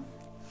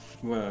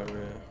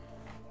 Whatever.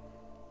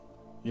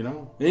 Yeah.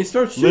 And he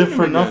starts shooting live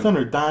for again. nothing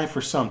or die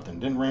for something.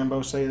 Didn't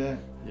Rambo say that?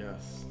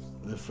 Yes.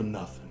 Live for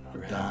nothing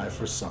or die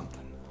for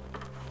something.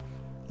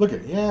 Look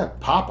at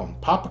pop him.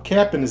 Pop a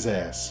cap in his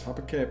ass. Pop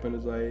a cap in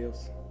his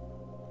ass.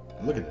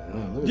 Look at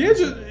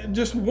that.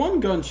 Just one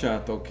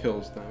gunshot though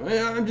kills them.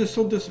 I'm just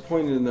so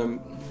disappointed in them.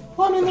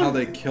 Well, how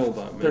they kill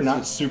them. They're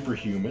not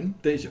superhuman.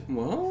 They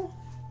don't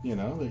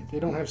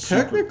have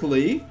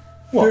technically.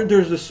 Well,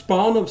 there's the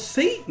spawn of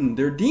Satan.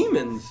 They're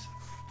demons.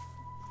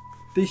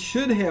 They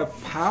should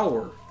have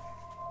power,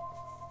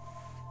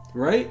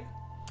 right?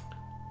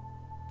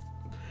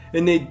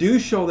 And they do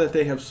show that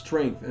they have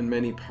strength in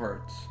many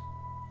parts.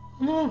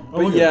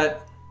 But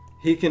yet,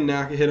 he can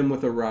hit him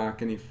with a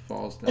rock and he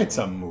falls down. It's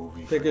a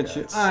movie.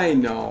 I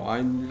know.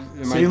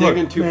 Am I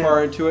digging too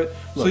far into it?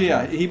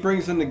 Look, he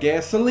brings in the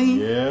gasoline.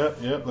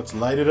 Yeah. Let's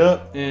light it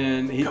up.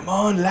 And come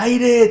on,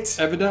 light it.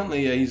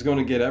 Evidently, he's going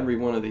to get every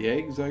one of the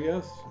eggs, I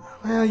guess.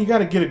 Well, you got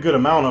to get a good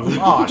amount of them.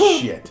 Oh,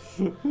 shit.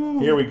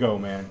 Here we go,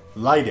 man.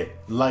 Light it.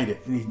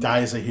 And he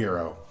dies a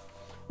hero.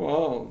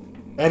 Well.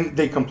 And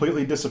they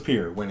completely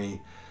disappear when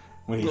he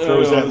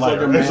throws that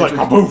lighter. It's like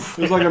a poof.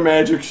 It's like a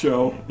magic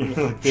show.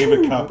 Like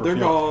David Copperfield.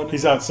 They're gone.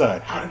 He's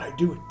outside. How did I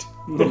do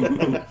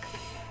it?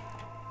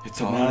 It's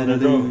all an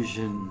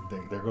illusion.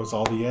 There goes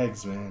all the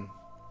eggs, man.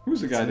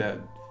 Who's the guy that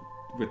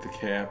with the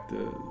cap,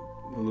 the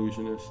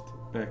illusionist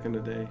back in the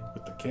day?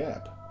 With the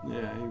cap?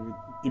 Yeah, he would.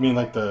 You mean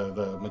like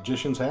the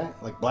magician's hat?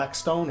 Like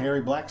Blackstone?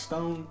 Harry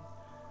Blackstone?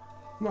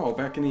 No,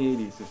 back in the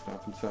 80s and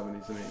stuff, in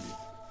 70s and 80s.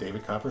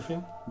 David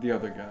Copperfield? The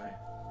other guy.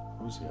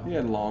 Who's the other? He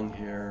had long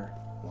hair.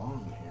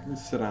 Long hair? He would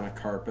sit on a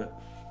carpet.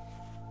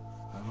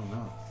 I don't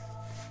know.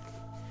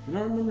 You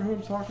don't remember who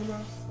I'm talking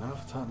about? Not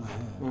off the top of my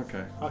head.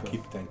 Okay. I'll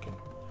keep thinking.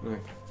 Okay.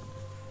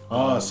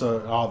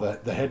 So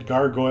the head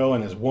gargoyle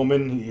and his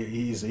woman,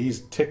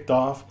 he's ticked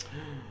off.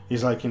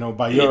 He's like,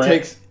 by your... He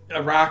takes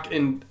a rock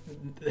and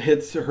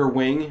hits her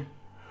wing.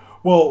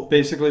 Well,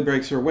 basically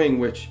breaks her wing,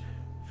 which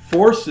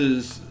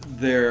forces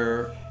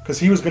their... Because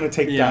he was going to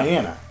take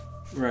Diana.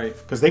 Right.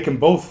 Because they can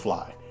both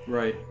fly.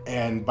 Right.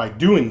 And by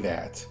doing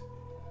that,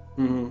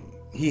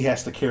 he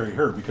has to carry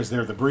her because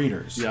they're the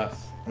breeders.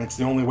 Yes. And it's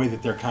the only way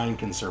that their kind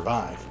can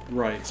survive.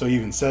 Right. So he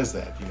even says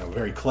that,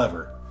 very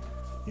clever.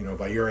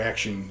 By your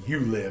action, you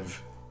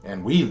live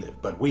and we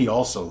live, but we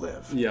also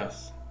live.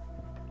 Yes.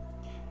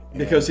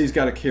 Because he's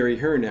got to carry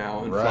her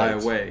now and fly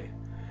away.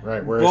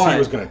 Right, whereas he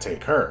was going to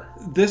take her.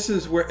 This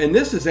is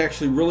this is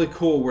actually really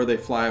cool where they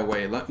fly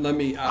away. Let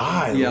me...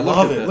 I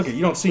love it. Look at,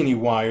 you don't see any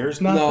wires,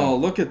 nothing. No,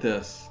 look at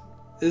this.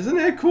 Isn't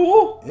that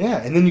cool?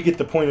 Yeah, and then you get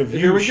the point of view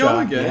Here we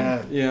shot. go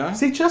again. Yeah.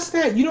 See, just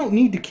that. You don't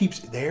need to keep...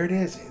 There it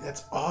is.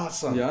 That's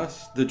awesome.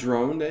 Yes, the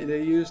drone that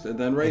they used, and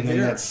then and then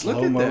there. that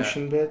slow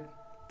motion bit.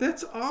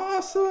 That's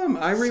awesome.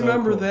 I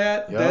remember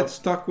that. Yep. That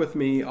stuck with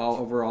me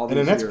over all these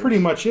years. And then that's pretty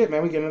much it,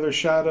 man. We get another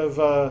shot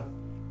of,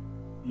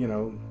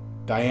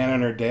 Diana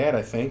and her dad,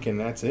 I think, and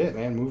that's it,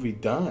 man. Movie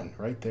done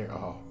right there.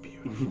 Oh,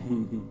 beautiful.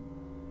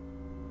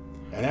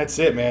 And that's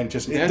it, man.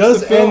 It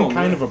does end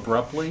kind of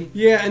abruptly.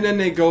 Yeah, and then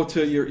they go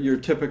to your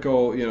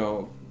typical,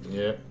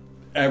 Yeah.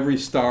 Every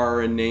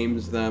star and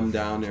names them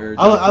down there.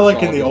 I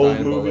like in the old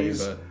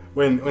movies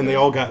when they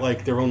all got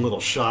like their own little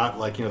shot,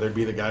 like there'd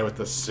be the guy with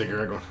the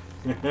cigarette going.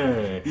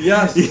 Hey.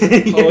 Yes.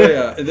 Oh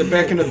yeah.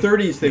 Back in the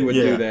 30s, they would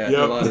do that. Yep.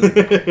 A lot of,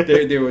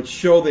 they would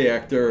show the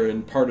actor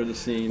and part of the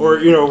scene. Or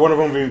one of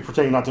them would be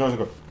pretending not to know and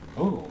go,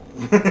 oh.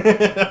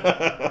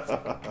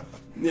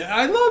 Yeah,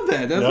 I love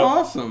that. That's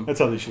awesome. That's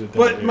how they should have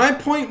done it. But my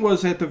point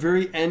was at the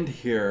very end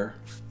here,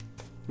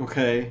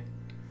 okay,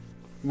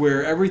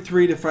 where every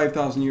 3,000 to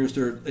 5,000 years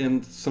they're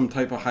in some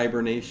type of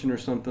hibernation or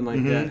something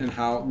like that, and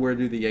where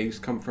do the eggs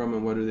come from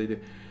and what do they do?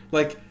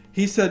 Like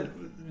he said.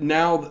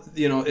 Now,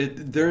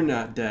 they're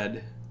not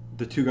dead.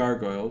 The two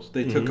gargoyles.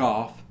 They took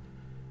off.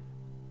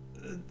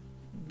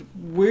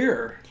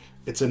 Where?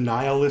 It's a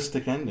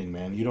nihilistic ending,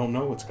 man. You don't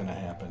know what's going to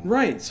happen.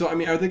 Right. So,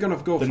 are they going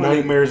to go The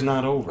nightmare's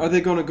not over. Are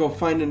they going to go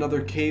find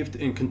another cave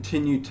and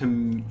continue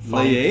to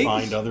lay eggs?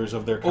 Find others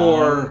of their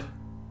kind?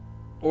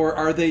 Or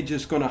are they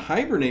just going to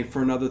hibernate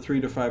for another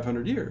 300 to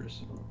 500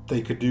 years?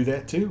 They could do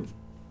that, too.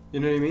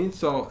 You know what I mean?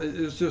 So,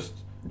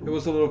 it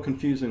was a little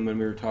confusing when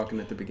we were talking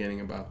at the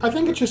beginning about that. I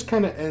think it just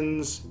kind of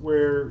ends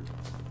where,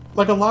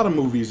 like a lot of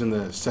movies in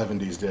the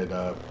 70s did.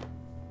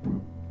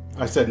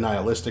 I said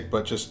nihilistic,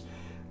 but just,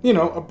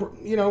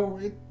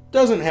 it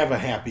doesn't have a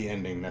happy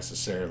ending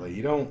necessarily.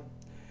 You don't.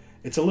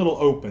 it's a little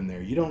open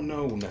there. You don't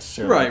know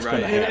necessarily what's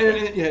going to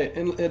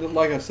happen. And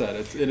like I said,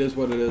 it is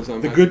what it is.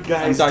 The good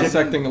guys I'm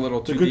dissecting a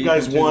little too deep. The good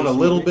guys won a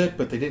little bit,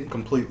 but they didn't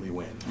completely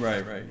win.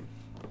 Right.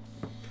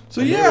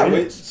 So we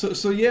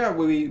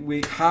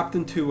hopped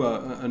into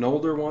an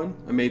older one,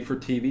 a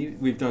made-for-TV.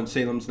 We've done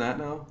Salem's Lot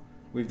now.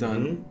 We've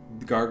done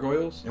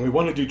Gargoyles. And we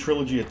want to do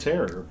Trilogy of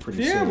Terror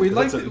pretty soon.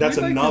 Yeah, that's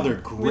another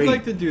great we'd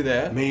like to do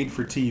that.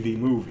 made-for-TV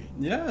movie.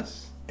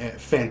 Yes. A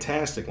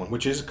fantastic one,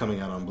 which is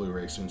coming out on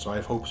Blu-ray soon, so I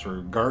have hopes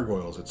for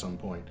Gargoyles at some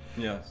point.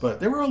 Yes. But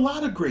there were a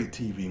lot of great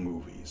TV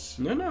movies.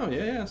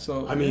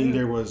 So I mean,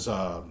 there was...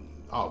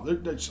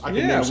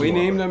 we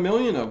named a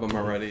million of them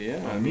already.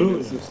 Yeah, a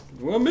million.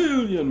 A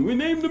million. We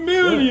named a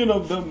million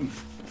of them.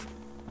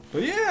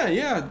 But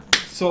yeah.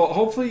 So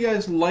hopefully you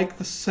guys like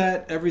the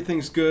set.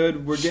 Everything's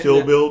good. We're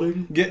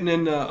getting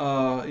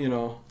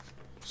into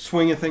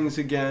swing of things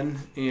again,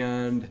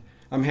 and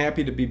I'm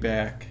happy to be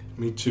back.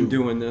 Me too.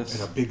 Doing this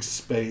in a big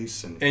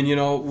space, and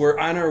we're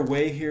on our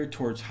way here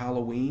towards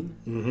Halloween.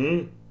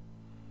 Mm-hmm.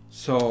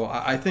 So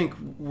I think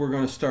we're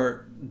going to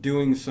start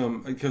doing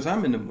some, because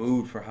I'm in the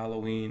mood for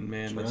Halloween,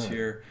 man. This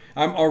year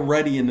I'm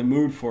already in the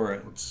mood for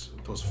it.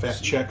 Those fat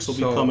checks will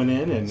be coming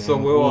in, and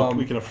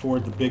we can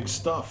afford the big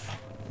stuff.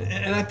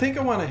 And I think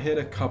I want to hit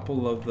a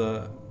couple of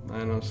the,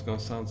 I know it's going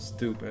to sound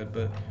stupid,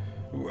 but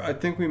I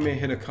think we may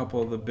hit a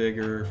couple of the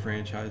bigger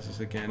franchises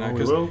again.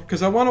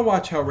 Because I want to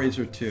watch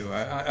Hellraiser 2.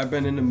 I've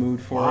been in the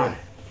mood for it.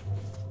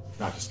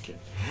 Not just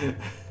kidding.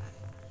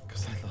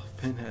 Because I love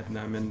Pinhead, and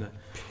I'm in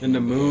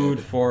the mood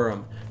for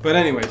him. But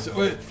anyways,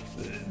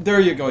 there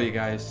you go, you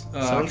guys.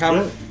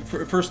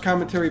 First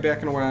commentary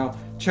back in a while.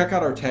 Check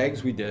out our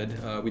tags we did.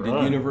 We did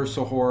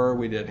Universal Horror,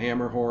 we did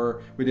Hammer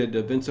Horror, we did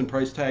the Vincent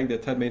Price tag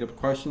that Ted made up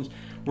questions.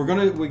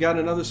 We got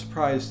another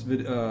surprise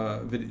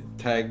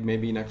tag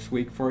maybe next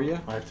week for you.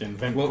 I have to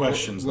invent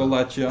questions. We'll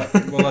let you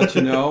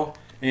know.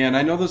 And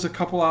I know there's a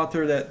couple out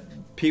there that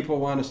people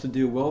want us to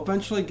do. We'll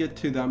eventually get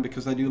to them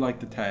because I do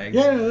like the tags.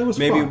 Yeah, that was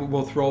maybe fun.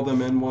 We'll throw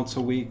them in once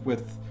a week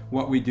with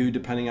what we do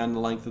depending on the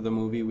length of the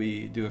movie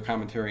we do a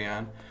commentary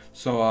on.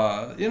 So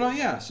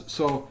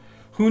So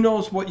who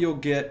knows what you'll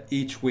get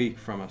each week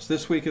from us?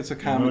 This week it's a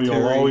commentary.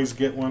 You'll always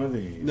get one of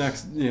these.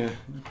 Next,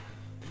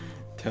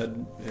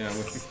 Ted,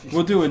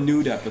 we'll do a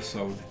nude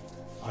episode.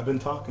 I've been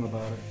talking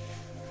about it.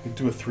 We'll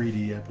do a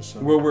 3D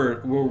episode. We'll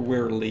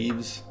wear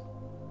leaves.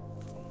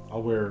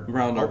 I'll wear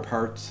around our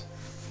parts.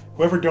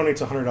 Whoever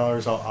donates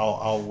 $100,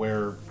 I'll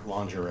wear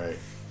lingerie.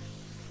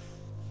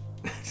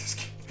 Just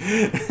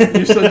kidding.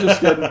 You said just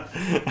kidding.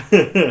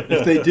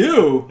 If they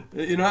do,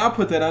 I'll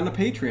put that on the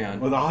Patreon.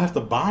 Well, I'll have to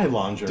buy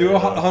lingerie. Do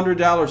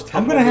 $100.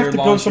 I'm gonna have to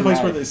go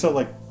someplace where they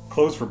sell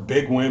clothes for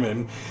big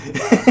women.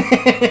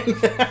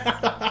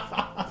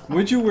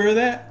 Would you wear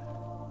that?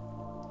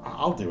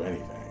 I'll do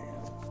anything.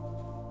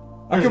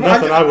 There's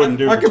nothing I wouldn't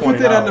do for $20. I could put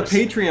that on the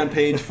Patreon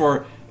page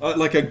for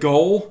a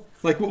goal.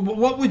 Like,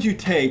 what would you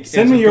take?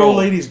 Send me your old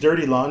lady's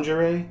dirty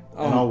lingerie,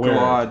 and I'll wear it. Oh,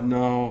 God,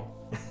 no.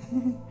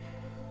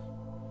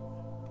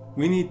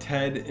 We need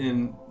Ted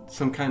in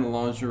some kind of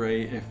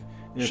lingerie.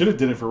 If should have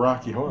did it for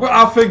Rocky Horror. Well,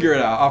 I'll figure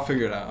it out.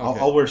 Okay.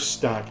 I'll wear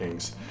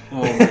stockings.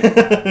 Oh,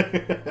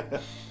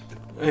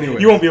 anyway.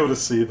 You won't be able to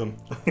see them.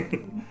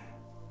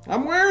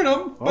 I'm wearing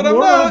them, but I'm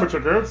not. But you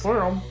can't see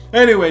them.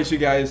 Anyways, you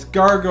guys,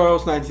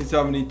 Gargoyles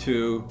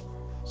 1972.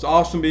 It's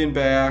awesome being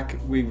back.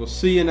 We will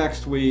see you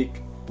next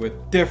week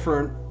with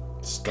different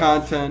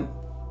content,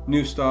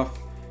 new stuff,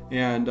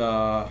 and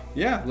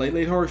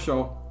Late Horror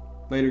Show.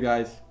 Later,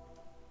 guys.